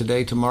fear of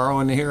today, tomorrow,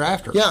 and the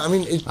hereafter. Yeah, I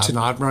mean, I'm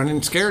not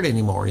running scared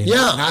anymore.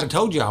 Yeah. And I'd have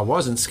told you I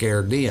wasn't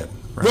scared then.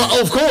 Right?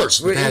 Well, of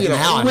course. We were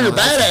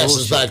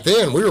badasses back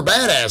then. We were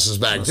badasses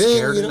back then.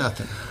 Scared of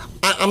nothing.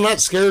 I'm not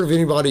scared of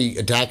anybody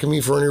attacking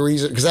me for any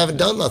reason because I haven't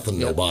done nothing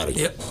to nobody.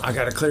 Yep, I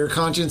got a clear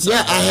conscience.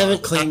 Yeah, I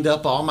haven't cleaned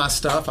up all my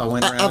stuff. I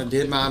went around and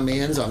did my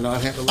amends. I'm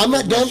not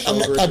done.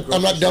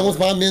 I'm not done with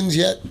my amends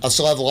yet. I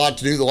still have a lot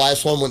to do. The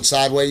last one went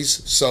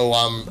sideways, so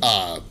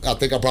I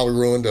think I probably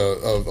ruined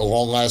a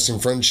long-lasting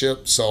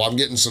friendship. So I'm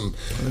getting some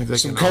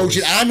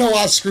coaching. I know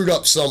I screwed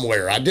up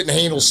somewhere. I didn't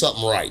handle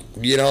something right,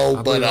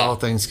 but all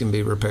things can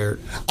be repaired.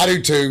 I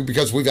do too,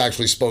 because we've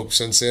actually spoke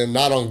since then.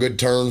 Not on good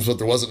terms, but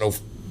there wasn't no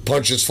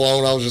punches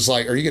flown. I was just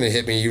like, are you going to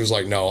hit me? He was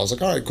like, no. I was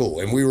like, all right, cool.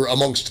 And we were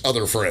amongst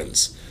other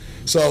friends.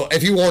 So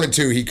if he wanted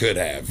to, he could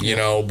have,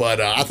 but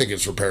I think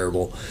it's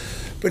repairable.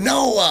 But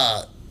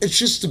no, it's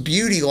just the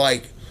beauty.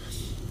 Like,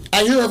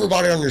 I hear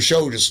everybody on your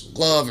show just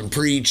love and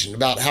preach and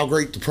about how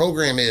great the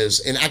program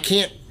is. And I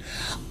can't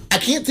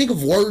think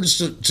of words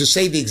to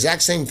say the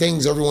exact same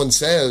things everyone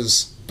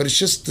says, but it's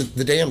just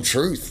the damn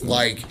truth.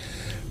 Like,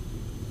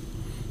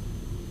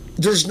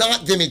 there's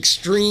not them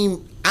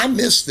extreme, I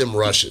miss them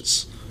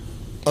rushes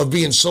of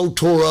being so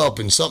tore up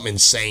and something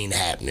insane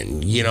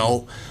happening,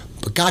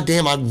 But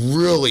goddamn, I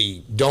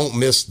really don't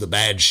miss the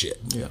bad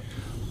shit. Yeah.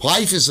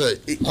 Life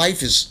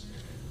is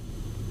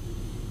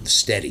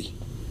steady,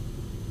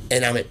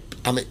 and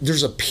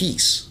there's a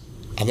peace.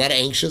 I'm not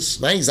anxious.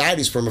 My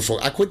anxiety's from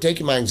before. I quit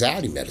taking my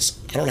anxiety medicine.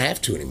 I don't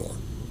have to anymore.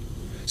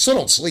 Still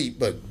don't sleep,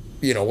 but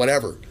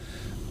whatever.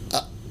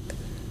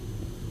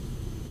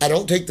 I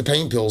don't take the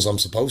pain pills I'm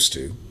supposed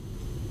to.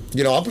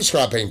 I'm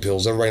prescribed pain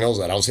pills. Everybody knows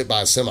that. I was hit by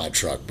a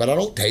semi-truck, but I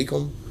don't take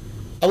them.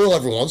 I will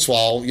every once in a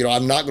while.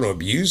 I'm not going to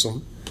abuse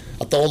them.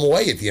 I throw them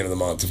away at the end of the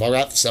month. If I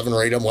got 7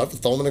 or 8 of them left, I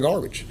throw them in the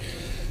garbage.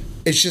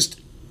 It's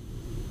just,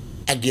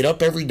 I get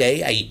up every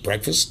day. I eat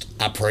breakfast.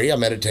 I pray. I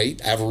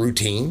meditate. I have a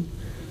routine.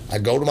 I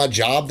go to my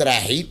job that I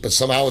hate, but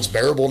somehow it's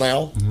bearable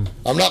now.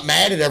 Mm-hmm. I'm not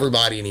mad at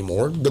everybody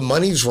anymore. The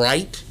money's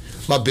right.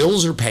 My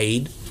bills are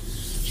paid.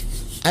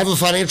 I have a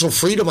financial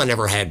freedom I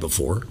never had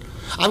before.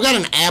 I've got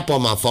an app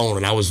on my phone,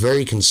 and I was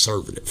very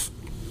conservative.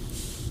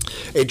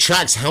 It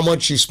tracks how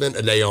much you spent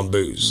a day on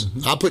booze.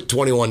 Mm-hmm. I put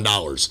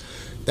 $21.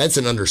 That's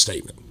an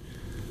understatement.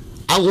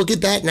 I look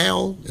at that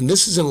now, and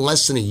this is in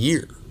less than a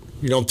year.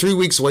 I'm 3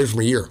 weeks away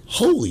from a year.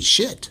 Holy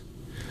shit.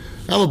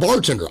 I'm a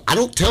bartender. I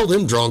don't tell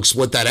them drunks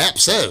what that app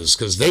says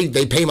because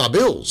they pay my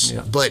bills.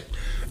 Yeah. But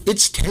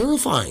it's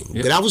terrifying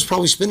that I was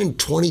probably spending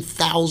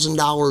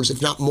 $20,000,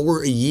 if not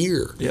more, a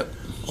year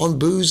on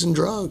booze and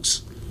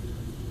drugs.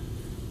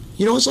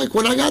 It's like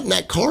when I got in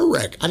that car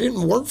wreck, I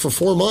didn't work for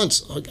 4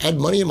 months. I had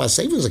money in my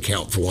savings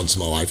account for once in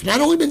my life. And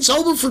I'd only been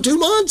sober for 2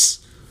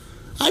 months.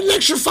 I had an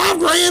extra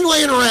 $5,000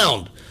 laying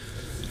around.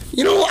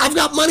 I've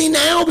got money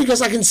now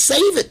because I can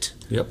save it.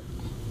 Yep.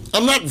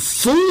 I'm not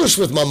foolish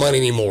with my money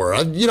anymore.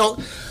 I don't know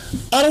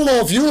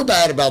if you were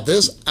bad about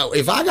this.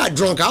 If I got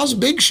drunk, I was a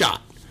big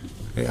shot.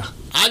 Yeah.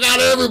 I got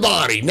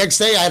everybody. Next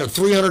day, I had a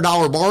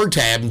 $300 bar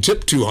tab and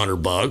tipped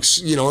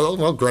 $200. You know,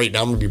 well, great.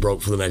 Now I'm going to be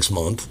broke for the next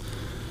month.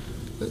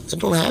 That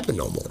don't happen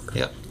no more.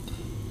 Yep.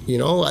 You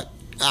know,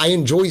 I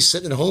enjoy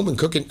sitting at home and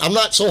cooking. I'm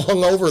not so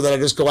hungover that I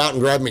just go out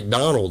and grab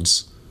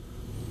McDonald's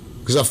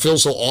because I feel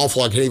so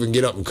awful I can't even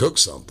get up and cook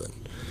something.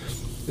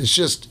 It's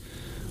just,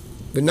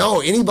 but no,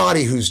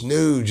 anybody who's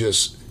new,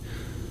 just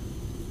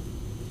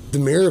the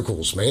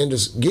miracles, man.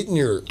 Just getting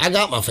I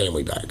got my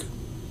family back.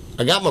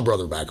 I got my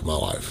brother back in my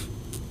life.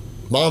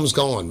 Mom's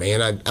gone,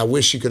 man. I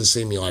wish you could have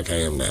seen me like I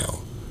am now.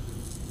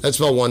 That's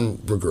my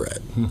one regret.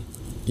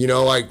 You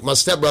know, like my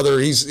stepbrother,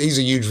 he's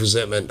a huge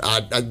resentment.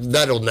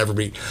 That'll never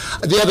be.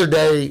 The other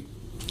day,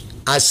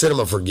 I sent him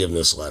a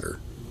forgiveness letter.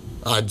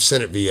 I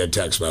sent it via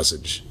text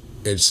message.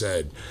 It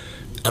said,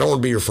 I don't want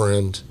to be your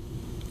friend.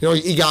 You know,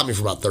 he got me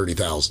for about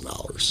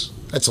 $30,000.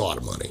 That's a lot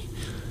of money.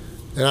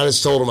 And I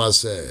just told him, I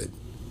said,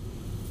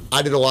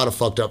 I did a lot of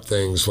fucked up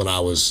things when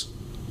I was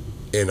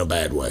in a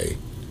bad way.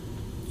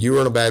 You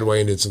were in a bad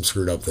way and did some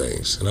screwed up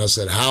things. And I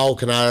said, how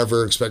can I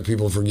ever expect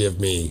people to forgive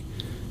me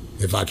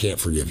if I can't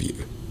forgive you?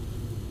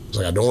 I was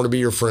like, I don't want to be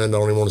your friend. I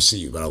don't even want to see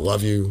you, but I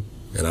love you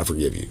and I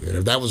forgive you. And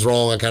if that was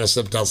wrong, I kind of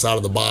stepped outside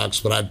of the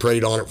box, but I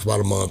prayed on it for about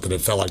a month and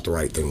it felt like the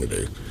right thing to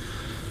do.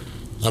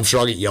 I'm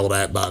sure I'll get yelled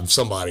at by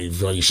somebody,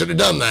 like, you should have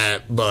done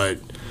that, but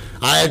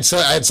I had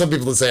some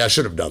people that say I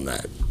should have done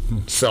that.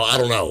 So I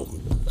don't know.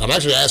 I'm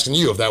actually asking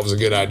you if that was a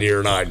good idea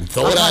or not.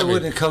 I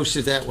wouldn't have coached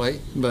it that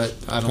way, but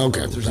I don't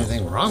know if there's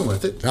anything wrong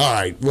with it. All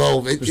right.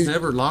 Well, there's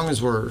never, long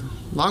as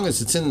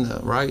it's in the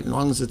right,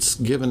 long as it's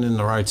given in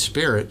the right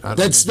spirit. That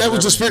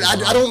was the spirit.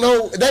 I don't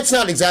know. That's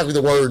not exactly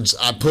the words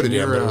I put it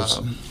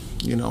in.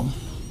 You know,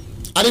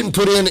 I didn't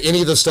put in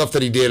any of the stuff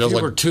that he did. If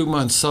you were 2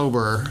 months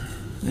sober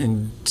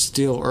and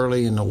still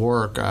early in the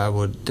work, I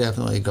would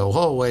definitely go,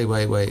 oh, wait.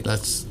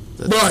 Let's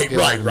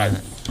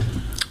right.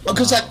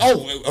 Because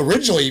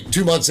originally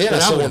 2 months in,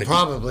 I would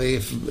probably,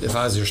 if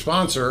I was your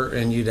sponsor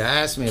and you'd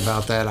asked me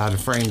about that, I'd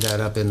have framed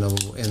that up in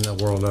the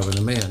world of an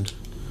amend,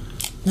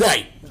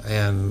 right,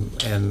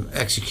 and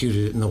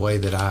executed it in the way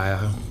that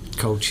I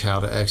coach how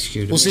to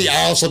execute it. Well, see,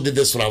 I also did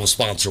this when I was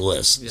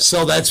sponsorless,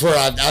 so that's where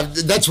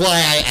that's why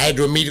I had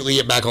to immediately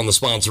get back on the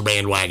sponsor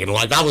bandwagon.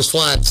 Like I was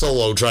flying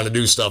solo trying to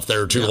do stuff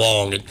there too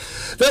long, and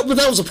but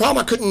that was a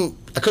problem. I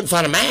couldn't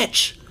find a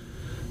match.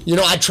 You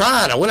know, I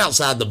tried. I went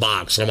outside the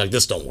box, and I'm like,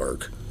 this don't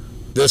work.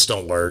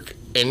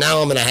 And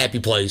now I'm in a happy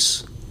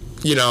place.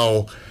 You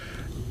know,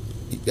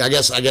 I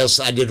guess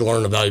I did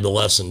learn a valuable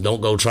lesson. Don't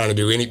go trying to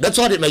do any. That's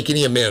why I didn't make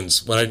any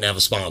amends when I didn't have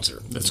a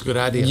sponsor. That's a good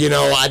idea. You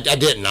know, I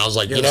didn't. I was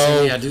like,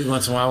 I do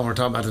once in a while when we're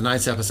talking about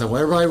tonight's episode.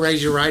 Well, everybody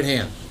raise your right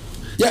hand.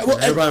 Yeah, well,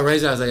 everybody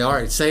raise it. I say, all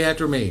right, say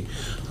after me.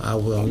 I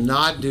will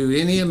not do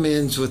any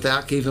amends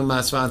without keeping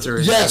my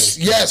sponsor.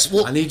 Yes.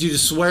 Well, I need you to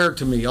swear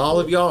to me. All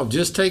of y'all have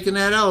just taken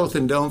that oath,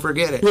 and don't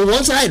forget it. Well,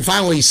 once I had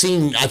finally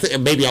seen, I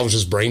think maybe I was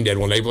just brain dead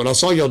one day, but when I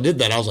saw y'all did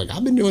that, I was like,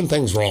 I've been doing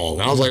things wrong.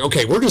 And I was like,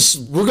 okay, we're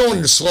going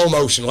into slow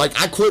motion.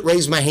 Like I quit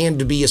raising my hand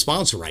to be a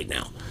sponsor right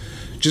now,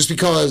 just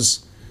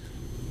because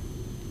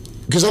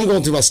I'm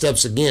going through my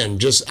steps again.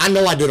 I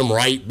know I did them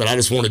right, but I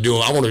just want to do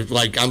them. I want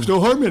to I'm no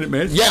harm in it,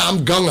 man. Yeah,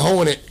 I'm gung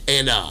ho in it,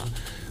 and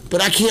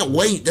but I can't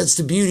wait. That's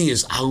the beauty.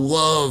 I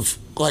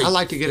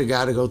like to get a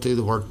guy to go through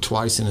the work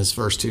twice in his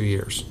first 2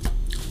 years.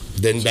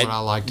 That's what I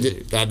like to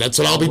do. That's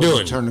what I'll be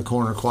doing. Turn the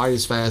corner quite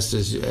as fast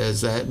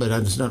as that, but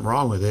there's nothing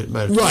wrong with it.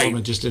 But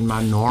right. Just in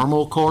my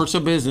normal course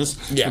of business,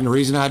 and the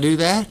reason I do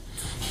that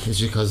is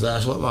because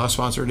that's what my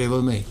sponsor did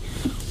with me.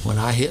 When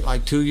I hit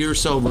like 2 years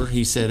sober,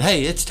 he said,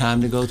 "Hey, it's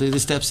time to go through the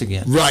steps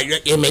again." Right,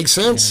 it makes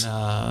sense.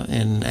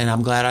 And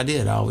I'm glad I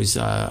did. I always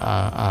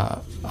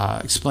I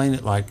explain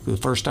it like the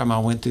first time I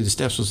went through the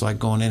steps was like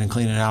going in and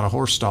cleaning out a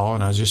horse stall,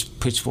 and I just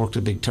pitchforked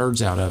the big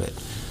turds out of it,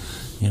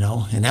 you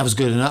know, and that was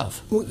good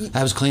enough.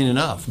 That was clean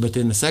enough. But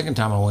then the second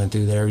time I went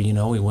through there, you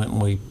know, we went and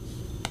we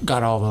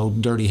got all the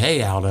old dirty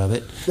hay out of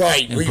it.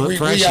 Right. We spring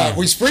cleaned. Yeah.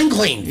 We spring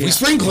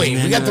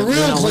cleaned. We got the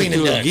real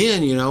cleaning done.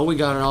 Again, you know, we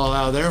got it all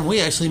out of there, and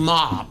we actually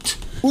mopped.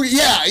 Well,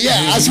 yeah.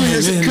 I see what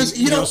you're saying. Because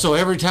you know, so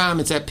every time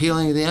it's that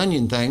peeling of the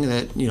onion thing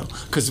that, you know,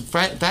 because the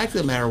fact of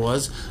the matter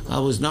was, I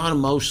was not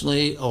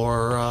emotionally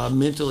or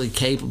mentally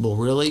capable,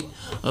 really,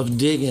 of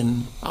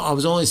digging. I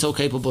was only so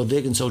capable of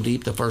digging so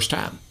deep the first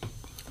time.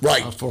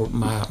 Right. For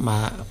my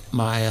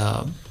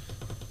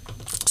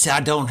see,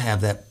 I don't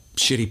have that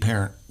shitty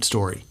parent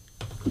story.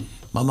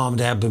 My mom and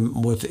dad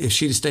been with. If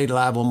she'd have stayed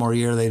alive one more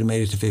year, they'd have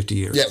made it to 50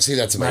 years. Yeah, see,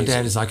 that's amazing. My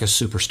dad is like a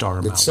superstar.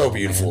 In it's so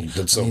beautiful. Man.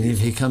 That's so beautiful. If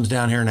he comes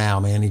down here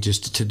now, man, he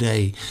just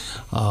today,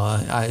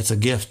 it's a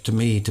gift to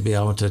me to be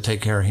able to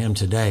take care of him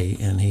today,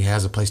 and he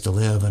has a place to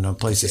live and a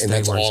place to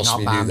stay where he's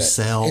not by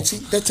himself.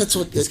 That's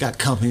what he's got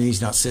company.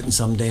 He's not sitting in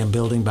some damn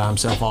building by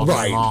himself all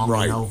day long.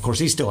 Right. You know? Of course,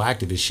 he's still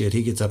active as shit.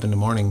 He gets up in the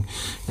morning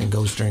and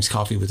goes drinks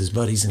coffee with his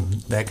buddies and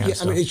that kind of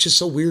stuff. I mean, it's just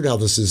so weird how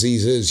this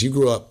disease is. You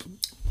grew up.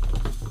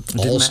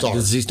 All-star.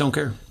 Disease don't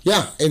care.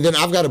 Yeah, and then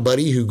I've got a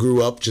buddy who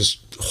grew up just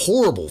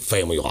horrible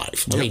family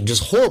life. I mean,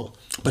 just horrible.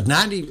 But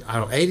 80,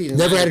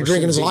 never had a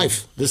drink in his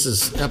life. This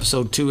is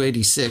episode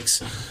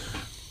 286.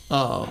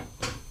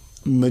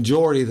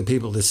 majority of the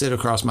people that sit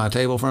across my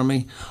table from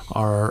me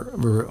are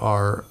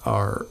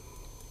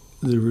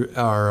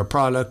a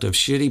product of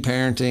shitty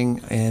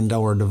parenting and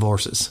or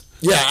divorces.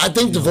 Yeah, I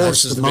think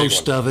divorce is the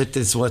most big one. of it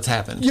is what's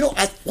happened.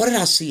 What did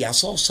I see? I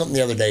saw something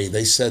the other day.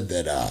 They said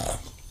that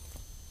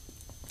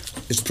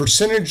it's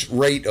percentage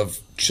rate of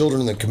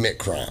children that commit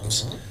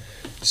crimes.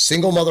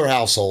 Single mother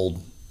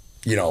household,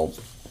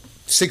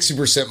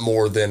 60%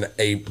 more than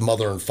a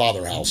mother and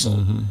father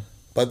household. Mm-hmm.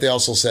 But they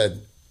also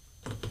said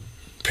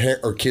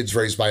kids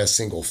raised by a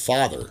single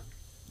father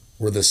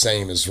were the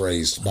same as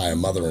raised by a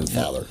mother and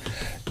father.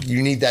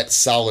 You need that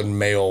solid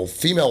male,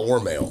 female or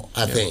male,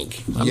 I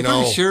think. I'm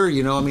pretty sure, I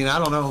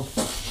don't know.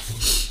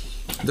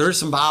 There's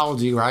some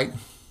biology, right?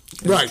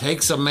 Right. It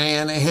takes a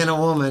man and a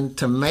woman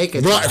to make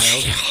a child.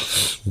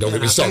 Don't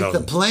get me started. I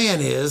think the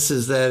plan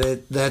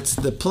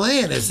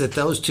is that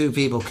those two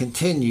people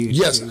continue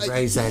to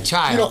raise that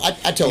child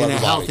I tell in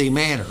everybody, a healthy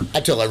manner.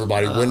 I tell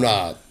everybody when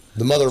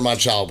the mother of my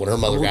child, when her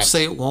mother got...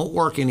 say it won't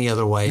work any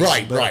other way.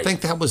 Right. I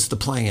think that was the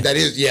plan. That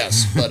is,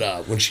 yes.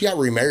 But when she got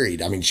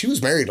remarried, she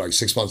was married like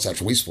 6 months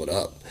after we split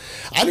up.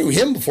 I knew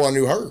him before I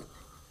knew her.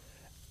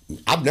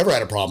 I've never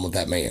had a problem with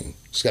that man.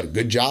 He's got a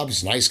good job.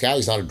 He's a nice guy.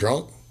 He's not a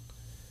drunk.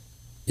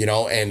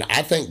 And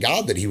I thank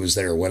God that he was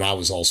there when I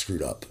was all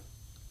screwed up.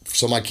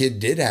 So my kid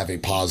did have a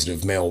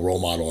positive male role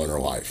model in her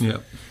life. Yeah.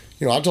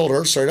 I told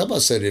her straight up, I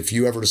said, if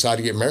you ever decide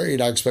to get married,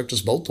 I expect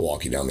us both to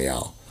walk you down the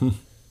aisle.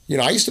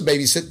 I used to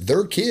babysit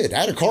their kid. I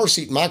had a car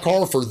seat in my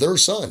car for their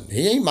son.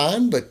 He ain't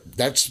mine, but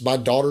that's my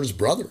daughter's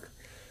brother.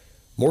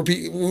 More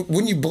people,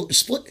 when you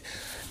split,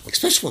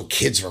 especially when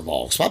kids are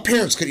involved. My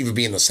parents couldn't even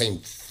be in the same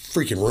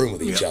freaking room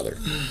with each other.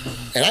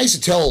 And I used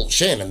to tell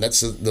Shannon,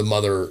 that's the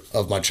mother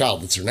of my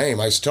child, that's her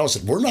name, I used to tell her, I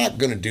said, we're not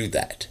going to do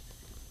that.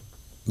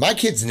 My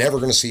kid's never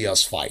going to see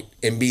us fight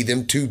and be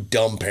them two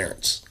dumb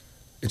parents.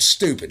 It's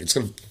stupid. It's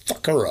going to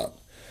fuck her up.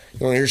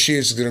 Here she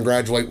is going to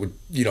graduate with,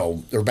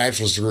 her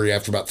bachelor's degree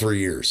after about 3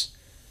 years.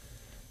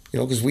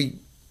 Because we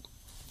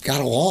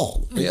got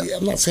along. Yeah.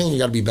 I'm not saying you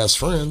got to be best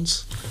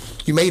friends.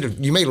 You made a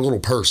little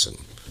person,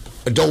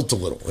 adult a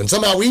little. And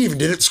somehow we even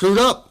did it screwed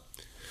up.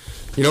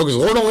 Because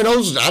Lord only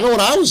knows, I know what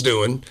I was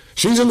doing.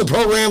 She's in the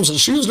program, so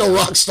she was no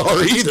rock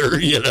star either,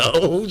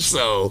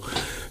 So,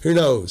 who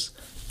knows?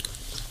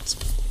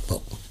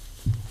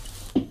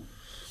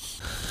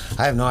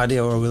 I have no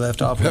idea where we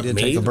left off. We did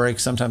take a break.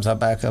 Sometimes I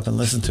back up and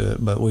listen to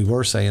it, but we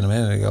were saying a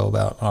minute ago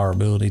about our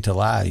ability to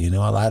lie.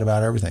 I lied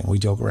about everything. We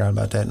joke around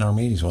about that in our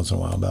meetings once in a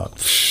while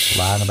about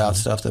lying about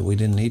stuff that we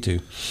didn't need to.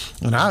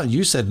 And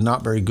you said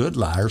not very good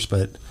liars,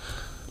 but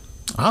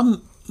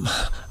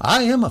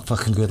I am a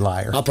fucking good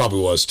liar. I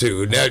probably was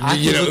too. Now, I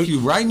can look you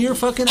right in your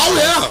fucking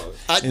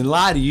eyes and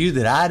lie to you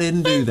that I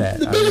didn't do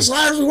that. The biggest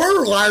liars we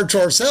were liar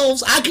to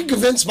ourselves. I could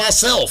convince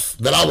myself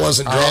that I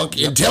wasn't drunk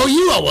and tell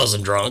you I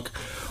wasn't drunk.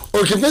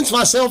 Or convince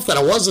myself that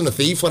I wasn't a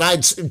thief when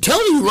I'd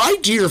tell you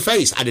right to your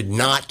face I did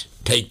not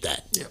take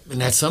that. Yeah,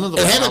 and that's some of the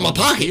way I had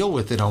to deal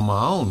with it on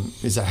my own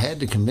is I had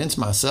to convince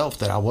myself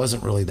that I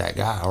wasn't really that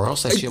guy, or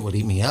else that shit would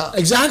eat me up.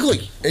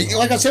 Exactly.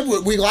 Like I said,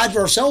 we lied to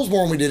ourselves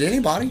more than we did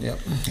anybody. Yep.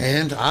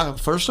 And I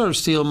first started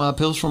stealing my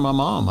pills from my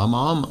mom. My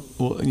mom,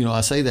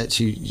 I say that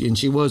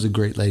she was a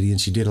great lady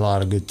and she did a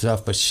lot of good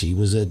stuff, but she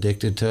was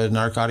addicted to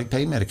narcotic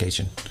pain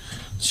medication.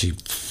 She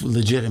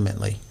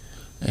legitimately.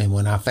 And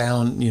when I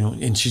found,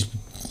 and she's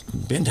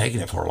been taking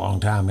it for a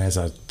long time as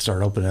I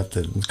started opening up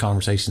the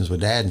conversations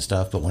with Dad and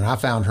stuff. But when I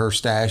found her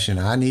stash and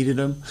I needed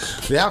them,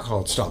 the alcohol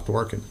had stopped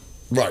working.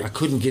 Right. I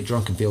couldn't get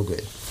drunk and feel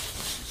good.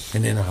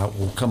 And then I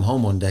will come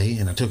home one day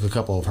and I took a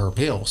couple of her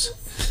pills.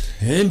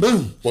 And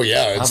boom. Well,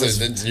 yeah,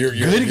 you're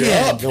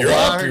up.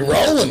 You're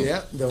rolling.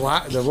 Yeah,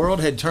 the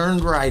world had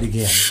turned right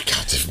again.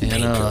 God,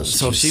 and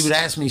so she would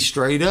ask me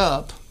straight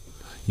up,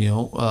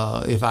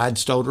 if I'd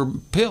stole her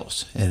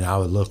pills, and I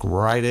would look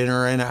right in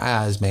her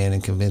eyes, man,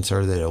 and convince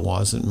her that it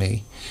wasn't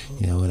me.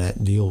 And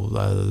that deal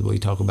we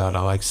talk about,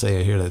 I like to say,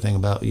 I hear that thing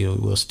about,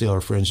 we'll steal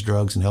our friends'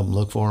 drugs and help them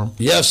look for them.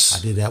 Yes.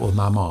 I did that with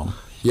my mom.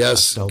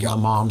 Yes. I stole my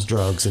mom's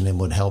drugs and then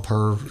would help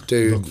her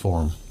look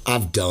for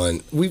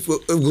them. We've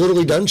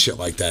literally done shit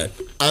like that.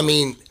 I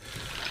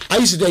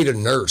used to date a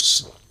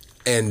nurse,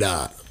 and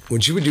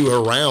when she would do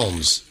her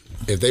rounds,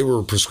 if they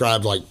were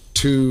prescribed like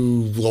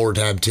 2 lower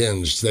tab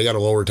 10s, they got a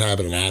lower tab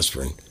and an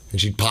aspirin,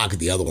 and she'd pocket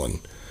the other one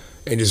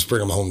and just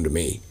bring them home to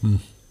me.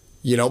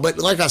 But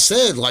like I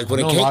said, like when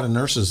I know a lot of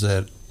nurses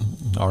that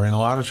are in a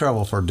lot of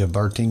trouble for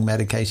diverting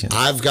medication.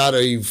 I've got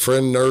a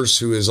friend nurse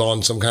who is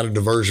on some kind of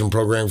diversion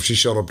program. She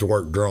showed up to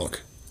work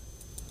drunk,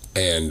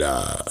 and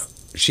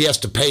she has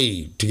to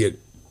pay to get.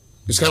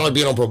 It's kind of like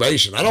being on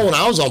probation. I know when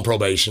I was on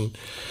probation.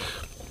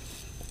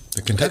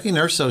 The Kentucky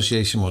Nurse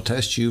Association will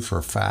test you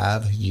for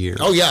 5 years.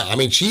 Oh yeah,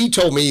 she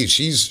told me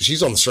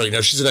she's on the straight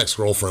now. She's an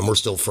ex-girlfriend. We're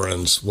still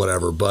friends,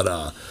 whatever.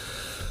 But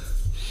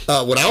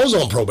when I was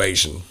on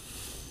probation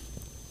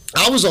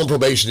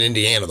in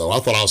Indiana though. I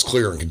thought I was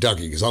clear in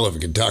Kentucky because I live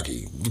in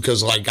Kentucky.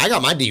 Because I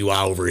got my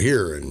DUI over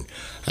here, and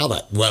I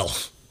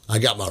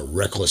got my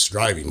reckless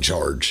driving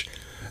charge.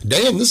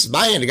 Dan, this is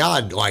my hand to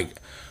God.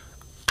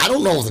 I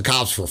don't know if the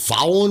cops were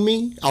following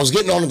me. I was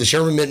getting onto the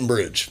Sherman Minton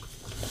Bridge.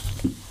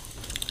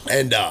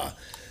 And I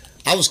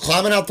was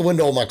climbing out the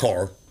window of my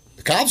car.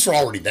 The cops were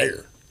already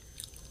there.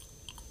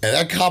 And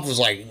that cop was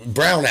like,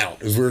 brown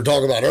out, as we were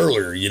talking about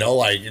earlier, you know,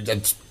 like,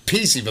 that's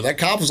PC. But that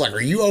cop was like,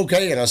 are you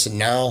okay? And I said,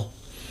 no.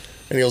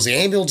 And he goes, the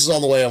ambulance is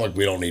on the way. I'm like,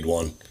 we don't need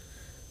one.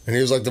 And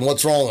he was like, then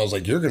what's wrong? I was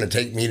like, you're going to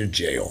take me to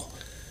jail.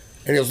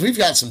 And he goes, we've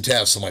got some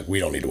tests. I'm like, we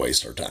don't need to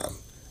waste our time.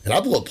 And I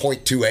blew a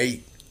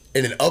 .28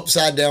 in an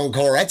upside-down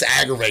car. That's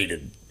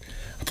aggravated.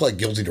 I pled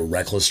guilty to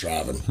reckless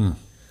driving.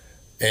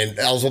 And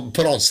I was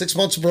put on 6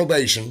 months of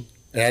probation,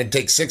 and I had to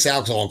take 6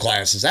 alcohol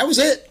classes. That was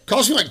it.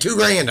 Cost me like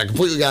 $2,000. I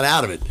completely got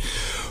out of it.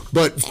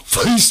 But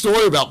funny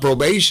story about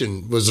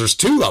probation was there's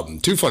 2 of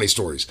them, 2 funny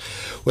stories.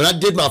 When I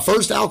did my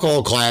first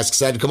alcohol class,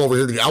 because I had to come over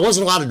here, I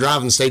wasn't allowed to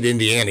drive in the state of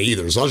Indiana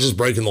either, so I was just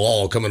breaking the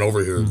law coming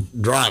over here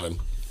driving.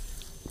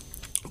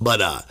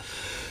 But I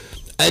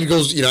had to go,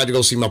 I had to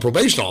go see my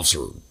probation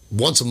officer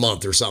once a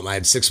month or something. I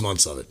had 6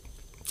 months of it.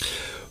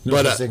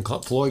 But it's in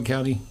Floyd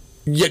County?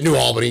 Yeah, New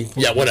Albany.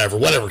 Yeah,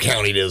 whatever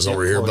county it is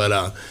over here.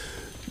 But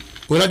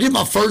when I did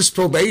my first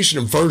probation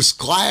and first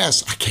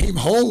class, I came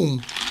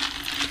home.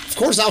 Of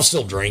course, I was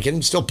still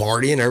drinking, still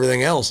partying,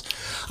 everything else.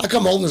 I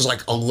come home, there's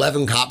like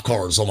 11 cop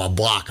cars on my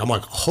block. I'm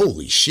like,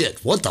 holy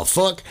shit, what the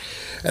fuck?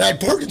 And I'd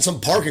parked in some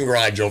parking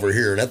garage over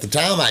here. And at the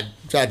time, I'd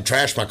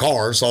trashed my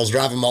car, so I was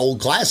driving my old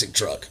classic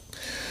truck.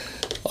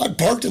 I'd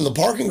parked in the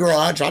parking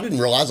garage. I didn't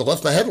realize I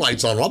left my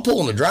headlights on. I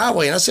pull in the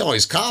driveway, and I see all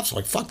these cops. I'm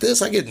like, fuck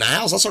this. I get in the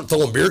house. I start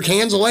throwing beer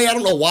cans away. I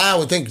don't know why I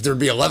would think there'd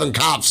be 11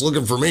 cops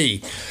looking for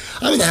me.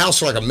 I'm in the house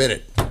for like a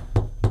minute.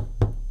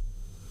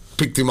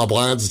 Peek through my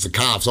blinds. It's the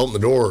cops. Open the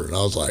door. And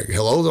I was like,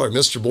 hello? They're like,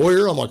 Mr.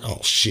 Boyer? I'm like, oh,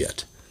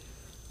 shit.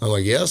 I'm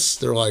like, yes.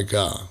 They're like,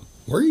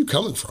 where are you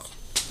coming from?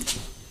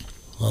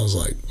 I was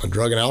like, my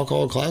drug and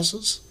alcohol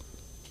classes?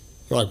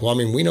 They're like, well, I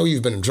mean, we know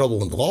you've been in trouble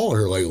with the law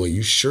here lately.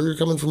 You sure you're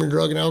coming from your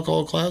drug and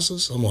alcohol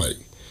classes? I'm like,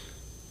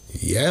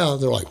 yeah.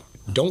 They're like,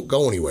 don't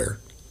go anywhere.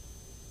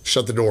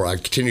 Shut the door. I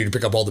continue to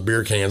pick up all the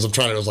beer cans. I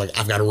was like,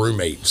 I've got a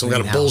roommate. Some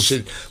kind of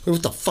bullshit.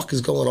 What the fuck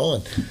is going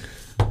on?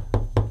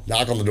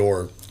 Knock on the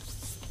door.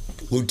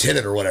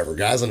 Lieutenant or whatever.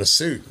 Guy's in a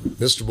suit.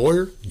 Mr.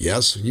 Boyer?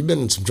 Yes. You've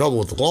been in some trouble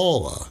with the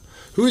law.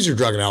 Who is your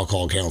drug and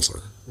alcohol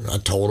counselor? I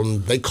told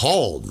them. They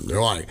called.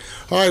 They're like,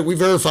 all right, we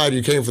verified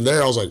you came from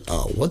there. I was like,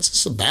 what's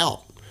this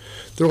about?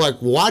 They're like,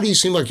 why do you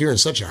seem like you're in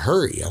such a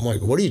hurry? I'm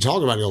like, what are you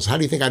talking about? He goes, how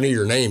do you think I knew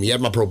your name? He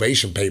had my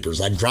probation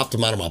papers. I dropped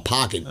them out of my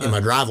pocket in my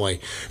driveway.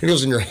 And he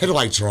goes, and your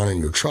headlights are on in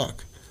your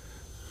truck.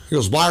 He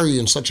goes, why are you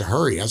in such a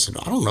hurry? I said,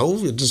 I don't know.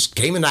 It just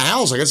came in the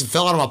house. I guess it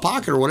fell out of my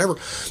pocket or whatever.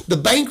 The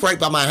bank right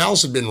by my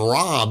house had been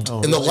robbed.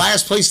 And the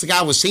last place the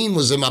guy was seen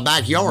was in my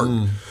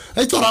backyard.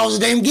 They thought I was a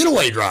damn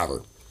getaway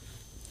driver.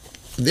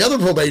 The other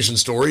probation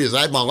story is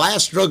I had my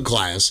last drug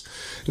class,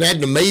 and I had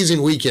an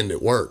amazing weekend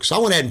at work. So I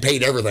went ahead and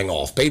paid everything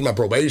off. Paid my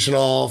probation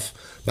off.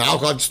 My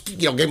alcohol,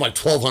 gave him like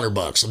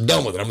 $1,200. I'm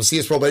done with it. I'm going to see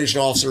his probation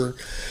officer,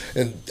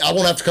 and I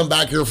won't have to come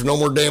back here for no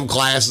more damn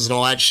classes and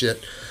all that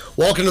shit.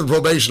 Walk into the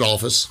probation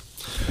office.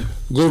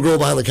 Little girl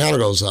behind the counter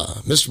goes,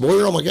 Mr.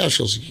 Boyer? Oh my gosh.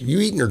 She goes, you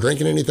eating or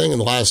drinking anything in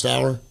the last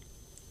hour?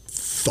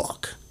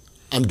 Fuck.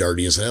 I'm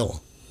dirty as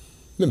hell.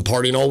 I've been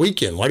partying all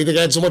weekend. Why do you think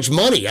I had so much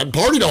money? I'd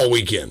partied all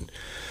weekend.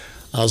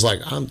 I was like,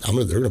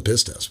 they're gonna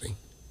piss test me.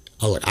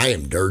 I was like, I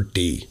am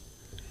dirty,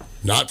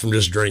 not from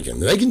just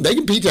drinking. They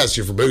can pee test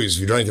you for booze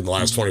if you drink in the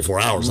last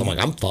 24 hours. I'm like,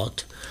 I'm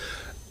fucked.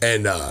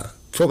 And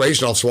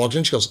probation officer walked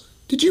in. She goes,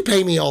 did you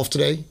pay me off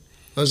today?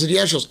 I said,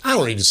 yeah. She goes, I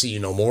don't need to see you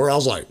no more. I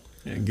was like,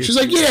 she's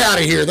like, get out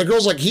of here. The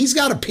girl's like, he's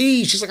got to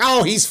pee. She's like,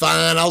 oh, he's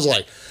fine. I was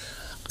like,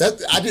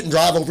 I didn't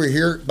drive over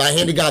here. By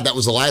hand of God, that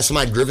was the last time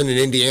I'd driven in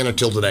Indiana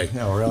till today.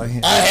 Oh,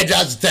 really? I had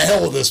to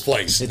hell with this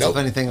place. It's a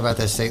funny thing about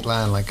that state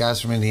line. Like, guys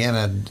from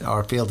Indiana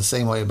feel the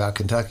same way about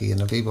Kentucky,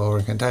 and the people over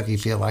in Kentucky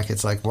feel like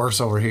it's like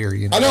worse over here.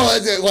 You know? I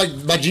know. Like,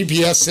 my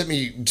GPS sent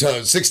me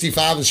to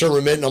 65 in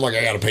Sherman Minton. I'm like,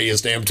 I got to pay this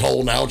damn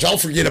toll now, which I'll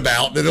forget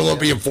about. Then it'll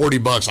be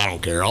 $40. I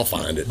don't care. I'll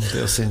find it.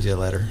 They'll send you a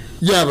letter.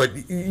 Yeah,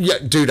 but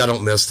dude, I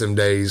don't miss them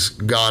days.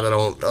 God, I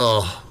don't.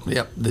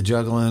 Yep, the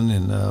juggling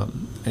and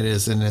it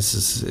is, and this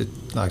is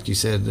like you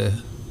said.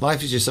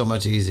 Life is just so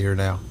much easier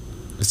now.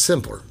 It's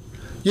simpler.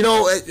 You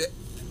know,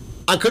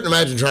 I couldn't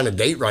imagine trying to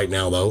date right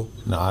now, though.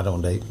 No, I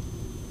don't date.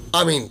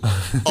 I mean,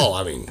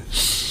 I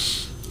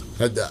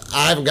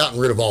haven't gotten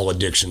rid of all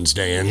addictions,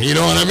 Dan. You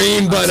know what I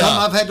mean? But some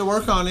I've had to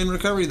work on in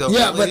recovery, though.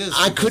 Yeah, but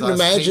I couldn't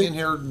imagine in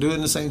here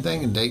doing the same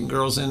thing and dating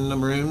girls in the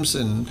rooms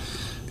and.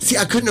 See,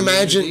 I couldn't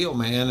imagine. Deal,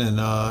 man. And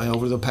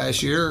over the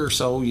past year or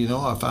so,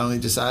 I finally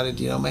decided,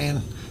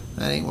 man,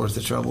 that ain't worth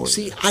the trouble.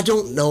 See, I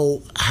don't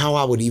know how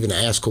I would even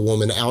ask a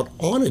woman out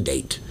on a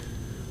date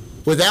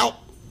without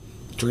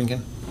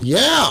drinking.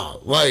 Yeah,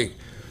 like,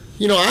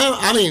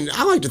 I mean,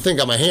 I like to think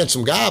I'm a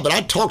handsome guy, but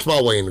I talk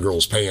my way into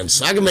girls'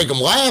 pants. I can make them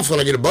laugh when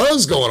I get a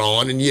buzz going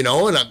on, and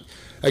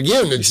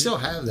again, you still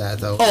have that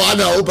though. Oh, I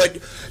know, but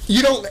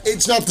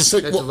it's not the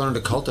same. You have to learn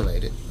to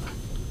cultivate it.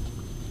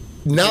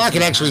 now I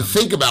can actually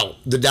think about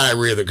the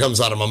diarrhea that comes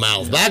out of my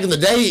mouth. Yeah. Back in the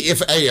day,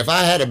 if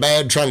I had a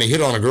bad trying to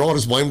hit on a girl, I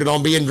just blamed it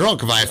on being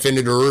drunk. If I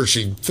offended her or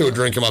she threw a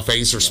drink in my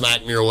face or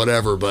smacked me or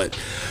whatever. But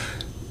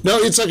no,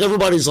 it's like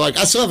everybody's like,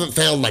 I still haven't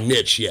found my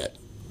niche yet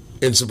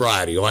in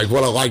sobriety, like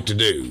what I like to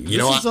do.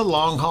 This is a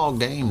long haul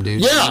game,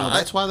 dude. Yeah.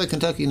 That's why the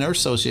Kentucky Nurse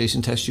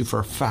Association tests you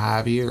for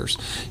 5 years.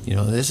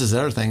 This is the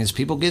other thing is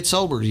people get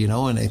sober,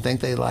 and they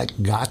think they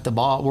got the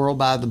world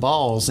by the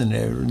balls, and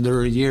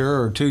they're a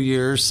year or 2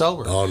 years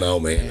sober. Oh no,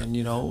 man.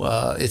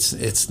 And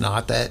it's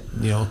not that.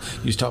 You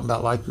was talking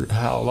about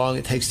how long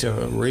it takes to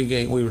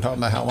regain. We were talking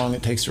about how long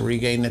it takes to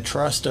regain the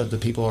trust of the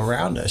people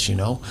around us. A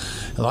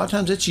lot of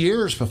times it's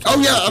years before.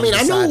 Oh yeah,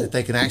 I know that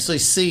they can actually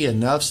see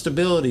enough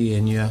stability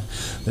in you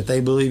that they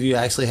believe you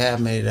actually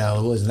have made it out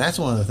of the woods. And that's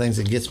one of the things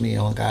that gets me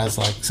on guys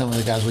like some of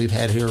the guys we've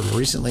had here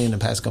recently in the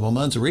past couple of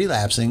months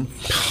relapsing.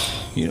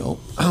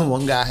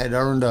 One guy had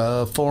earned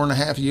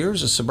 4.5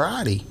 years of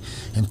sobriety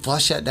and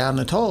flushed that down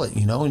the toilet,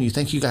 and you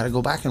think you got to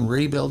go back and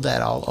rebuild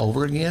that all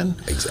over again.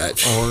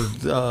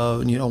 Exactly.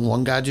 Or,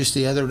 one guy just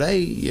the other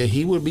day,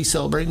 he would be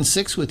celebrating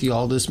 6 with you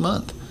all this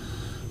month.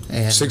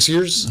 And 6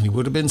 years? He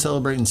would have been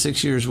celebrating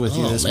 6 years with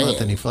you this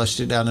month, and he flushed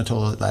it down the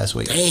toilet last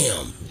week.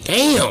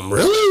 Damn,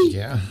 really?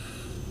 Yeah.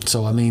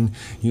 So, I mean,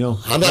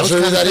 I'm not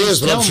sure who that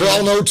is, but I'm sure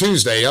I'll know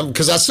Tuesday.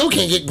 Because I still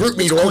can't get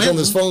GroupMe to work on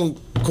this phone.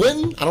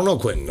 Quentin? I don't know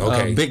Quentin.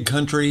 Okay. Big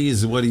Country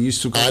is what he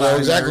used to call. I know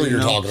exactly what you're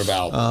talking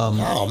about.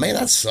 Oh, man,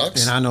 that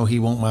sucks. And I know he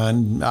won't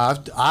mind.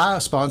 I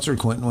sponsored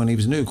Quentin when he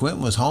was new.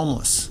 Quentin was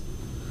homeless.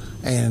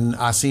 And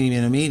I seen him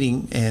in a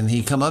meeting, and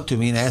he come up to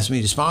me and asked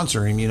me to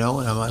sponsor him, and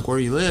I'm like, where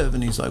you live?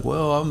 And he's like,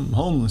 well, I'm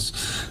homeless.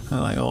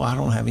 I'm like, I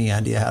don't have any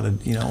idea how to,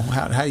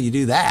 how do you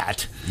do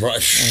that?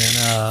 Right.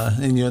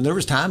 And there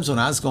was times when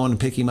I was going to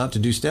pick him up to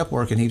do step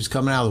work, and he was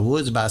coming out of the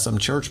woods by some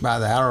church by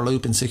the Outer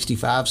Loop in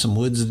 65, some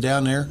woods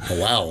down there. Oh,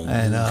 wow.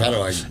 And,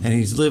 and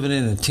he's living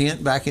in a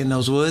tent back in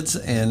those woods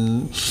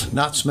and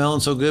not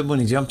smelling so good when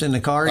he jumped in the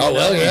car.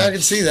 Well, yeah, I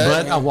can see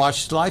that. But I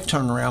watched life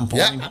turn around for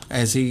him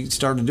as he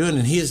started doing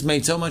it, and he has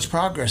made so much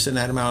progress in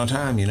that amount of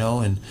time,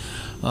 and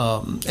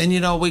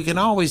we can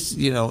always,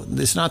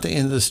 it's not the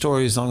end of the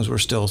story as long as we're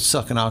still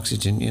sucking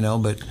oxygen,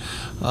 but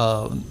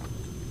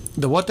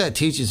what that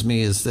teaches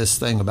me is this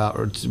thing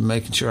about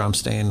making sure I'm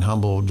staying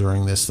humble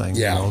during this thing,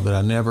 that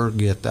I never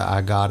get the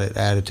I got it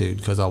attitude,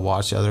 because I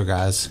watch other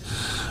guys,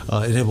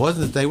 and it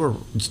wasn't that they were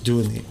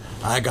doing the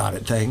I got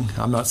it thing.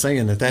 I'm not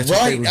saying that that's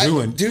what they were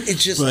doing, dude.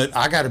 It's just, but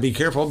I got to be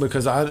careful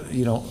because I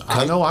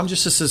know I'm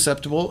just as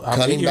susceptible.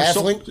 Cunning,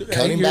 baffling,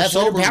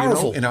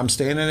 powerful. And I'm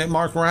standing at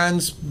Mark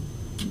Ryan's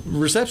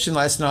reception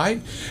last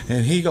night,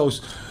 and he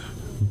goes,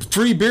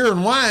 "Free beer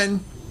and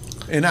wine,"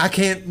 and I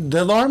can't.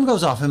 The alarm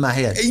goes off in my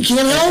head. You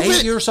can't help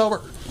it. 8 years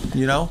sober,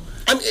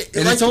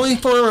 and it's only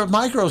for a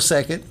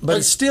microsecond, but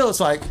it's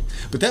like,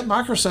 but that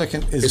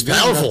microsecond is good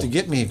powerful enough to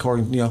get me.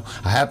 According,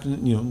 I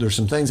happen, there's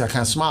some things I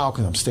kind of smile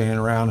because I'm standing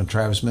around, and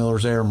Travis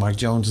Miller's there, and Mike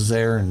Jones is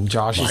there, and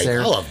Josh is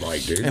there. I love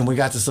Mike, dude. And we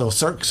got this little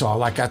circle,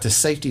 so I got this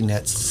safety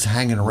nets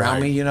hanging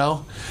around me,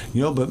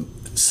 But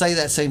say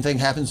that same thing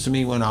happens to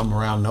me when I'm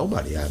around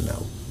nobody I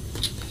know.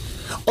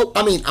 Oh,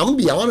 I mean, I'm gonna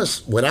be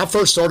honest. When I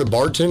first started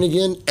bartending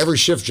again, every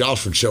shift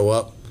Josh would show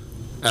up,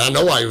 and I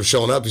know why he was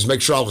showing up. He's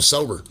making sure I was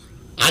sober.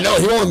 I know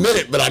he won't admit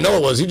it, but I know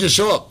it was. He'd just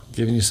show up,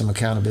 giving you some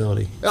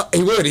accountability.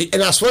 He would,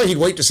 and I swear he'd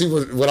wait to see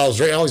what I was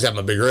drinking. I always have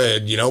my Big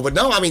Red, But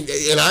no, I mean,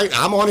 and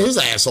I'm on his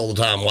ass all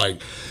the time.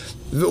 Like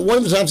one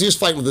of the times he was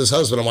fighting with his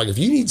husband, I'm like, if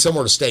you need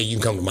somewhere to stay, you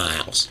can come to my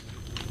house.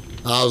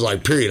 I was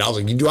like, period. I was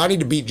like, do I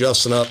need to beat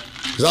Justin up?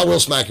 Because I will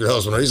smack your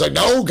husband. He's like,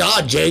 no,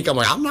 God, Jake. I'm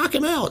like, I'll knock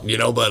him out,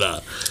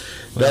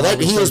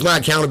 But he was my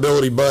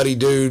accountability buddy,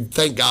 dude.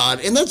 Thank God.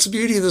 And that's the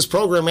beauty of this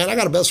program, man. I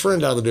got a best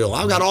friend out of the deal.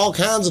 I've got all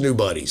kinds of new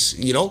buddies,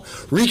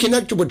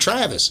 Reconnected with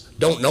Travis.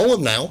 Don't know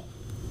him now.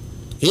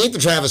 He ain't the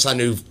Travis I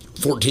knew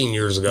 14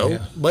 years ago,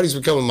 but he's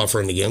becoming my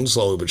friend again,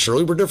 slowly but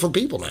surely. We're different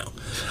people now.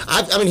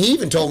 I mean, he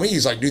even told me,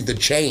 he's like, dude, the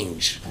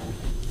change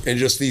in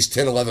just these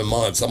 10, 11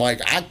 months. I'm like,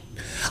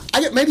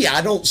 maybe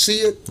I don't see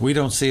it. We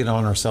don't see it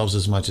on ourselves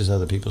as much as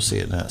other people see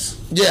it in us.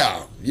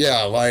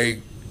 Yeah,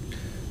 like,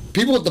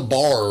 people at the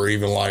bar are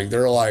even like,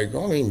 they're like,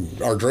 I mean,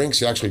 our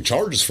drinks, you actually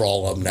charge us for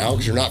all of them now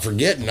because you're not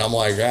forgetting. I'm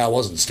like, I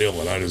wasn't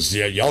stealing. I just,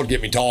 y'all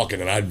get me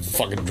talking and I'd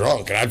fucking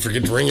drunk and I'd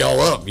forget to ring y'all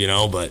up,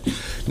 But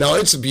no,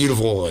 it's a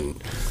beautiful one.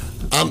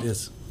 It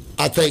is.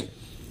 I think,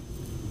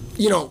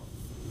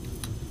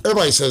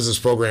 everybody says this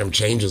program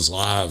changes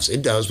lives.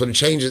 It does, but it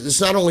changes.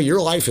 It's not only your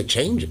life, it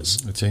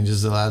changes. It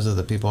changes the lives of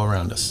the people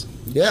around us.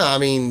 Yeah, I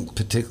mean,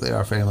 particularly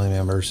our family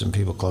members and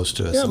people close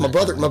to us. Yeah, my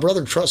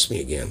brother trusts me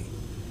again.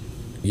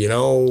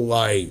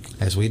 Like,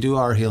 as we do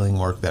our healing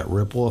work, that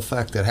ripple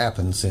effect that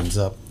happens ends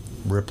up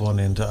rippling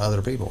into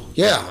other people.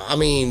 Yeah, I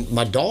mean,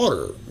 my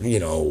daughter,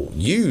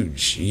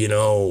 huge,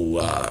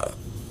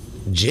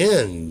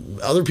 Jen,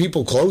 other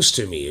people close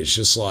to me. It's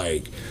just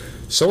like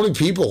so many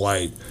people,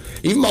 like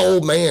even my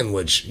old man,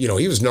 which,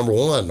 he was number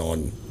one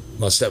on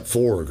my step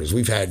 4 because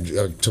we've had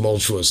a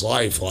tumultuous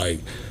life.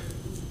 Like,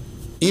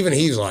 even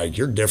he's like,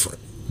 you're different.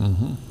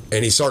 Mm-hmm.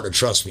 And he's starting to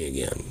trust me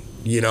again.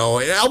 you know.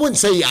 And I wouldn't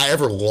say I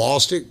ever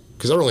lost it,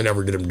 because I really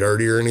never did him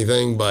dirty or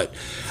anything, but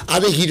I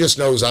think he just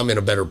knows I'm in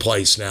a better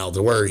place now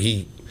to where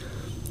he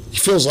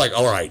feels like,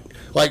 all right,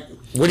 like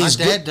when my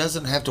dad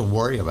doesn't have to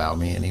worry about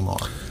me anymore.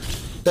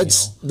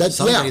 That's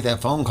someday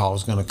that phone call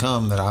is going to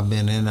come that I've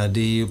been in a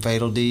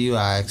fatal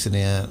DUI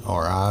accident,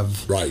 or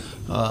I've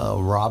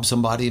robbed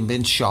somebody and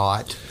been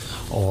shot,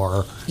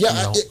 or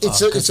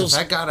if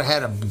that guy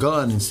had a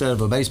gun instead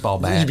of a baseball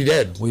bat, you'd be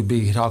dead. We'd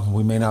be talking.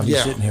 We may not be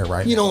sitting here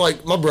right now. You know,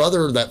 like my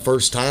brother, that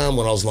first time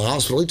when I was in the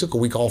hospital, he took a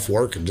week off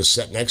work and just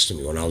sat next to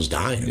me when I was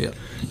dying. Yep.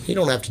 He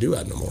don't have to do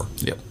that no more.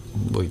 Yep.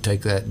 We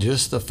take that,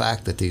 just the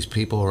fact that these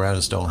people around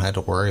us don't have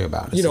to worry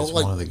about us. You know, it's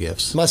like one of the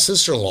gifts. My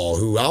sister-in-law,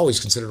 who I always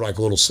considered like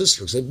a little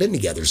sister, because they've been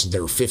together since they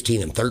were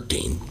 15 and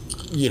 13.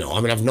 You know, I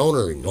mean, I've known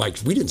her, and like,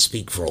 we didn't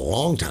speak for a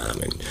long time,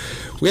 and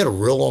we had a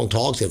real long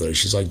talk the other day.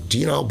 She's like, do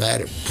you know how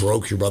bad it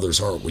broke your brother's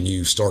heart when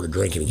you started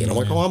drinking again? I'm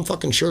like, oh, I'm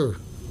fucking sure.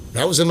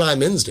 That was in my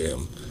amends to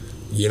him.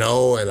 You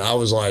know, and I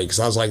was like,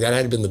 that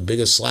had been the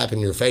biggest slap in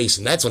your face,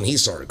 and that's when he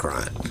started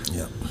crying.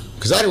 Yeah.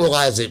 Because I didn't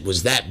realize it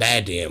was that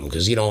bad to him,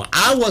 because, you know,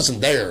 I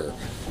wasn't there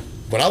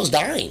when I was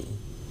dying.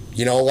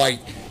 You know, like,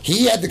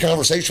 he had the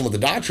conversation with the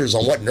doctors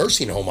on what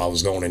nursing home I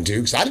was going into,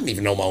 because I didn't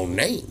even know my own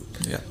name.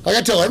 Yeah. Like,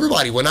 I tell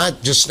everybody, when I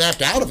just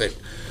snapped out of it,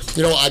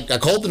 you know, I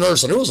called the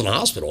nurse, I knew it was in the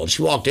hospital, and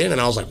she walked in, and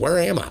I was like, where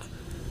am I?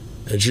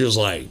 And she was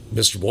like,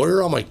 Mr.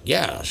 Boyer? I'm like,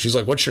 yeah. She's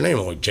like, what's your name?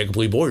 I'm like, Jacob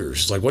Lee Boyer.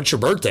 She's like, what's your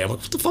birthday? I'm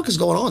like, what the fuck is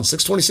going on?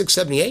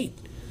 6/26/78.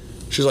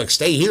 She's like,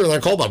 stay here. And I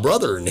called my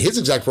brother, and his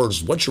exact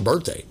words, what's your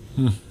birthday?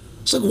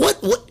 It's like,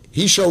 what?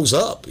 He shows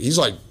up. He's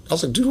like, I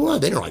was like, dude, what have I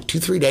been here, like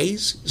 2-3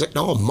 days? He's like,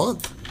 no, a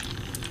month.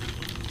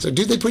 It's like,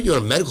 dude, they put you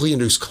in a medically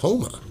induced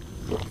coma.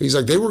 He's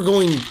like, we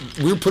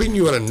were putting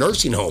you in a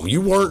nursing home.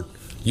 You were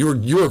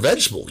a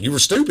vegetable. You were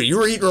stupid. You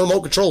were eating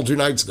remote control 2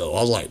 nights ago.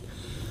 I was like,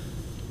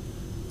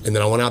 and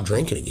then I went out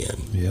drinking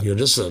again. Yeah. You know,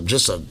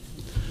 just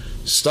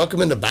stuck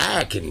him in the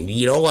back, and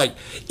you know, like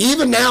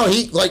even now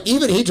he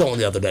told me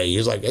the other day, he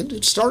was like,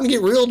 it's starting to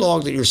get real,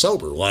 dog, that you're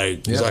sober.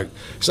 Like he's like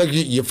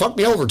you fucked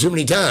me over too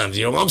many times.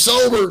 You know, I'm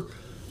sober.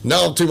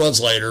 No, 2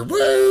 months later, woo,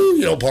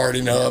 you know,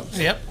 partying up.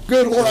 Yep.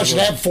 Good Lord, I should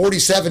have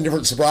 47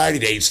 different sobriety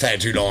dates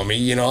tattooed on me.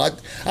 You know,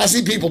 I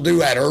see people do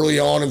that early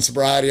on in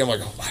sobriety. I'm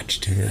like, oh, why'd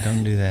you do that?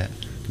 Don't do that.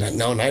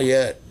 Not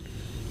yet.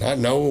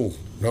 No.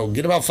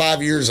 Get about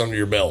 5 years under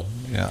your belt.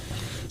 Yeah.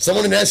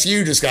 Someone in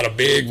SU just got a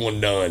big one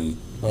done.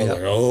 I was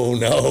like, oh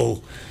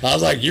no. I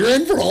was like, you're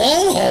in for the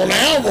long haul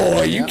now,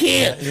 boy. You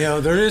can't. You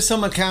know, there is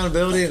some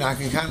accountability, and I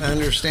can kind of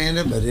understand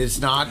it, but it's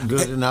not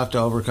good enough to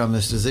overcome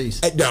this disease.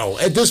 No,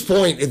 at this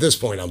point,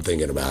 I'm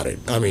thinking about it.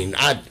 I mean,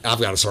 I've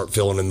got to start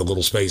filling in the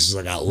little spaces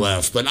I got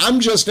left. But I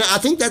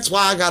think that's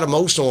why I got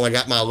emotional when I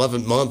got my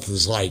 11th month,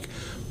 is like,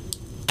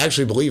 I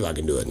actually believe I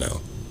can do it now.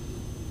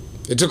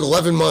 It took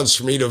 11 months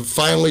for me to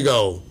finally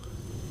go,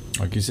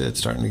 like you said, it's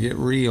starting to get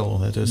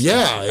real.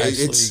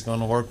 It's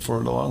going to work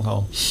for the long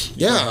haul.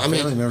 Yeah, I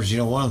mean, family members. You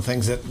know, one of the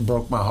things that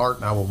broke my heart,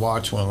 and I would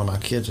watch when my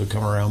kids would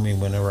come around me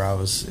whenever I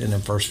was in the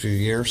first few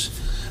years.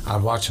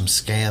 I'd watch them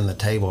scan the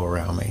table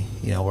around me.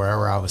 You know,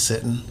 wherever I was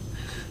sitting,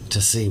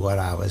 to see what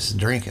I was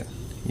drinking.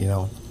 You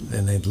know,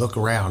 and they'd look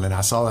around, and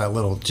I saw that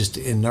little just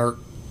inert,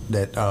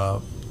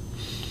 that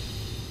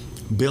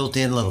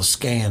built-in little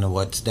scan of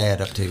what's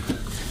Dad up to.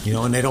 You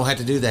know, and they don't have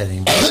to do that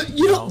anymore.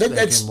 They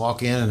can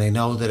walk in and they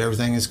know that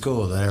everything is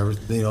cool. That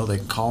they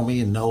call me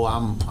and know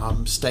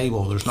I'm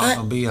stable. There's not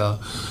going to be a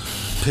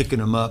picking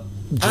them up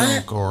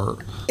drunk or.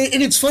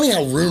 And it's funny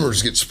how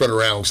rumors get spread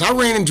around. Because I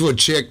ran into a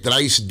chick that I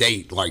used to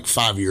date like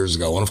 5 years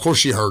ago, and of course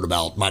she heard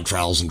about my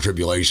trials and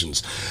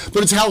tribulations.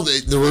 But it's how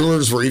the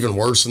rumors were even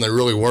worse than they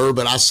really were.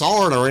 But I saw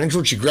her and I ran into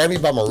her. She grabbed me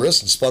by my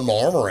wrist and spun my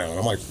arm around.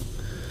 I'm like.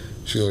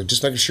 She was like,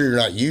 just making sure you're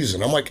not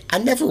using. I'm like, I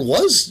never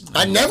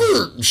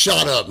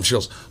shot up. And she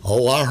goes,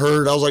 oh, I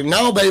heard. I was like,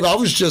 no, babe, I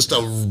was just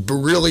a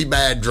really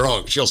bad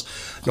drunk. She goes,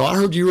 no, I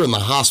heard you were in the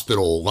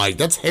hospital. Like,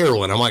 that's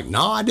heroin. I'm like,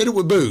 no, I did it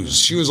with booze.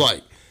 She was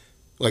like,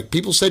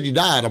 people said you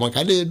died. I'm like,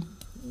 I did.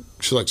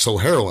 She's like, so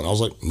heroin? I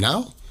was like,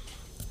 no,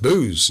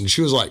 booze. And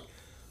she was like,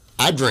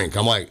 I drink.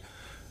 I'm like,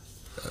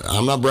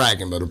 I'm not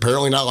bragging, but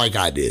apparently not like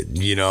I did,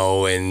 you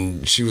know.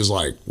 And she was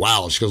like,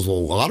 wow. She goes, well,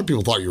 a lot of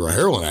people thought you were a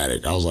heroin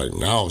addict. I was like,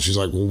 no. She's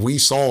like, well, we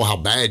saw how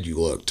bad you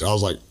looked. I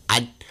was like,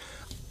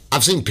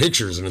 I've seen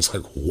pictures, and it's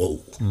like, whoa.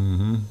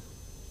 Mm-hmm.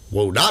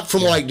 Whoa, not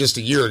from like just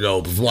a year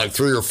ago, but from like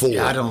 3 or 4.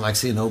 Yeah, I don't like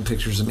seeing old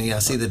pictures of me. I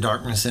see the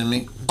darkness in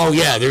me. Oh,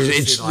 yeah.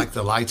 It's like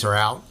the lights are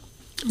out.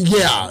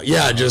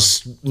 Yeah,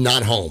 just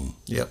not home.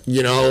 Yep.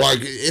 You know, like,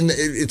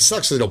 it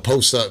sucks that they'll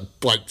post up,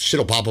 like, shit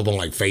will pop up on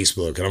like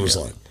Facebook, and I'm just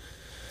like,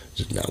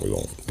 no, we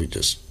won't. We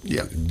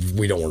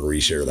don't want to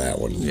reshare that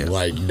one. Yeah.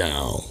 Like,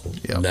 no.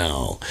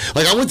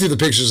 Like, I went through the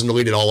pictures and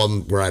deleted all of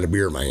them where I had a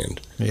beer in my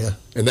hand. Yeah.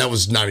 And that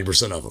was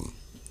 90% of them.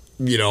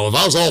 You know, if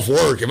I was off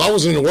work, if I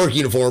was in a work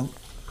uniform,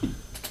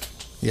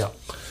 yeah.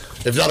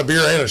 If not a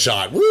beer and a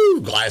shot, woo,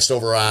 glassed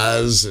over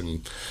eyes,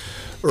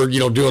 or, you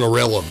know, doing a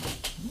rail of,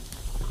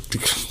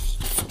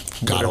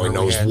 God only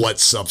knows what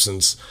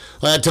substance.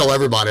 I tell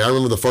everybody, I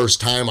remember the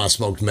first time I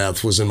smoked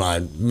meth was in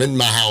my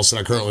house that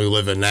I currently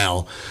live in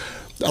now.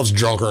 I was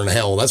drunker than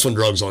hell. That's when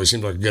drugs always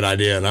seemed like a good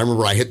idea. And I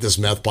remember I hit this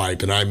meth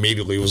pipe, and I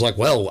immediately was like,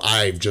 well,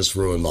 I've just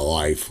ruined my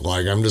life.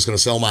 Like, I'm just going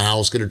to sell my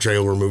house, get a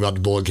trailer, move out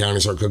to Bullitt County,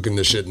 start cooking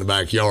this shit in the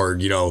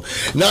backyard,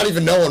 not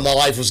even knowing my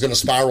life was going to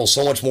spiral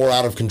so much more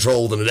out of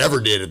control than it ever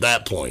did at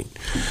that point.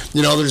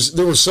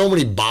 There were so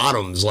many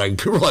bottoms. Like,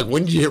 people were like,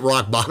 when did you hit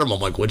rock bottom? I'm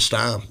like, which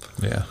time?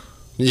 Yeah.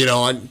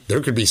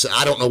 There could be,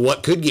 I don't know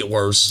what could get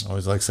worse. I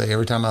always like to say,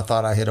 every time I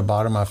thought I hit a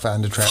bottom, I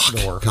found a trap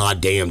door. God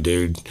damn,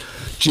 dude.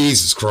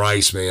 Jesus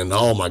Christ, man.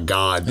 Oh, my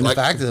God. And the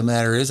fact of the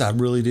matter is, I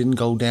really didn't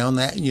go down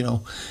that,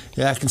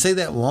 Yeah, I can say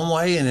that one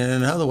way, and in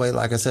another way,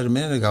 like I said a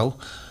minute ago,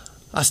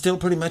 I still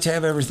pretty much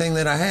have everything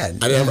that I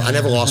had. I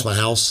never lost my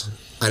house.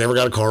 I never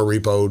got a car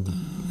repoed.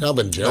 I've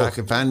been in jail. I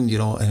could find,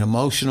 an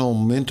emotional,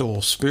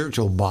 mental,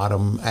 spiritual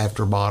bottom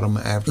after bottom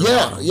after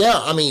bottom. Yeah.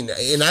 I mean,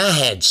 and I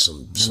had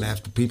some. And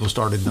after people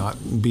started not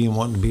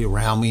wanting to be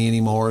around me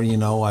anymore,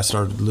 I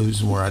started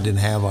losing where I didn't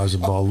have. I was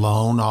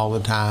alone all the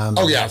time.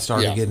 Oh, yeah. It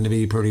started getting to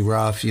be pretty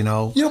rough,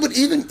 But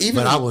even.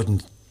 But I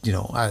wouldn't,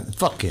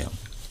 fuck him.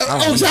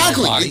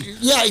 Exactly.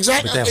 Yeah,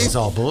 exactly. But that was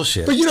all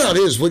bullshit. But you know how it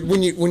is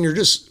when you're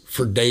just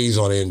for days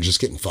on end just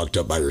getting fucked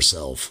up by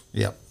yourself.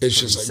 Yep. It's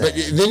just like,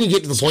 but then you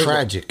get to the point.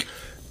 Tragic.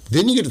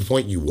 Then you get to the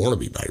point you want to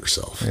be by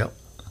yourself. Yep.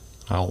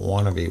 I don't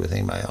want to be with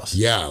anybody else.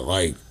 Yeah,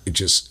 like it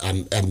just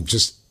I'm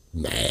just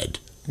mad.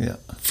 Yeah.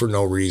 For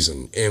no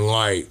reason. And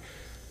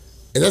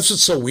that's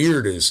what's so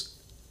weird is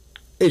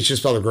it's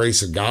just by the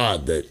grace of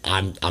God that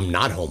I'm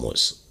not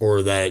homeless,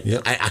 or that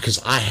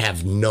because I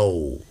have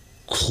no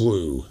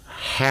clue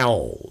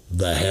how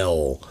the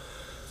hell,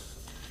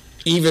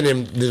 even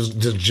in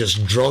the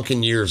just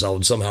drunken years, I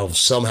would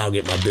somehow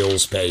get my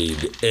bills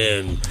paid.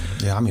 And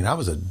yeah, I mean, I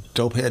was a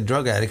dopehead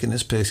drug addict, and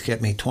this place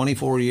kept me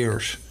 24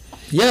 years.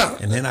 Yeah.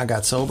 And then I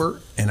got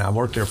sober, and I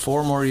worked there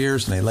 4 more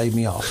years, and they laid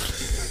me off.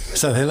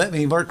 So they let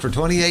me work for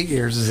 28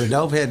 years as a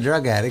dopehead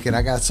drug addict, and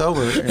I got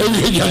sober.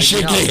 And you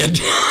should did.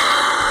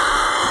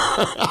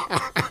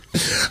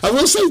 I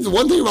will say the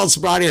one thing about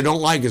sobriety I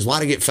don't like is why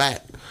to get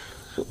fat.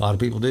 A lot of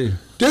people do.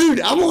 Dude,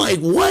 I'm like,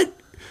 what?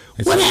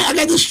 I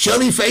got this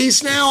chubby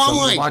face now. I'm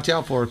like, watch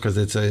out for it, because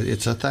it's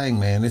a thing,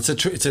 man. It's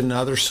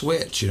another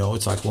switch.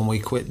 It's like when we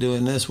quit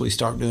doing this, we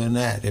start doing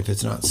that. If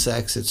it's not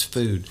sex, it's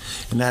food,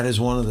 and that is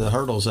one of the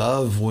hurdles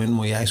of when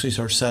we actually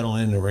start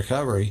settling into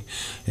recovery,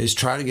 is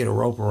try to get a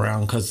rope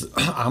around, because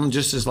I'm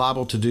just as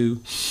liable to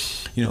do,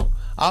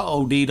 I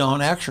OD'd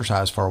on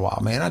exercise for a while,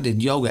 man. I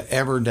did yoga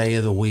every day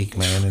of the week,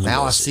 man. And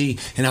now I see,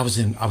 and I was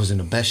in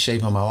the best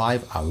shape of my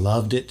life. I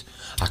loved it.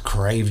 I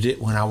craved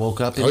it when I woke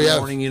up in the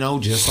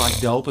morning, just like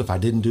dope. If I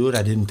didn't do it,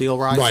 I didn't feel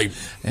right. Right.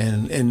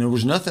 And there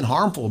was nothing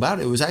harmful about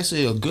it. It was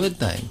actually a good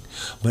thing.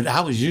 But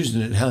I was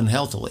using it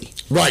unhealthily.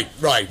 Right.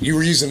 You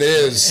were using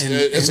it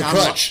as a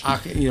crutch.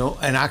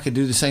 And I could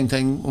do the same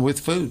thing with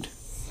food.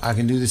 I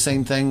can do the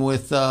same thing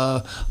with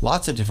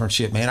lots of different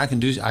shit, man. I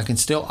can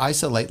still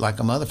isolate like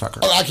a motherfucker.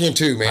 Oh, I can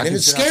too, man. And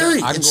it's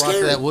scary. I can go out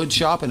to that wood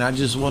shop, and I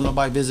just want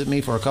nobody visit me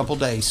for a couple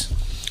days.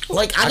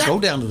 Like I go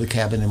down to the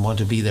cabin and want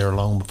to be there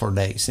alone for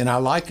days, and I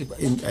like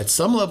it. At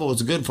some level,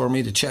 it's good for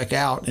me to check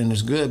out, and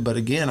it's good. But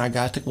again, I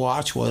got to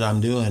watch what I'm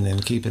doing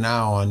and keep an eye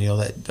on,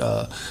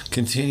 that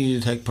continue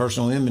to take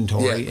personal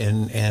inventory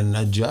and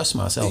adjust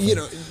myself.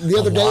 The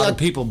other day, a lot of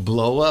people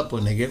blow up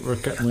when they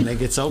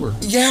get sober.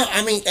 Yeah,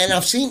 I mean, and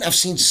I've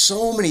seen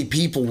so many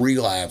people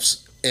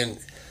relapse, and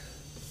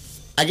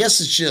I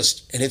guess it's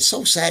just, and it's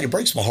so sad. It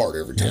breaks my heart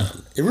every time.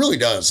 Yeah. It really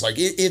does. Like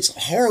it's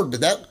hard,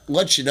 but that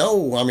lets you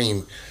know. I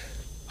mean,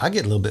 I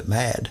get a little bit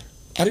mad.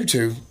 I do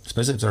too.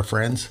 Especially if they're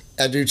friends.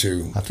 I do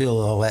too. I feel a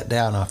little let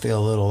down. I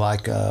feel a little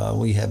like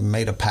we have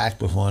made a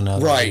pact with one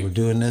another. Right. We're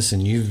doing this,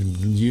 and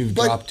you've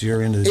dropped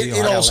your end of the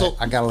deal.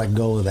 I gotta let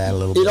go of that a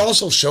little bit. It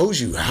also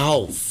shows you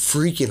how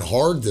freaking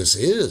hard this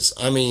is.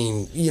 I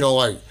mean,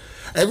 like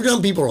every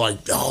time people are like,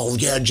 "Oh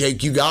yeah,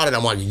 Jake, you got it,"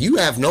 I'm like, "You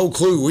have no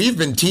clue. We've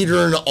been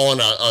teetering on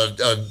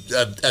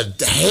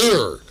a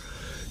hair."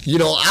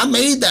 I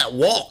made that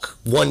walk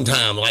one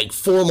time, like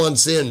 4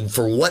 months in,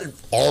 for what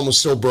arm was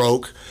still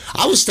broke.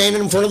 I was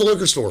standing in front of the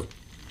liquor store.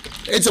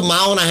 It's a 1.5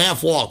 mile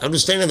walk. I'm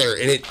just standing there,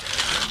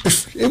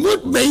 and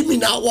what made me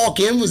not walk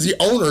in was the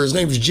owner. His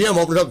name's Jim.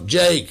 Opened up,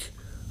 "Jake,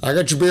 I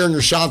got your beer and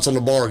your shots on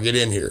the bar. Get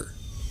in here."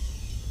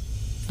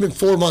 It's been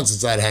 4 months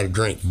since I'd had a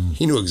drink.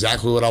 He knew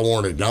exactly what I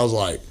wanted, and I was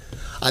like,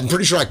 I'm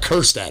pretty sure I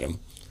cursed at him.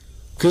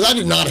 Because I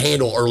did not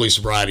handle early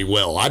sobriety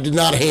well. I did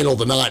not handle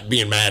the not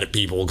being mad at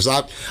people, because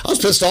I was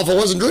pissed off I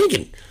wasn't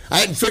drinking. I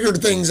hadn't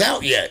figured things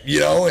out yet,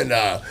 and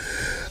I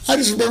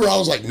just remember I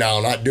was like,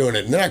 no, not doing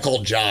it. And then I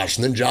called Josh,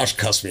 and then Josh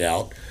cussed me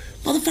out.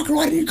 "Motherfucker,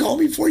 why didn't you call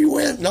me before you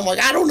went?" And I'm like,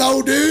 "I don't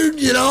know, dude,"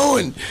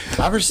 and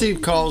I've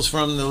received calls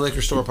from the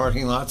liquor store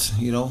parking lots.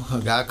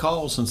 A guy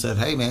calls and said,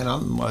 "Hey man,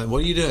 what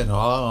are you doing?"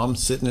 "Oh, I'm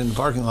sitting in the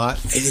parking lot."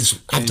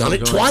 I've done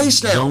it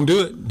twice now. Don't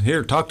do it.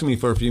 Here, talk to me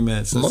for a few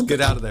minutes. Let's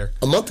get out of there.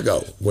 A month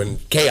ago, when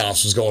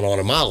chaos was going on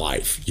in my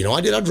life,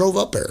 I drove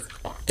up there.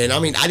 And I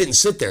mean, I didn't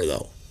sit there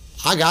though.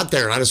 I got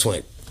there and I just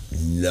went,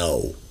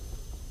 no,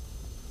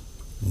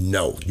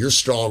 you're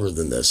stronger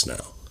than this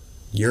now.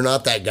 You're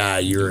not that guy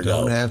a year ago.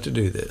 You don't have to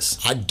do this.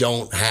 I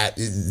don't have,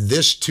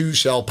 this too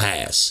shall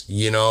pass.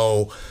 You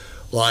know,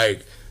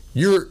 like,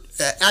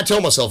 I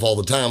tell myself all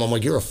the time, I'm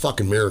like, you're a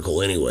fucking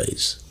miracle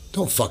anyways.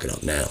 Don't fuck it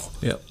up now.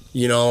 Yep.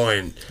 You know,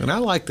 and I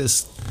like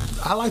this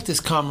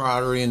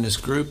camaraderie and this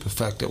group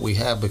effect that we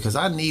have, because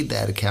I need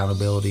that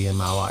accountability in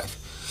my life.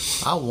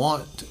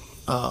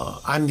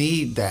 I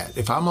need that.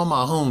 If I'm on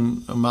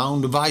my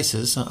own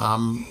devices,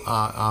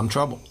 I'm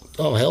trouble.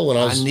 Oh hell!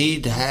 I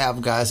need to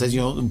have guys. As you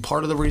know,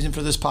 part of the reason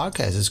for this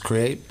podcast is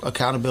create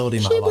accountability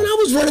in my life. When I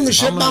was running the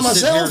shit by myself,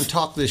 sit here and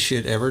talk this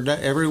shit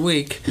every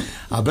week,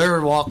 I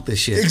better walk this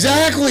shit.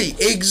 Exactly.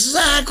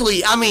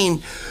 I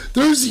mean,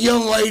 there's a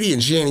young lady,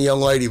 and she ain't a young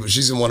lady, but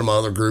she's in one of my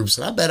other groups,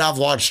 and I bet I've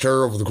watched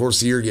her over the course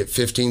of the year get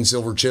 15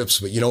 silver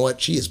chips. But you know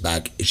what? She is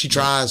back. She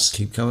tries.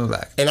 Keep coming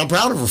back. And I'm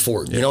proud of her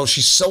for it. Yeah. You know,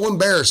 she's so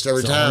embarrassed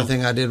every time. The only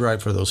thing I did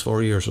right for those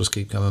 4 years was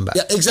keep coming back.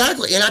 Yeah,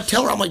 exactly. And I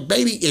tell her, I'm like,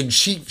 baby, and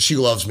she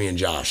loves me and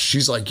Josh.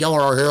 She's like, y'all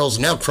are our heroes.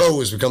 And now Crow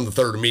has become the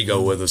third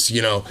amigo with us,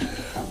 you know.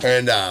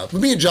 And but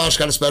me and Josh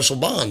got a special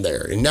bond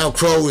there. And now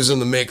Crow is in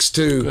the mix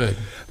too. Good.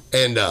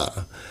 And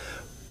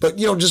but,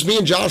 you know, just me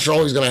and Josh are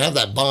always going to have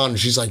that bond.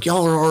 She's like,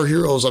 y'all are our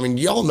heroes. I mean,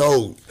 y'all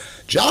know,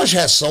 Josh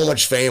has so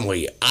much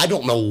family. I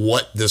don't know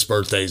what this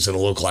birthday is going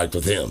to look like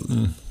with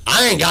him.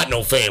 I ain't got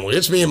no family.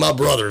 It's me and my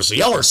brother, so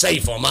y'all are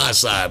safe on my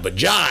side. But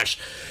Josh,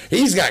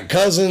 he's got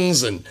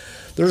cousins, and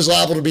there's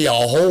liable to be a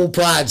whole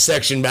pride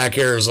section back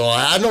here. So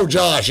I know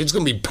Josh, it's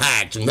going to be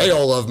packed, and they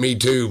all love me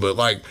too. But,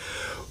 like,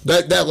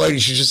 that lady,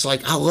 she's just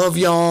like, I love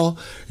y'all,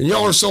 and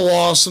y'all are so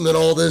awesome and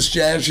all this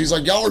jazz. She's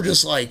like, y'all are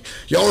just like,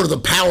 y'all are the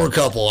power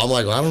couple. I'm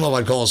like, well, I don't know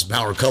if I'd call us a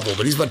power couple,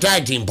 but he's my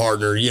tag team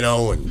partner, you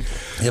know. And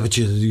yeah, but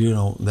you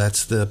know,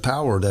 that's the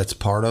power. That's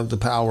part of the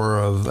power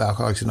of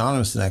Alcoholics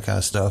Anonymous and that kind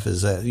of stuff,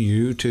 is that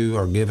you two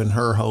are giving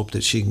her hope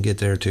that she can get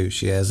there too.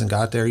 She hasn't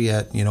got there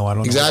yet. You know, I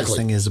don't know what this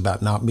thing is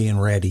about not being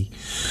ready,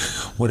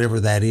 whatever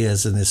that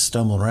is, and this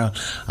stumbling around.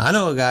 I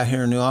know a guy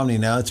here in New Albany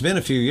now. It's been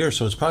a few years,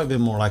 so it's probably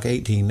been more like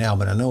 18 now,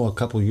 but I know a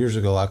couple years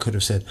ago I could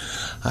have said,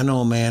 I know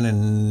a man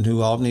in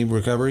New Albany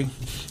recovery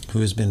who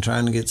has been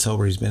trying to get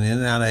sober. He's been in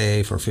and out of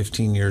AA for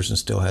 15 years and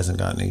still hasn't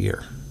gotten a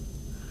year.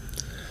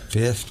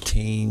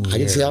 15 years. I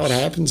can see how it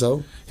happens,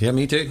 though. Yeah,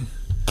 me too.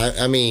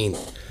 I mean,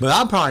 but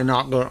I'm probably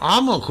not going.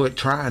 I'm going to quit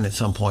trying at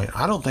some point.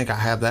 I don't think I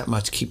have that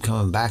much keep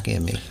coming back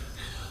in me.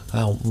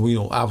 I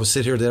was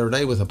sitting here the other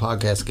day with a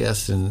podcast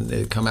guest, and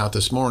it come out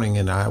this morning,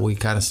 and we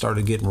kind of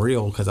started getting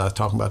real because I was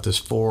talking about this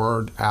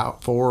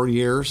 4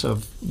 years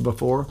of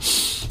before.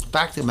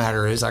 Fact of the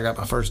matter is, I got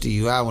my first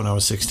DUI when I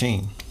was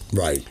 16.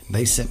 Right.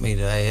 They sent me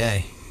to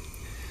AA,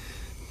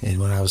 and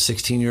when I was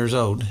 16 years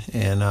old,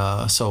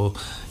 and so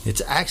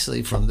it's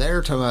actually from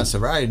there to my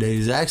sobriety date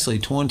is actually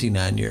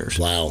 29 years.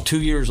 Wow.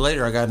 2 years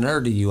later, I got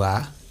another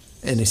DUI,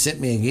 and they sent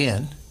me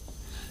again,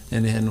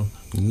 and then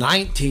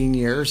 19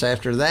 years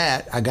after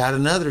that, I got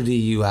another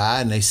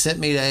DUI, and they sent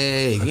me to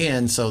AA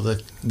again. So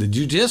the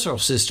judicial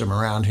system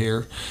around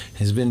here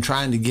has been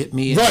trying to get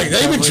me. Right,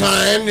 they've been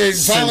trying.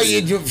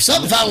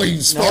 Something finally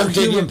sparked.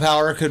 No human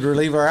power could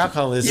relieve our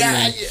alcoholism.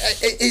 Yeah,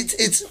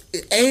 it's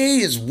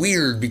AA is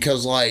weird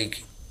because,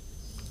 like,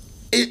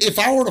 if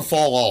I were to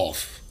fall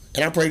off,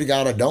 and I pray to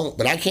God I don't,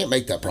 but I can't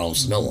make that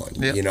promise to no one,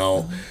 you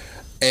know,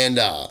 and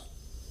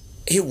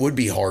it would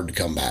be hard to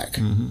come back.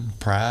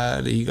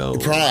 Pride, ego,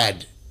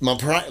 pride. My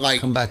pride,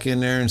 like, come back in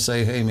there and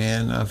say, hey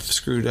man, I've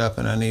screwed up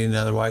and I need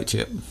another white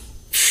chip.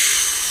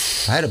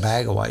 I had a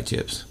bag of white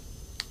chips.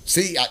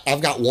 See, I've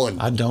got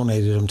one. I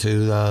donated them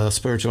to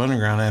Spiritual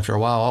Underground after a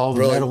while. All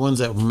the metal ones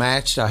that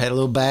matched, I had a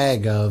little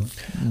bag of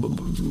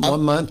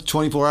 1 month,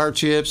 24-hour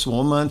chips,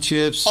 1 month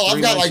chips. Oh,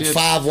 I've got like chips.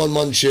 5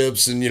 1-month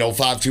chips and, 5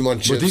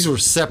 2-month chips. But these were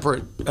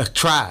separate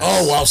tries.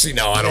 Oh, well, see,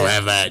 no, I don't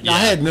have that. Yeah. I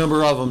had a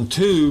number of them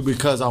too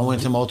because I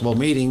went to multiple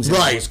meetings and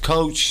I was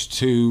coached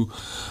to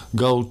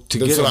go to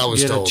get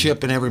a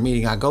chip in every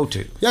meeting I go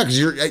to. Yeah, because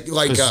you're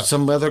like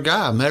some other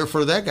guy. I'm there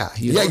for that guy.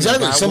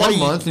 Exactly. Somebody 1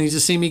 month needs to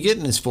see me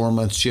getting his 4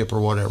 month chip or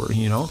whatever.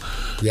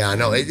 Yeah, I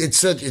know. It's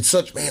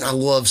such. Man, I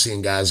love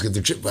seeing guys get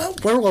their chip. Well,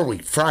 where were we?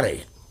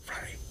 Friday.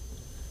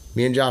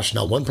 Me and Josh.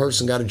 Not one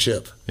person got a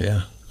chip.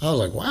 Yeah. I was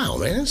like, wow,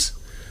 man.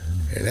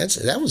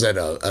 That was at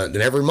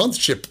an every month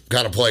chip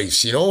kind of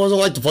place. It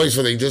wasn't like the place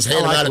where they just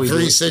handed out at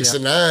 3, 6,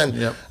 and 9.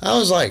 Yep. I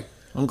was like,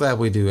 I'm glad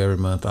we do every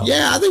month. I think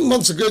every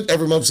month's a good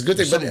thing.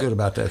 There's something good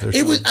about that.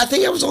 I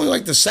think it was only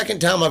like the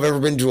second time I've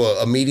ever been to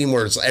a meeting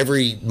where it's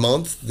every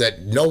month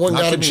that no one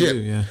got a chip.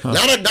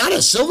 Not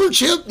a silver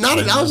chip.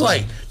 I was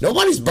like,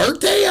 nobody's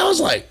birthday. I was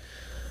like,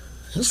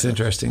 it's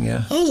interesting,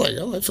 yeah. I was like,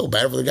 I feel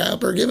bad for the guy up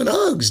there giving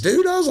hugs,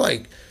 dude. I was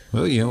like,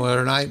 well,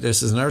 other night,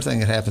 this is another thing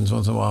that happens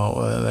once in a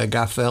while. That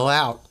guy fell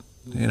out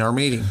in our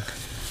meeting.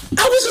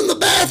 I was in the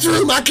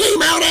bathroom. I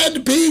came out, I had to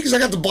pee because I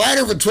got the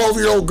bladder of a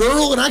 12-year-old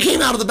girl, and I came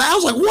out of the bath. I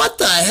was like, what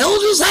the hell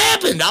just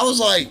happened? I was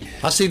like...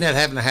 I've seen that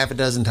happen a half a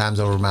dozen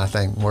times over my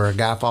thing, where a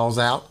guy falls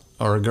out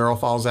or a girl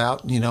falls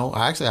out,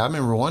 I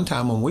remember one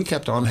time when we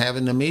kept on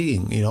having the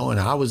meeting, and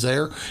I was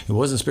there. It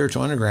wasn't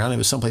Spiritual Underground. It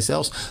was someplace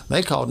else.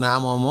 They called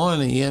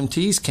 911 and the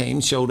EMTs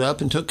came, showed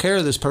up and took care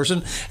of this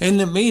person. And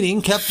the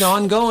meeting kept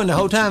on going the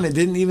whole time. It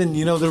didn't even,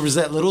 there was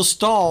that little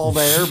stall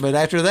there. But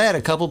after that,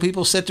 a couple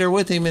people sat there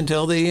with him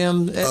until the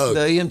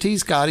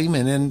EMTs got him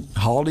and then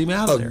hauled him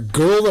out of there. A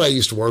girl that I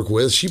used to work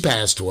with, she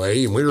passed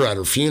away and we were at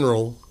her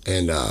funeral.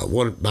 And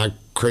one of my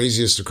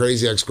crazy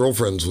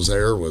ex-girlfriends was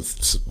there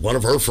with one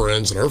of her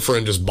friends, and her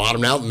friend just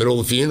bottomed out in the middle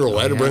of the funeral.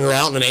 I had to bring her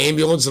out in an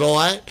ambulance and all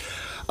that.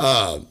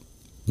 I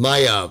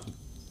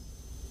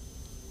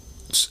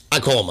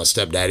call him my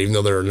stepdad, even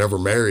though they were never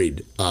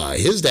married.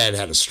 His dad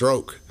had a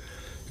stroke.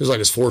 It was like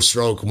his fourth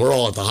stroke, and we're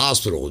all at the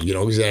hospital,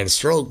 because he had a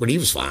stroke, but he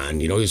was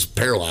fine. He was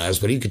paralyzed,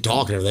 but he could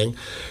talk and everything.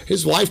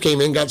 His wife came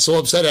in, got so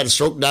upset, had a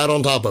stroke, died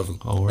on top of him.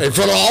 Oh, right. In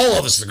front of all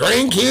of us, the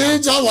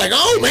grandkids. I was like,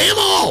 oh, ma'am,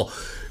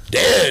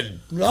 dead.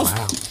 I was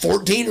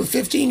 14 or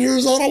 15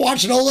 years old. I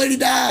watched an old lady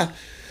die.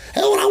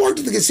 Hell, when I worked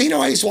at the casino,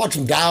 I used to watch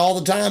them die all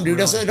the time, dude.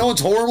 Really? I said, no,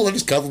 it's horrible. They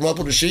just cover them up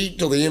with a sheet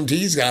until the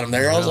EMTs got them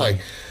there. Really? I was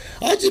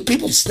like,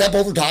 people step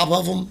over top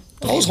of them.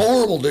 That was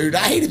horrible, dude.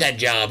 I hated that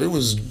job. It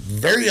was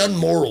very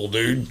unmoral,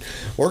 dude.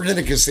 Working in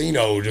a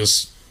casino,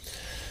 just...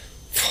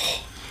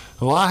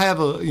 Well, I have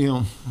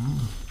to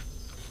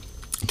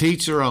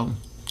each their own.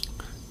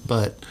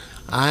 But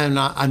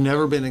I've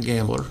never been a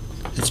gambler.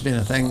 It's been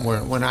a thing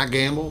where when I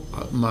gamble,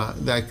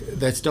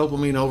 that's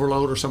dopamine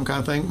overload or some kind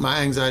of thing. My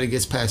anxiety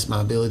gets past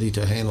my ability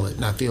to handle it,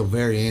 and I feel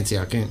very antsy.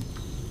 I can't,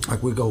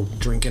 we go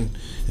drinking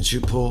and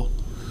shoot pool,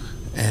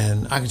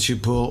 and I can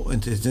shoot pool,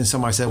 and then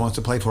somebody said wants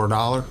to play for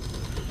 $1.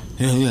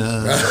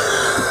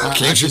 I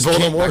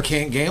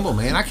can't gamble,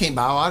 man. I can't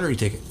buy a lottery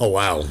ticket. Oh,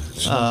 wow.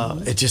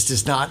 It just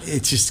is not.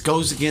 It just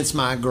goes against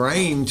my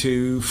grain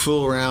to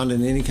fool around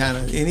in any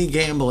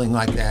gambling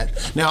like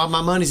that. Now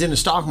my money's in the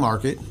stock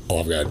market.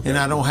 Oh, I've got. And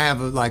I don't have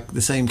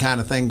the same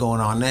kind of thing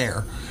going on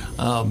there.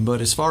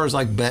 But as far as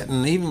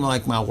betting, even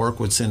my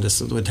work would take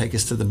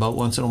us to the boat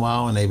once in a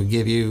while, and they would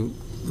give you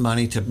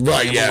money to gamble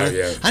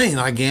with. I didn't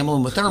like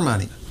gambling with their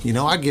money.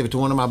 I'd give it to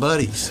one of my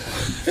buddies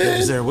that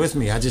was there with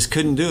me. I just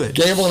couldn't do it.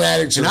 Gambling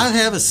addicts. And I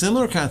have a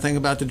similar kind of thing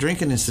about the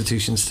drinking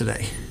institutions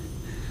today.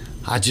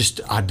 I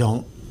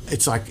don't.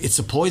 It's like it's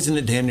a poison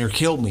that damn near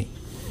killed me.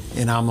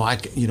 And I'm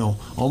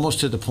almost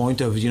to the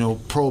point of,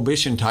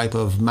 prohibition type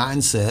of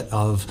mindset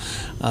of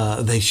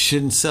they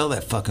shouldn't sell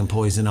that fucking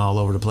poison all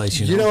over the place,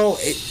 and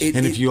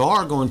if you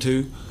are going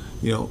to,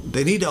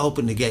 they need to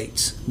open the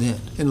gates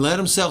then and let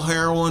them sell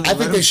heroin, I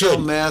think they should. Sell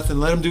meth, and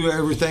let them do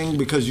everything,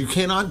 because you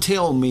cannot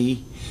tell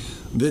me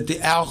that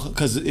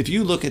because if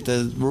you look at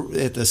the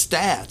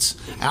stats,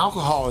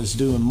 alcohol is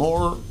doing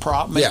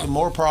making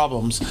more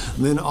problems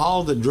than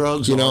all the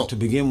drugs are to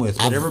begin with.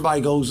 But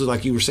everybody goes,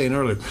 like you were saying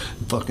earlier,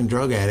 fucking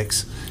drug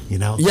addicts.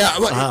 Yeah,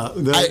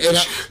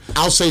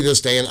 I'll say this,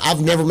 Dan.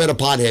 I've never met a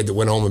pothead that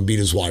went home and beat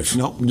his wife.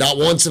 Nope. Not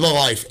once in my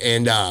life.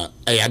 And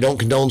I don't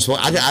condone smoke.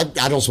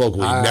 I don't smoke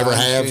weed. Never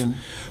have.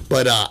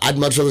 But I'd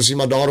much rather see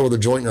my daughter with a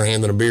joint in her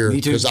hand than a beer,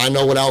 because I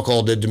know what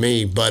alcohol did to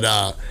me. But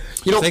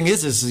the thing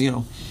is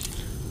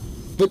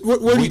But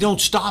we don't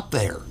stop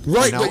there.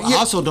 Right. I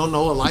also don't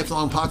know a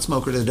lifelong pot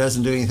smoker that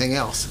doesn't do anything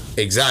else.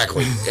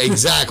 Exactly.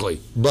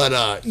 But,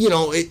 at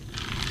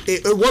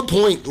what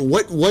point,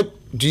 what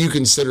do you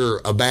consider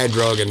a bad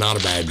drug and not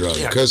a bad drug?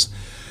 Because,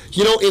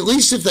 at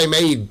least if they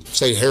made,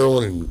 say,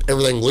 heroin and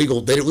everything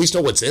legal, they'd at least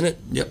know what's in it.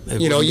 Yep.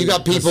 You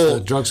got people... The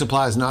drug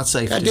supply is not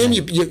safe. God damn,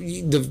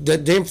 the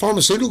damn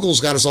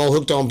pharmaceuticals got us all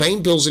hooked on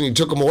pain pills, and you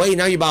took them away.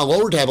 Now you buy a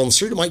lower tab on the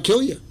street, it might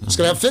kill you. It's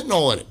going to have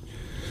fentanyl in it.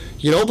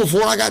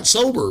 Before I got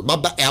sober,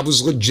 I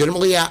was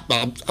legitimately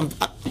I'm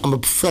a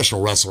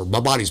professional wrestler. My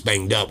body's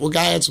banged up. Well,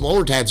 guy had some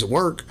lower tabs at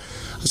work.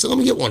 I said, let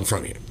me get one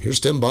from you. Here's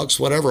 $10,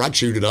 whatever. I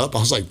chewed it up. I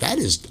was like, I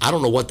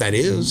don't know what that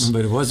is.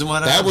 But it wasn't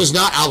what I was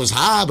not. I was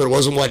high, but it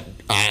wasn't what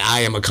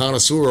I am a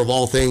connoisseur of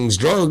all things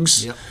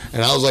drugs. Yep.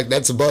 And I was like,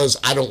 that's a buzz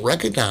I don't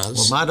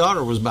recognize. Well, my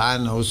daughter was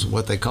buying those,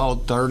 what they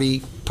called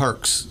 30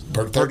 perks.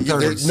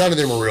 30s. None of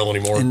them are real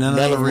anymore. And none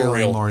of them are real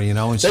anymore,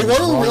 And they she was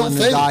rolling rolling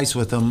the dice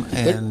with them,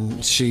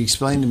 and she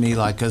explained to me,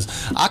 because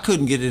I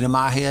couldn't get it in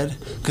my head,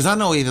 because I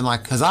know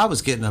because I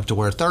was getting up to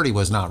where 30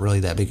 was not really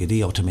that big a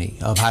deal to me,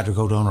 of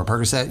hydrocodone or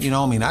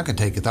Percocet, I could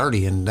take a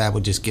 30 and that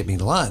would just get me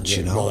to lunch,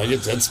 Well,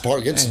 that's gets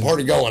the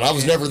party going. I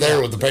was never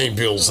there with the pain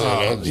pills.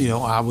 I'd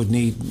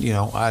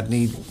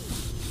need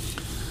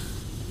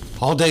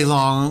all day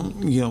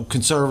long,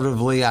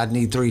 conservatively, I'd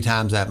need 3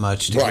 times that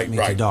much to get me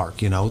to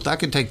dark. I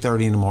could take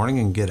 30 in the morning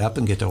and get up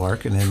and get to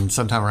work, and then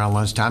sometime around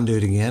lunchtime do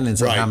it again, and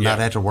sometime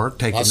about after work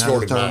take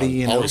another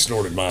 30. I always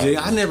snorted mine. See,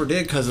 I never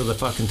did because of the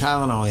fucking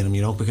Tylenol in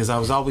them, because I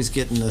was always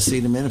getting the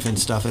acetaminophen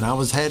stuff, and I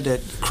had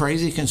that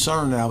crazy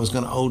concern that I was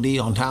going to OD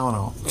on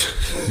Tylenol.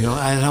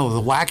 I know the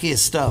wackiest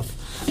stuff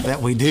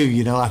that we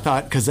do, I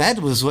thought, because that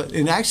was what,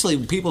 and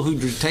actually people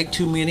who take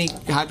too many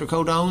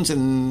hydrocodones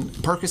and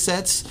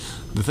Percocets,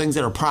 the things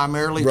that are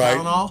primarily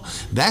Tylenol,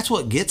 that's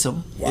what gets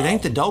them. Wow. It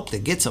ain't the dope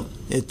that gets them.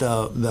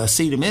 The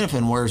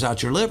acetaminophen wears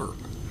out your liver.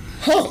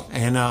 Huh.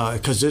 And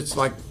because it's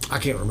like, I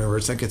can't remember.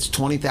 It's like it's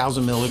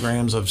 20,000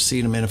 milligrams of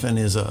acetaminophen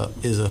is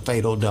a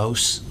fatal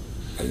dose.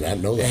 I did not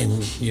know that.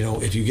 And you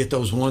know, if you get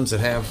those ones that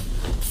have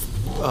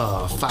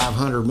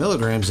 500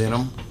 milligrams in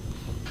them,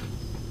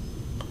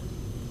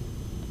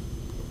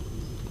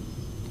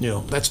 you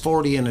know, that's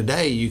 40 in a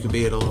day. You could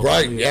be at a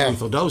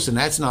lethal dose, and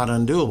that's not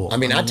undoable. I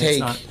mean, I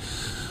take.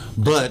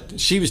 But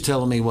she was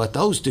telling me what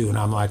those do, and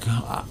I'm like,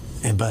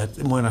 but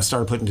when I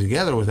started putting it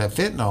together with that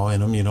fentanyl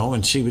in them, you know,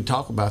 and she would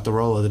talk about the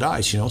roll of the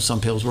dice. You know, some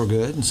pills were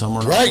good, and some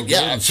were not so good,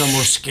 and some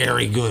were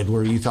scary good,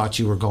 where you thought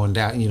you were going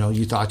down. You know,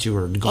 you thought you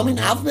were going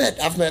down.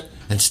 I've met,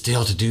 and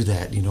still to do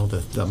that, you know,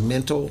 the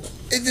mental.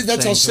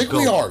 That's how sick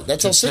we are.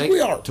 That's how sick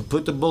we are. To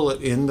put the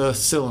bullet in the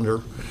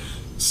cylinder,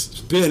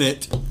 spin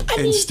it,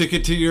 and stick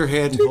it to your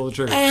head and pull the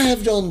trigger. I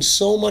have done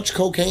so much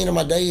cocaine in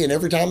my day, and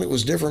every time it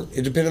was different.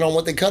 It depended on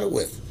what they cut it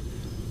with.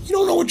 You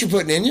don't know what you're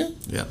putting in you.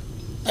 Yeah.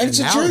 And it's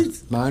the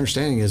truth. My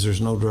understanding is there's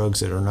no drugs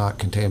that are not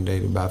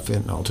contaminated by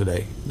fentanyl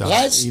today.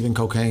 Even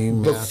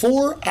cocaine.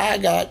 Before I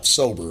got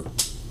sober,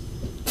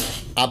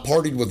 I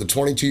partied with a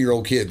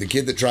 22-year-old kid, the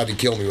kid that tried to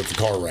kill me with the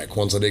car wreck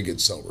once I did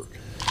get sober.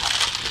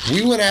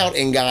 We went out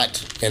and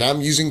got, and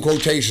I'm using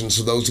quotations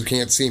for those who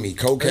can't see me,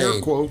 cocaine.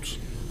 Air quotes.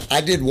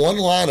 I did one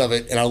line of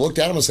it, and I looked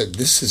at him and said,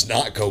 this is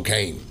not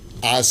cocaine.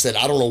 I said,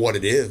 I don't know what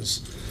it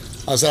is.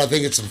 I said, I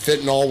think it's some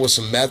fentanyl with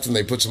some meth, and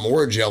they put some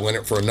Orajel in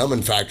it for a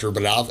numbing factor.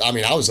 But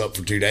I was up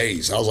for 2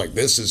 days. I was like,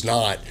 this is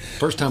not.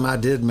 First time I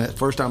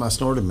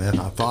snorted meth,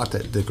 I thought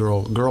that the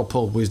girl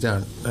pulled. We was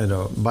down at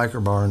a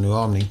biker bar in New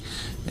Albany,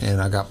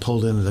 and I got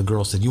pulled into. The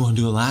girl said, "You want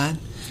to do a line?"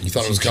 You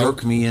thought it was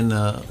jerked me in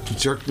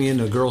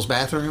the girl's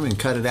bathroom and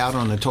cut it out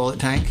on the toilet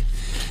tank.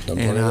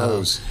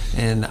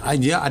 And I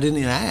didn't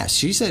even ask.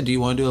 She said, "Do you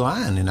want to do a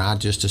line?" And I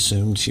just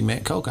assumed she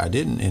meant coke. I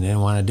didn't. And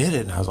then when I did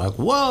it, and I was like,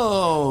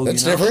 "Whoa,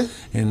 that's different."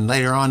 And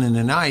later on in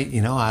the night,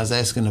 you know, I was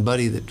asking a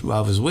buddy that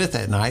I was with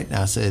that night, and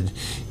I said,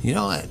 "You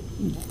know,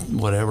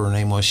 whatever her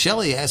name was,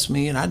 Shelly asked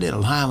me, and I did a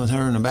line with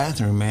her in the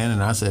bathroom, man."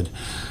 And I said,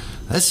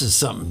 "This is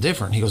something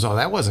different." He goes, "Oh,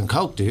 that wasn't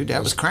coke, dude.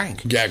 That was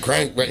crank." Yeah,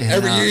 crank. But you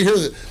hear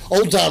the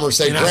old timers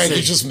say crank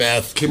is just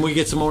meth. Can we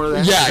get some more of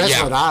that? Yeah,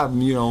 that's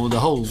what the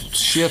whole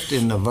shift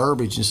in the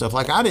verbiage and stuff.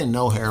 Like, I didn't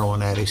know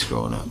heroin addicts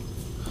growing up.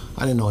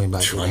 I didn't know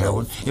anybody with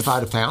heroin. If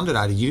I'd have found it,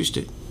 I'd have used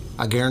it.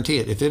 I guarantee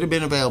it. If it had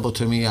been available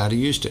to me, I'd have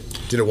used it.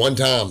 Did it one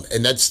time,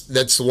 and that's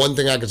the one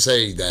thing I could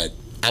say that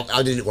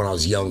I did it when I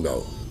was young,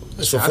 though.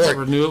 I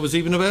never knew it was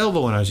even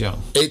available when I was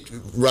young. It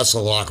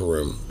wrestled locker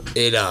room.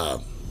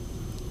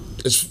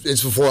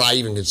 It's before I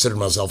even considered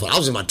myself. I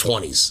was in my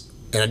 20s,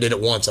 and I did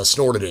it once. I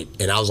snorted it,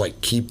 and I was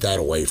like, keep that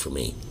away from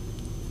me.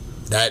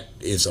 That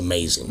is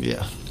amazing.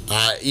 Yeah.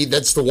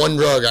 That's the one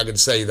drug I could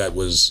say that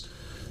was,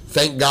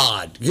 thank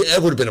God.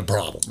 It would have been a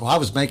problem. Well, I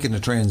was making the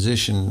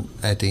transition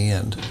at the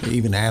end,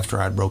 even after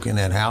I broke in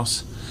that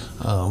house.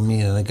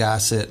 Me and the guy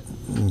sat,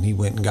 and he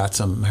went and got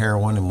some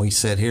heroin, and we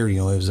sat here. You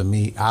know, it was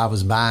I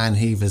was buying,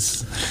 he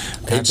was.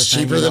 It's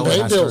cheaper than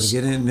pain pills.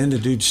 And then the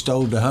dude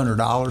stole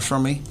 $100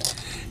 from me.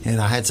 And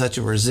I had such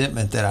a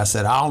resentment that I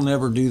said, I'll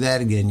never do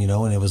that again, you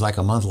know. And it was like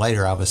a month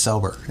later, I was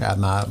sober.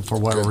 For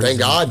whatever reason, thank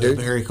God, dude.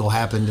 The miracle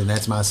happened, and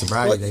that's my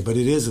sobriety day. But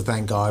it is a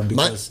thank God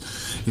because,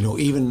 you know,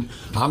 even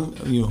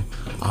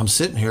I'm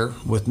sitting here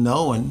with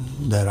knowing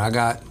that I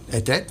got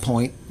at that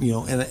point, you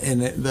know, and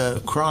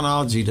the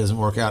chronology doesn't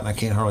work out, and I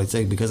can't hardly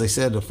say because they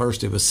said at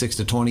first it was 6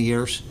 to 20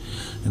 years,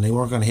 and they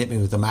weren't going to hit me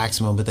with the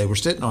maximum, but they were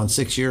sitting on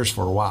 6 years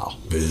for a while.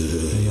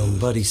 You know,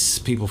 buddies,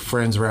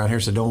 friends around here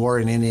said, "Don't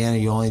worry, in Indiana,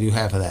 you only do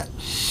half of that."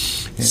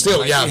 And still,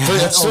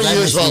 that's 3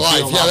 years of my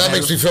life. Yeah, that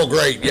makes me feel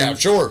great. Yeah,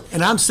 sure.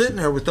 And I'm sitting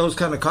there with those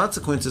kind of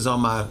consequences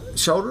on my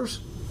shoulders,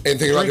 and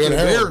thinking about doing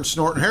beer and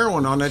snorting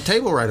heroin on that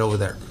table right over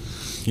there.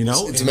 You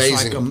know, it's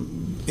amazing. It's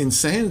like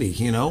insanity.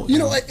 You know. You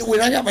know,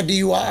 when I got my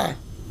DUI,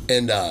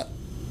 and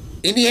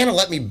Indiana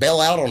let me bail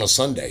out on a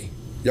Sunday.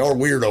 Y'all are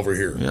weird over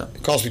here. Yeah.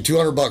 It cost me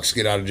 $200 to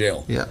get out of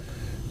jail. Yeah.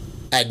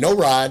 I had no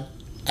ride.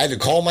 I had to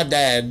call my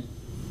dad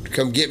to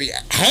come get me.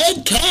 I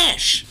had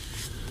cash,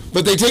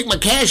 but they take my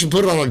cash and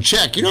put it on a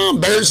check. You know how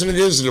embarrassing it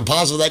is to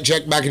deposit that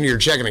check back into your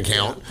checking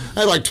account?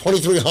 I had like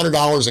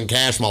 $2,300 in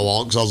cash in my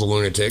wallet because I was a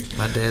lunatic.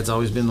 My dad's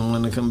always been the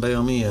one to come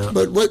bail me out.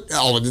 But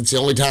it's the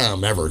only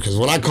time ever. Because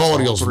when I call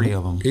it, he goes, 3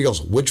 of them. He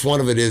goes, which one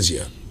of it is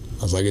you?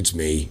 I was like, it's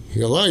me. He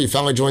goes, oh, you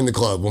finally joined the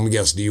club. Let me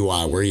guess,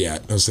 DUI, where are you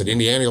at? I said,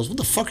 Indiana. He goes, what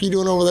the fuck are you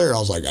doing over there? I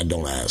was like, I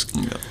don't ask.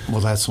 Yeah.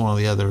 Well, that's one of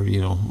the other,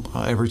 you know,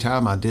 every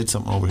time I did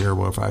something over here,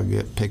 if I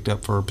get picked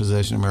up for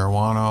possession of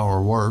marijuana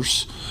or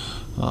worse,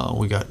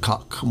 we got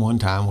caught one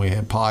time. We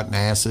had pot and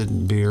acid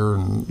and beer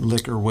and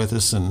liquor with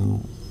us,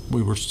 and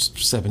we were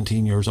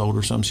 17 years old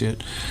or some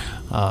shit.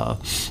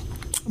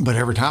 But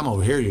every time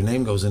over here, your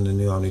name goes in the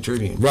New Albany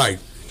Tribune. Right.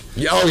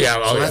 Oh, yeah.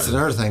 So that's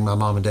another thing my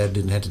mom and dad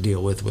didn't have to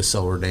deal with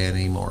Sober Dan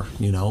anymore,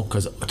 you know,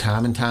 because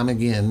time and time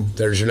again.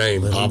 There's your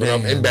name popping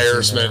up,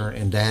 embarrassment.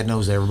 And Dad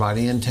knows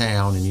everybody in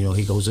town, and, you know,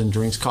 he goes and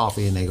drinks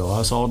coffee, and they go,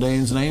 I saw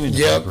Dan's name in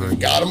the paper. Yep,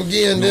 got him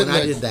again, didn't they?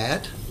 When I did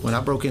that, when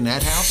I broke in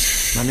that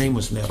house, my name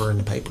was never in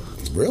the paper.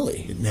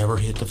 Really? It never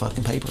hit the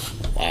fucking paper.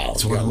 Wow,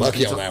 you got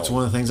lucky on that one. It's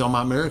one of the things on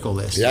my miracle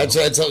list. Yeah,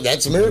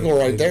 that's a miracle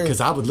right there.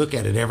 Because I would look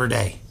at it every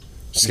day.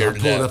 Scared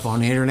to death. I pull it up on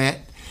the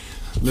internet,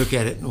 look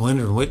at it, and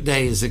wonder what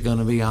day is it going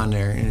to be on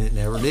there, and it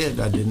never did.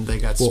 I didn't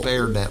think I'd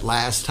spared that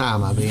last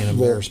time of being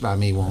embarrassed by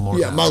me one more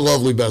time. Yeah, my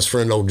lovely best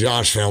friend, old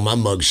Josh, found my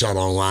mugshot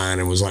online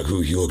and was like,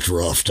 "Ooh, you looked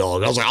rough,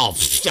 dog." I was like, "Oh,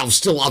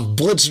 I'm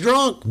blitz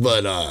drunk,"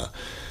 but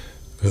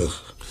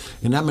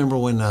And I remember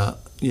when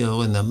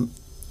when the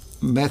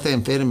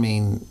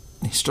methamphetamine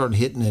started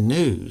hitting the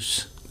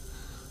news,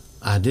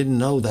 I didn't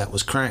know that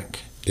was crank.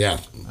 Yeah.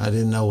 I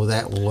didn't know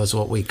that was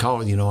what we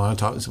call it. I'm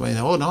talking to somebody,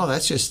 oh, no,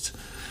 that's just...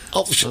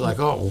 Oh, sure. Like,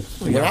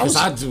 because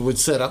I would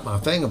set up my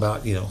thing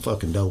about,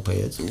 fucking dope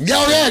heads. Oh,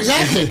 yeah,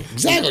 exactly.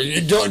 Exactly.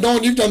 You've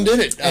done did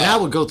it. And I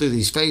would go through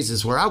these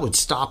phases where I would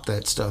stop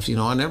that stuff.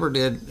 I never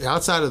did,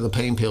 outside of the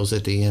pain pills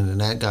at the end, and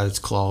that got its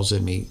claws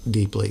in me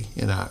deeply,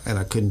 and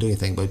I couldn't do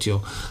anything. But,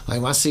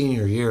 like my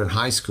senior year in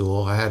high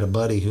school, I had a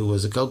buddy who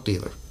was a coke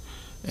dealer,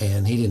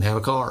 and he didn't have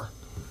a car.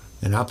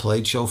 And I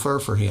played chauffeur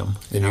for him.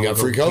 And you got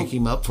free coke? Pick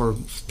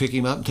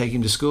him up, take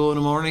him to school in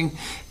the morning,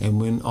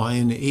 and when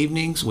in the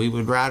evenings we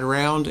would ride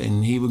around,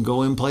 and he would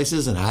go in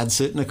places, and I'd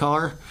sit in the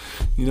car,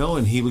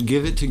 and he would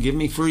give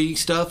me free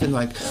stuff. And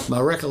like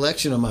my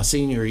recollection of my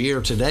senior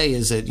year today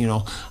is that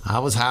I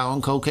was high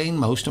on cocaine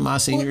most of my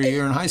senior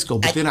year in high school,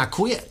 but then I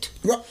quit,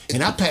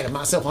 and I patted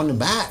myself on the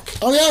back.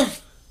 Oh yeah.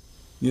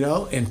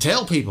 And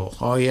tell people,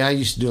 oh yeah, I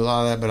used to do a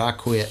lot of that, but I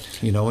quit,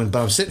 but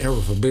I'm sitting here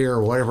with a beer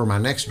or whatever my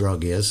next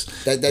drug is.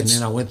 And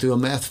then I went through a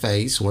meth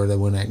phase where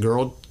when that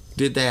girl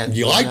did that.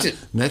 You liked it.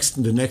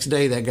 The next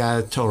day, that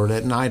guy told her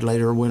that night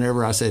later,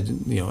 whenever I said,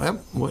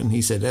 and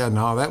he said,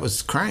 no, that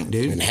was crank,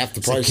 dude. And half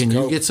the price. Can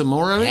you get some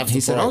more of it?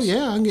 He said, price. oh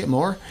yeah, I can get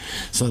more.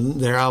 So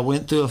there I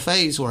went through a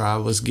phase where I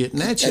was getting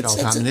that shit all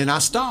the time, and then I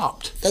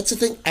stopped. That's the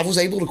thing. I was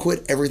able to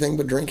quit everything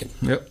but drinking.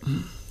 Yep.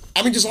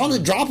 I mean, just on the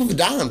drop of a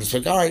dime, just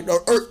like, all right.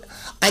 Or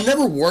I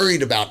never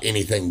worried about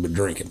anything but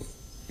drinking.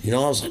 I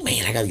was like,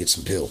 man, I got to get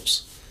some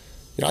pills.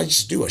 I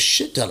used to do a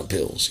shit ton of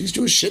pills. I used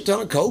to do a shit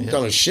ton of coke,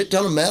 done a shit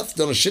ton of meth,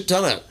 done a shit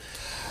ton of...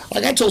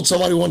 Like I told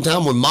somebody one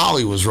time when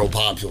Molly was real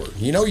popular,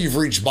 you've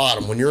reached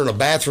bottom when you're in a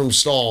bathroom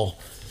stall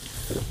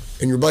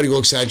and your buddy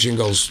looks at you and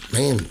goes,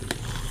 man,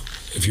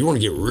 if you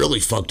want to get really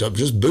fucked up,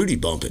 just booty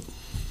bump it.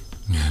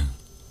 Yeah.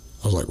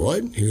 I was like,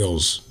 what?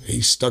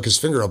 He stuck his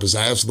finger up his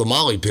ass with a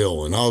Molly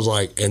pill. And I was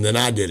like, and then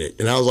I did it.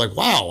 And I was like,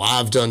 wow,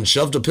 I've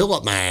shoved a pill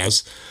up my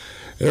ass.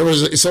 And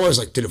someone was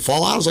like, did it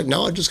fall out? I was like,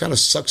 no, it just kind of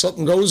sucks up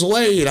and goes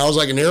away. And I was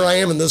like, and here I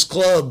am in this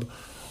club,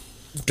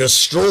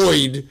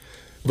 destroyed.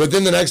 But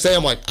then the next day,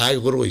 I'm like, I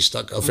literally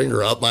stuck a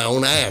finger up my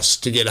own ass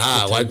to get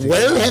high. Like,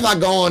 where have I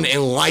gone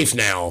in life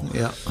now?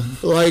 Yeah.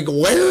 Like,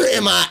 where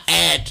am I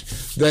at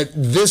that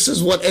this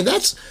is what, and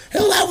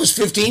that was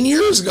 15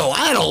 years ago.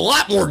 I had a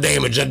lot more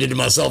damage I did to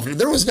myself.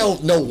 There was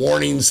no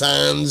warning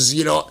signs,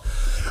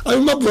 I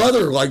mean, my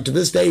brother, like, to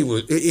this day,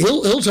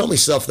 he'll tell me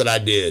stuff that I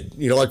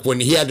did. Like when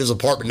he had his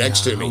apartment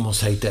next to me. I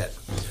almost hate that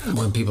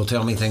when people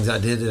tell me things I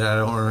did that I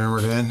don't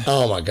remember doing.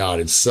 Oh my God,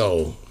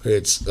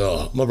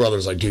 my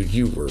brother's like, dude,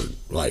 you were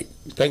like,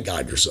 thank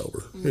God you're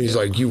sober. He's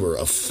like, you were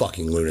a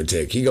fucking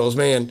lunatic. He goes,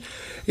 man,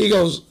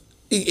 because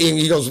we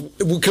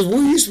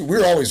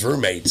were always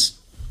roommates.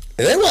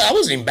 And then I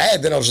wasn't even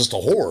bad. Then I was just a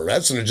whore.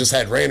 That's when I just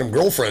had random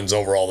girlfriends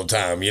over all the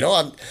time.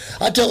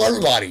 I tell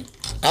everybody,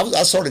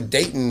 I started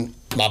dating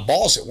my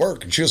boss at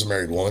work, and she was a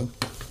married woman.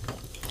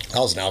 I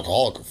was an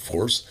alcoholic, of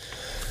course.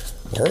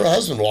 Her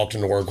husband walked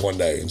into work one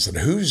day and said,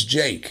 who's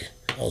Jake?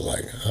 I was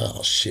like,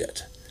 oh,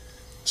 shit.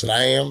 I said,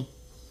 I am.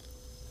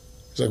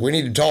 He's like, we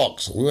need to talk.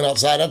 So we went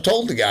outside. I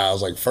told the guy, I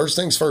was like, first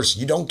things first,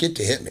 you don't get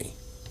to hit me.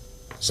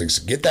 I was like,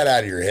 so get that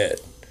out of your head.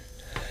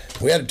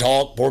 We had to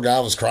talk. Poor guy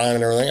was crying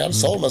and everything. I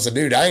just told him, I said,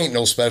 dude, I ain't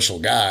no special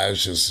guy.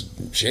 It's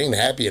just, she ain't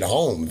happy at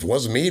home. If it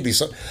wasn't me, it'd be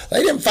some.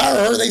 They didn't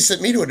fire her. They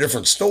sent me to a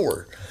different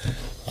store.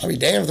 I'd be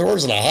damned if there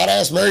wasn't a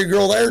hot-ass married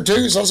girl there,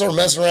 too. So I started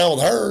messing around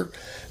with her.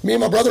 Me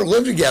and my brother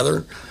lived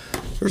together.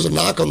 There was a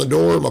knock on the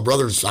door.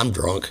 I'm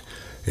drunk.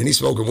 And he's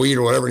smoking weed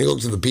or whatever. And he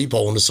looked through the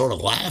peephole and just started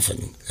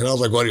laughing. And I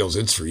was like, what? He goes,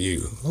 it's for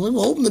you. I'm like,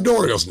 well, open the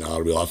door. He goes, no,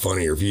 it'll be a lot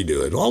funnier if you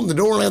do it. Well, open the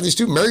door and I have these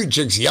two married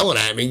chicks yelling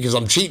at me because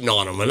I'm cheating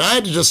on them. And I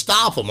had to just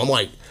stop them. I'm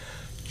like,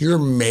 you're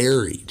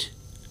married.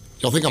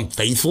 Y'all think I'm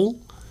faithful?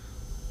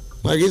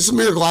 Like, it's a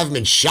miracle I haven't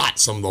been shot,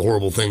 some of the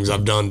horrible things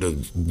I've done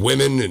to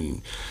women.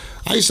 And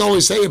I used to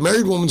always say, a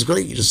married woman's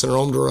great. You just send her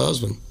home to her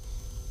husband.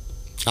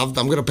 I'm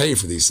going to pay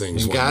for these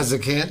things. And guys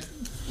that can't,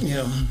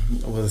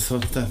 well,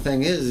 the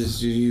thing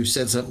is you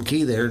said something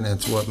key there, and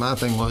that's what my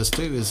thing was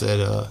too, is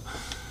that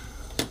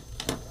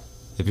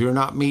if you're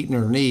not meeting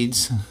her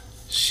needs,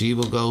 she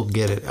will go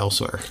get it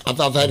elsewhere. I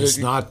thought that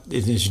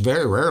it's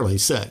very rarely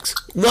sex.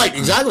 Right,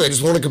 exactly. I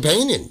just want a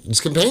companion.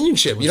 It's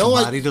companionship.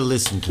 Somebody to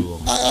listen to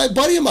him. A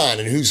buddy of mine,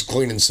 and who's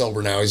clean and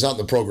sober now, he's not in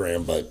the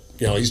program, but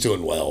he's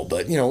doing well.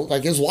 But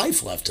like his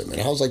wife left him,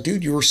 and I was like,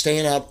 dude, you were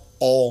staying out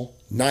all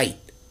night,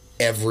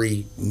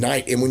 every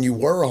night, and when you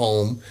were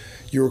home,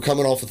 you were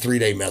coming off a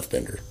 3-day meth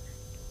bender.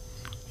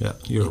 Yeah,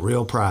 you're a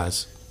real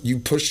prize. you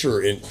pushed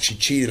her and she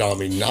cheated on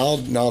me. No,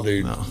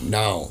 dude.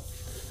 No.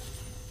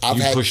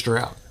 You pushed her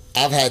out.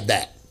 I've had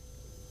that.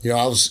 You know,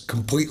 I was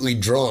completely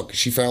drunk.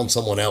 She found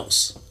someone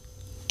else.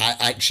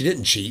 She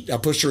didn't cheat. I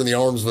pushed her in the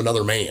arms of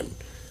another man.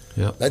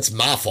 Yep. That's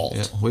my fault.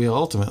 Yeah. We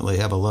ultimately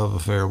have a love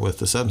affair with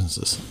the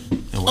substances.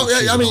 And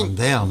on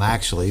them,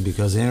 actually,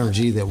 because the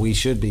energy that we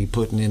should be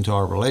putting into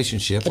our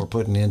relationship, we're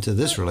putting into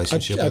this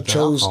relationship with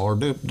alcohol or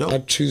dope. I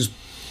choose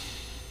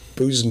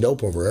booze and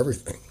dope over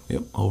everything.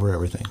 Yep, over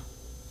everything.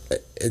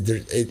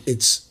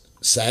 It's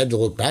sad to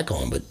look back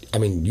on, but, I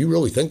mean, you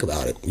really think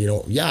about it. You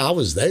know, yeah, I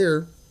was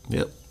there.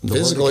 Yep. The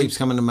word that keeps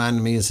coming to mind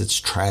to me is it's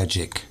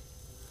tragic.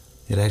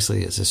 It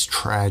actually is. It's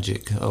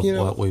tragic of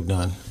what we've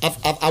done.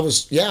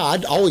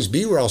 I'd always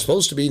be where I was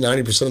supposed to be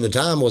 90% of the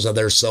time. Was I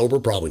there sober?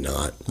 Probably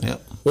not.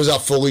 Yep. Was I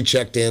fully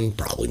checked in?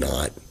 Probably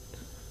not.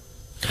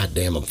 God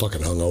damn, I'm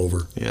fucking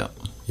hungover. Yep.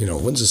 You know,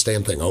 when's this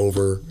damn thing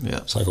over?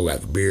 Yeah. So I go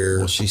have a beer.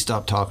 Well, she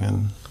stopped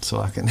talking so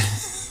I can...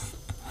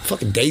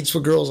 Fucking dates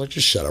with girls, like,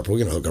 just shut up. We're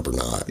going to hook up or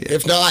not. Yeah.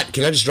 If not,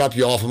 can I just drop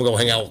you off? I'm going to go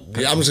hang out.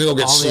 I'm just going to go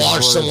get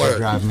sloshed somewhere.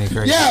 Drive me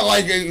crazy. Yeah,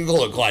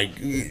 look,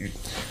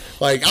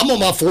 I'm on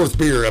my fourth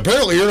beer.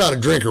 Apparently, you're not a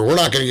drinker. We're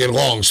not going to get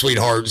along,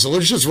 sweetheart. So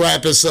let's just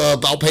wrap this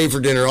up. I'll pay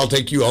for dinner. I'll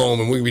take you home,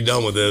 and we can be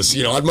done with this.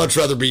 You know, I'd much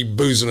rather be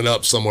boozing it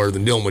up somewhere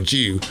than dealing with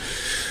you.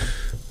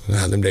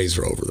 Them days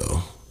are over,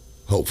 though.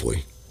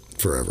 Hopefully.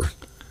 Forever.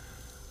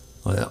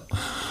 Well,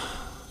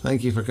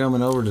 thank you for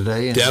coming over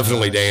today. And,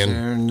 definitely, Dan.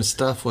 Sharing the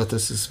stuff with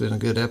us. It's been a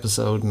good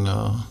episode, and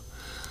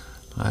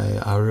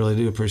I really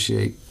do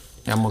appreciate.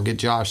 I'm gonna get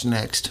Josh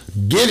next.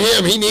 Get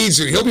him. He needs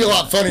to. He'll be a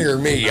lot funnier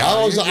than me.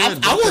 I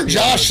want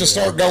Josh to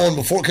start going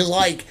before, because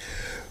like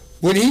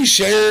when he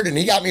shared and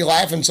he got me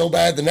laughing so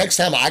bad. The next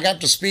time I got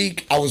to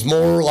speak, I was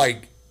more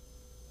like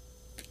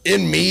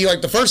in me.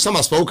 Like the first time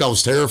I spoke, I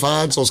was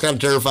terrified, so I was kind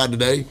of terrified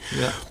today.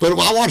 Yeah. But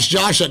when I watched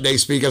Josh that day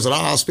speak, I said,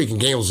 I'll speak in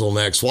Campbellsville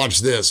next. Watch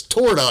this.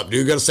 Tore it up,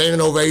 dude. Got a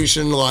standing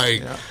ovation.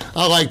 Like,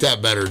 I like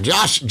that better.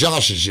 Josh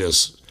is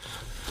just,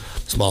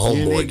 it's my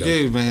homeboy. Unique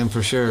dude, man,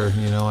 for sure.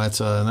 You know, that's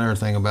another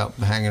thing about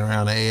hanging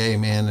around AA,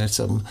 man. There's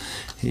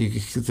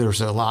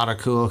a lot of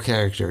cool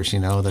characters, you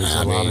know. There's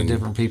a lot of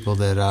different people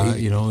that,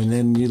 you know, and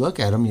then you look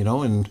at them, you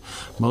know, and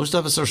most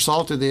of us are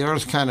salt of the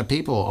earth kind of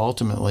people,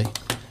 ultimately.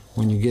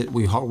 When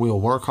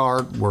we'll work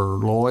hard, we're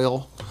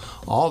loyal.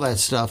 All that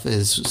stuff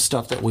is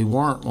stuff that we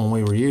weren't when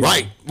we were youth.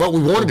 Right. What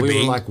we wanted to be. We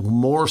were like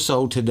more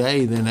so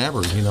today than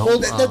ever, you know. Well,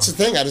 that's the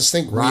thing. I just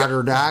think ride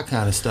or die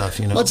kind of stuff,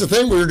 you know. That's the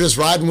thing. We were just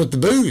riding with the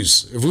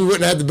booze. If we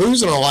wouldn't have the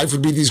booze in our life,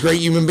 we'd be these great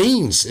human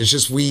beings. It's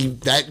just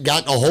that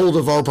got a hold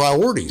of our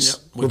priorities. Yep.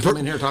 We come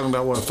in here talking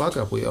about what a fuck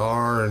up we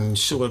are and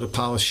what a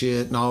pile of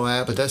shit and all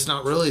that, but that's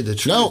not really the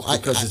truth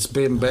because it's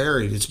been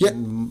buried. It's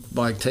been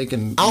like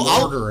taking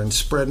mortar and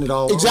spreading it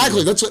all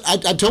exactly. over. That's what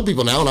I tell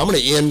people now, and I'm going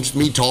to end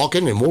me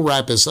talking, and we'll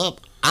wrap this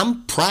up.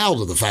 I'm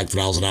proud of the fact that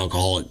I was an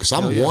alcoholic because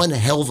I'm one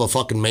hell of a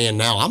fucking man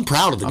now. I'm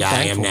proud of the guy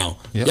thankful. I am now.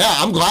 Yep. Yeah,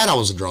 I'm glad I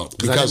was a drunk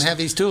because I didn't have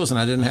these tools and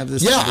I didn't have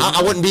this. Yeah,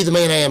 I wouldn't be the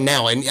man I am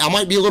now, and I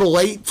might be a little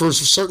late for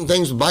certain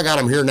things, but by God,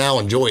 I'm here now.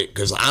 Enjoy it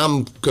because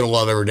I'm gonna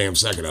love every damn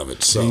second of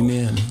it. So,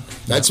 amen.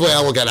 That's the way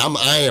I look at it.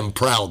 I am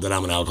proud that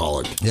I'm an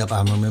alcoholic. Yep,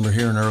 I remember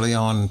hearing early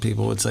on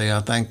people would say, "I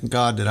thank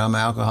God that I'm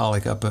an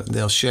alcoholic."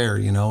 They'll share,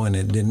 you know, and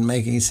it didn't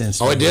make any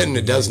sense. Oh, it didn't.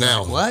 It does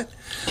now. What?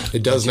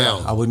 It does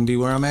now. I wouldn't be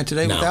where I'm at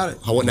today without it.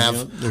 I wouldn't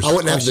have. I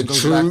wouldn't have the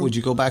true. Would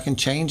you go back and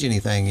change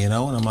anything? You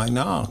know, and I'm like,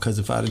 no, because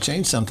if I'd have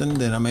changed something,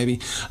 then I maybe.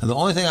 The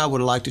only thing I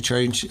would have liked to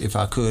change, if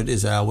I could,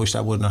 is that I wished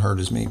I wouldn't have hurt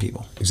as many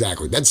people.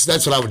 Exactly. That's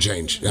what I would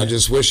change. Yeah. I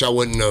just wish I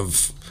wouldn't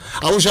have.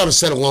 I wish I'd have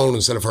sat alone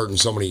instead of hurting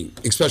so many,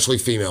 especially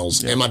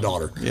females and my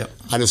daughter. Yeah.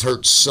 I just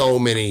hurt so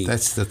many.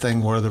 That's the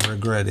thing where the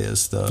regret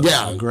is. The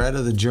regret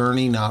of the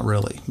journey, not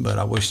really, but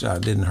I wish I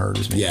didn't hurt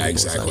as many people. Yeah,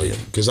 exactly.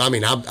 Because I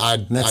mean,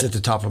 that's at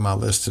the top of my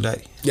list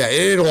today. Yeah,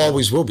 it'll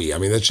always will be. I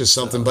mean, that's just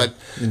something. But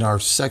in our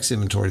sex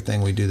inventory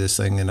thing, we do this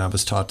thing, and I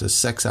was taught the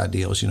sex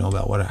ideals, you know,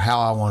 about how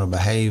I want to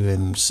behave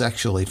and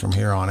sexually from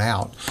here on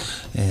out.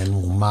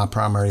 And my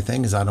primary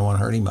thing is I don't want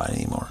to hurt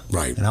anybody anymore.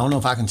 Right. And I don't know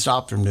if I can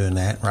stop from doing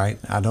that. Right.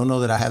 I don't know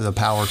that I have the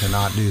power to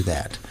not do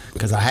that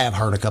because I have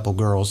hurt a couple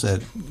girls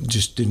that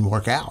just didn't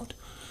work out.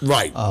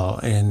 Right.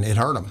 And it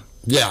hurt them.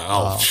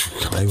 Yeah.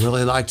 They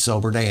really liked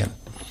sober Dan,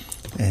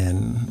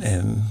 and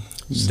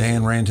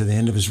Dan ran to the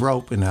end of his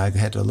rope, and I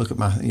had to look at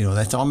my, you know,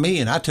 that's on me,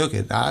 and I took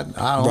it. I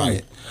own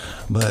it.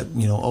 But,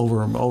 you know,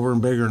 over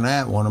and bigger than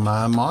that, one of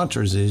my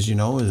mantras is, you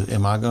know,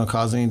 am I going to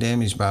cause any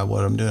damage by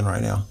what I'm doing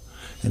right now?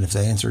 And if the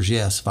answer is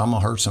yes, if I'm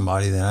going to hurt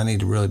somebody, then I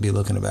need to really be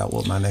looking about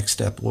what my next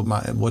step,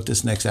 what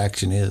this next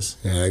action is.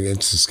 Yeah,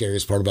 it's the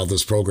scariest part about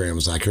this program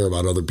is I care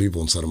about other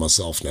people instead of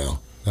myself now.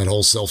 That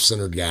whole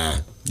self-centered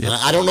guy. Yep.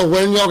 I don't know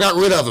when y'all got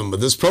rid of him, but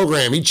this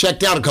program, he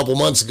checked out a couple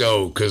months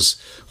ago because,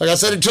 like I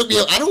said, it took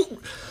me, I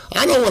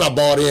know when I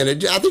bought in.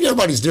 I think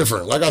everybody's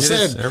different. Like I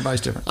said,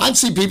 everybody's different. I'd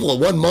see people at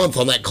 1 month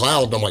on that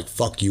cloud, and I'm like,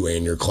 fuck you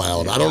and your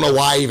cloud. I don't know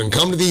why I even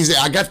come to these.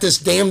 I got this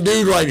damn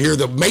dude right here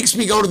that makes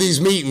me go to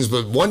these meetings,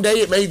 but one day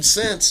it made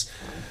sense.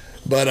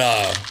 But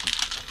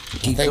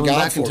Keep coming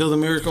back until the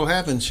miracle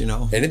happens, you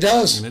know. And it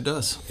does. And it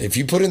does. If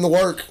you put in the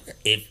work,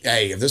 if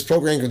this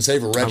program can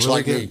save a wretch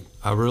like me.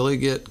 I really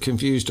get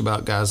confused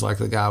about guys like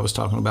the guy I was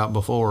talking about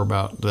before,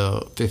 about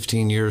the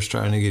 15 years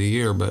trying to get a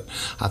year. But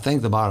I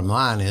think the bottom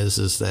line is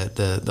that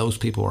those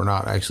people are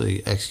not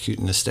actually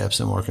executing the steps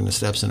and working the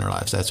steps in their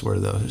lives. That's where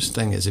the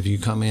thing is. If you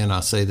come in,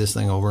 I say this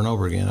thing over and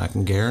over again, I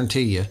can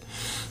guarantee you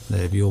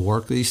that if you'll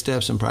work these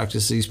steps and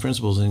practice these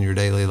principles in your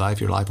daily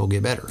life, your life will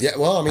get better. Yeah,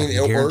 well, I mean,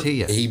 it'll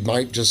guarantee you. He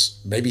might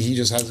maybe he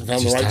just hasn't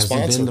found the right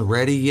sponsor. Hasn't been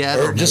ready yet.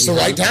 Or just the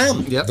right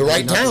time. Yep, the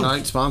right time. The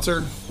right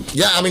sponsor.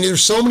 Yeah, I mean,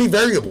 there's so many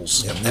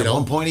variables. Yep. At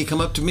one point, he come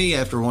up to me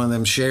after one of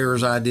them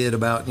shares I did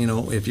about,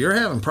 if you're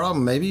having a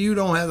problem, maybe you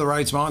don't have the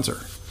right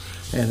sponsor.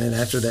 And then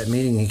after that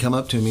meeting, he come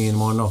up to me and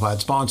wanted to know if I'd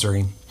sponsor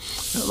him.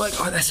 I was like,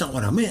 that's not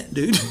what I meant,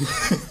 dude.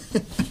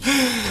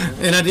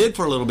 And I did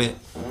for a little bit.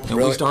 And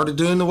we started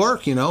doing the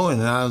work, and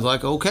I was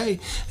like, okay.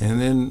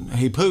 And then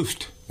he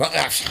poofed.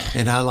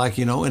 And I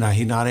and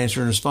he's not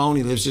answering his phone.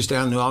 He lives just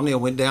down in New Albany. I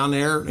went down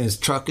there, and his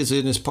truck is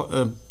in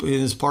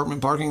his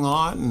apartment parking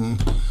lot,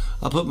 and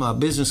I put my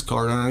business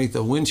card underneath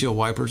the windshield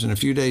wipers, and a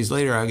few days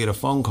later, I get a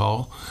phone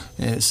call,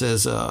 and it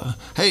says,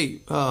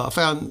 hey, I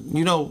found, do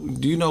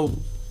you know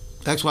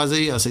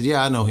XYZ? I said,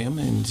 yeah, I know him.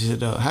 And he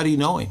said, how do you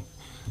know him?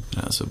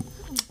 And I said,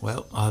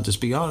 well, I'll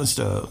just be honest.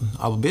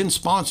 I've been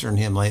sponsoring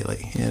him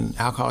lately in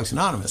Alcoholics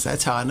Anonymous.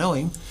 That's how I know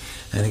him.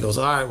 And he goes,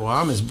 all right, well,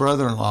 I'm his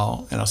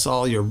brother-in-law, and I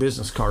saw your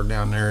business card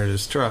down there in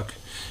his truck,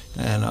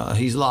 and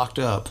he's locked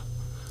up.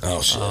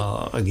 Oh, shit.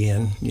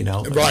 Again,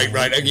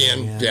 Right,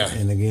 again. Yeah.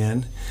 And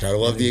again. Gotta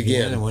love the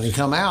again. And when he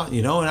come out,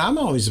 and I'm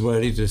always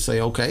ready to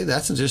say, okay,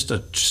 that's just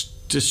a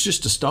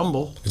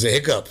stumble. It's a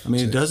hiccup. I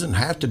mean, it doesn't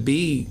have to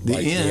be the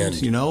end,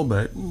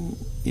 but,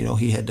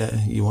 he had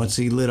to, once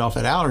he lit off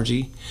that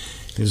allergy,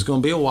 it was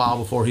going to be a while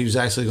before he was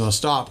actually going to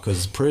stop,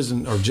 because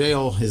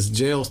his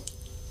jail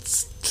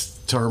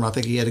term, I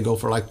think he had to go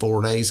for like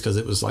 4 days because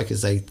it was like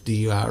his 8th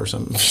DUI or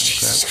something.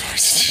 Jesus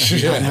Christ.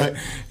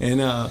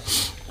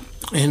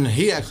 And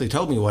he actually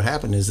told me what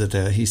happened is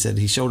that he said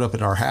he showed up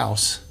at our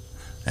house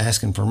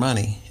asking for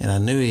money, and I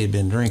knew he had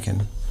been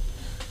drinking,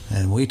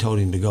 and we told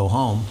him to go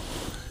home,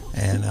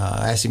 and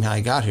asked him how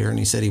he got here, and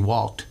he said he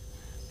walked.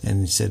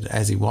 And he said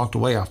as he walked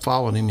away, I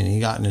followed him, and he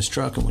got in his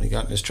truck, and when he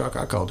got in his truck,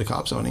 I called the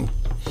cops on him.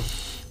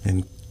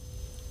 And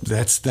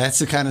that's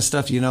the kind of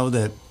stuff,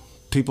 that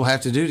people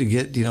have to do to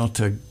get,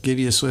 to give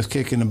you a swift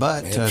kick in the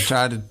butt, to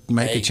try to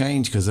make a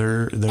change, because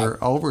they're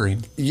over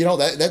him.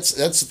 That's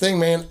the thing,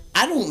 man.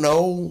 I don't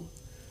know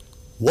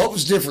what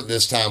was different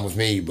this time with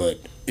me, but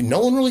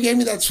no one really gave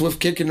me that swift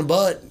kick in the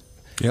butt.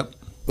 Yep.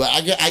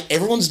 But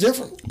everyone's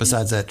different.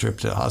 Besides that trip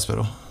to the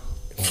hospital.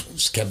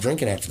 Just kept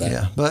drinking after that.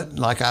 Yeah, but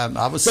like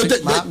I was sick,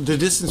 the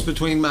distance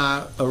between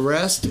my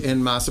arrest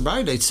and my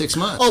sobriety date 6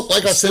 months. Oh,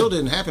 like I said, still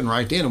didn't happen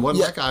right then. It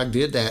wasn't like I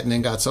did that and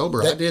then got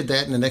sober. I did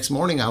that, and the next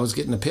morning I was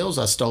getting the pills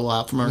I stole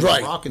out from under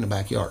the rock in the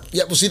backyard.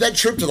 Yeah, well, see, that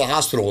trip to the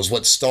hospital is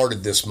what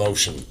started this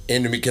motion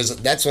into me, because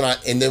that's when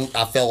then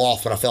I fell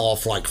off, but I fell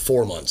off for like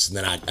 4 months, and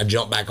then I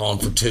jumped back on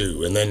for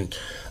 2, and then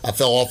I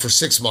fell off for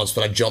 6 months,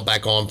 but I jumped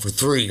back on for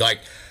 3. Like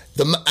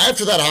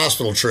after that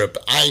hospital trip,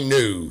 I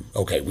knew,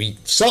 okay,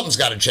 something's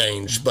got to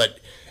change, but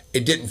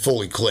it didn't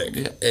fully click.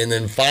 Yeah. And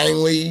then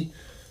finally,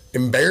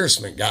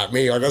 embarrassment got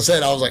me. Like I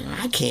said, I was like,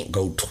 I can't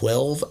go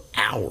 12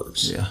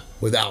 hours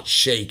without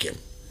shaking.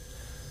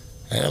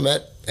 And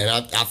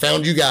I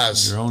found you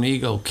guys. Your own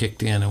ego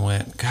kicked in and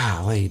went,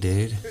 golly,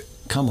 dude,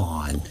 come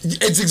on.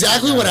 It's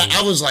exactly what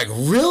I was like,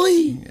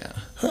 really? Yeah.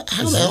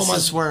 How the hell am I?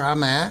 This is where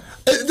I'm at.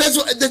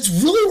 That's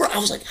really where I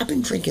was like, I've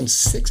been drinking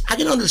 6. I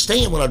can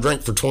understand when I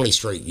drank for 20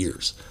 straight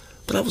years.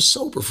 But I was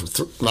sober for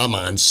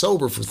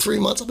 3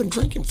 months. I've been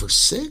drinking for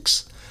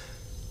 6.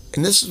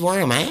 And this is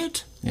where I'm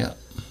at? Yeah.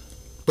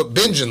 But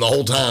binging the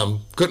whole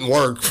time couldn't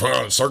work.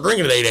 Start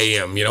drinking at 8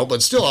 a.m.,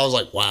 But still, I was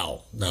like,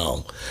 wow,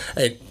 no.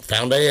 Hey,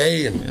 found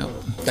AA, and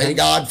thank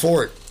God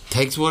for it.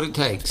 Takes what it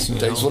takes.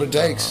 Takes what it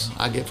takes.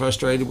 I get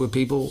frustrated with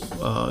people.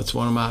 It's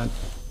one of my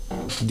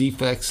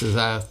defects is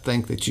I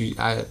think that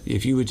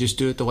if you would just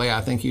do it the way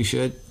I think you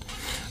should.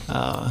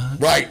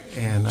 Right.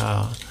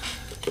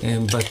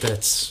 But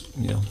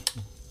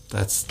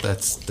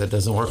that's, that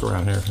doesn't work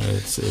around here.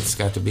 It's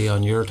got to be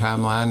on your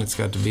timeline.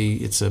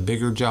 It's a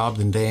bigger job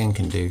than Dan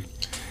can do.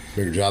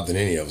 Bigger job than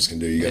any of us can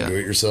do. You got to do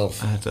it yourself.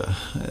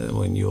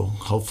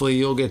 Hopefully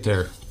you'll get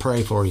there.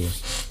 Pray for you.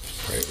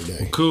 Pray every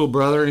day. Cool,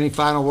 brother. Any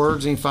final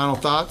words? Any final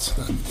thoughts?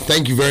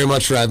 Thank you very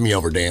much for having me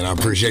over, Dan. I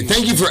appreciate it.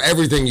 Thank you for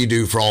everything you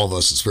do for all of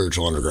us at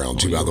Spiritual Underground,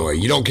 too, by the way.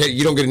 You don't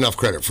get enough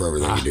credit for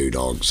everything you do,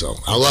 dog. So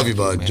I love you,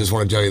 bud. Man. Just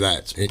want to tell you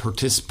that.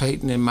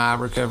 Participating in my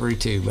recovery,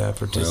 too, bud.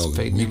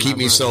 You keep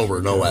me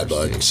sober. Know that,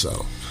 bud.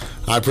 So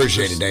I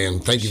appreciate it,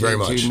 Dan. Thank you very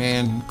much.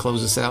 Man,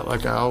 close us out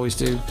like I always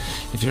do.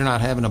 If you're not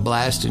having a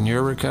blast in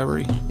your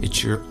recovery,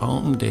 it's your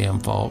own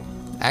damn fault.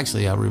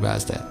 Actually, I'll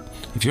revise that.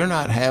 If you're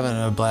not having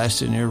a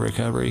blast in your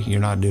recovery, you're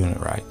not doing it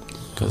right.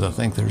 Because I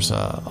think there's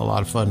a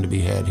lot of fun to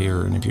be had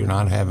here. And if you're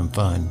not having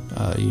fun,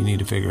 you need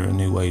to figure a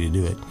new way to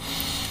do it.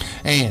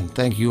 And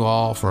thank you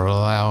all for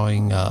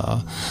allowing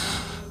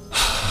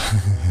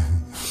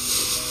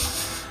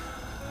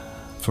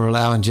for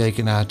allowing Jake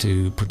and I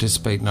to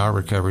participate in our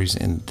recoveries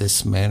in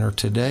this manner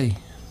today.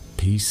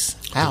 Peace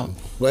out.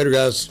 Later,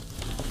 guys.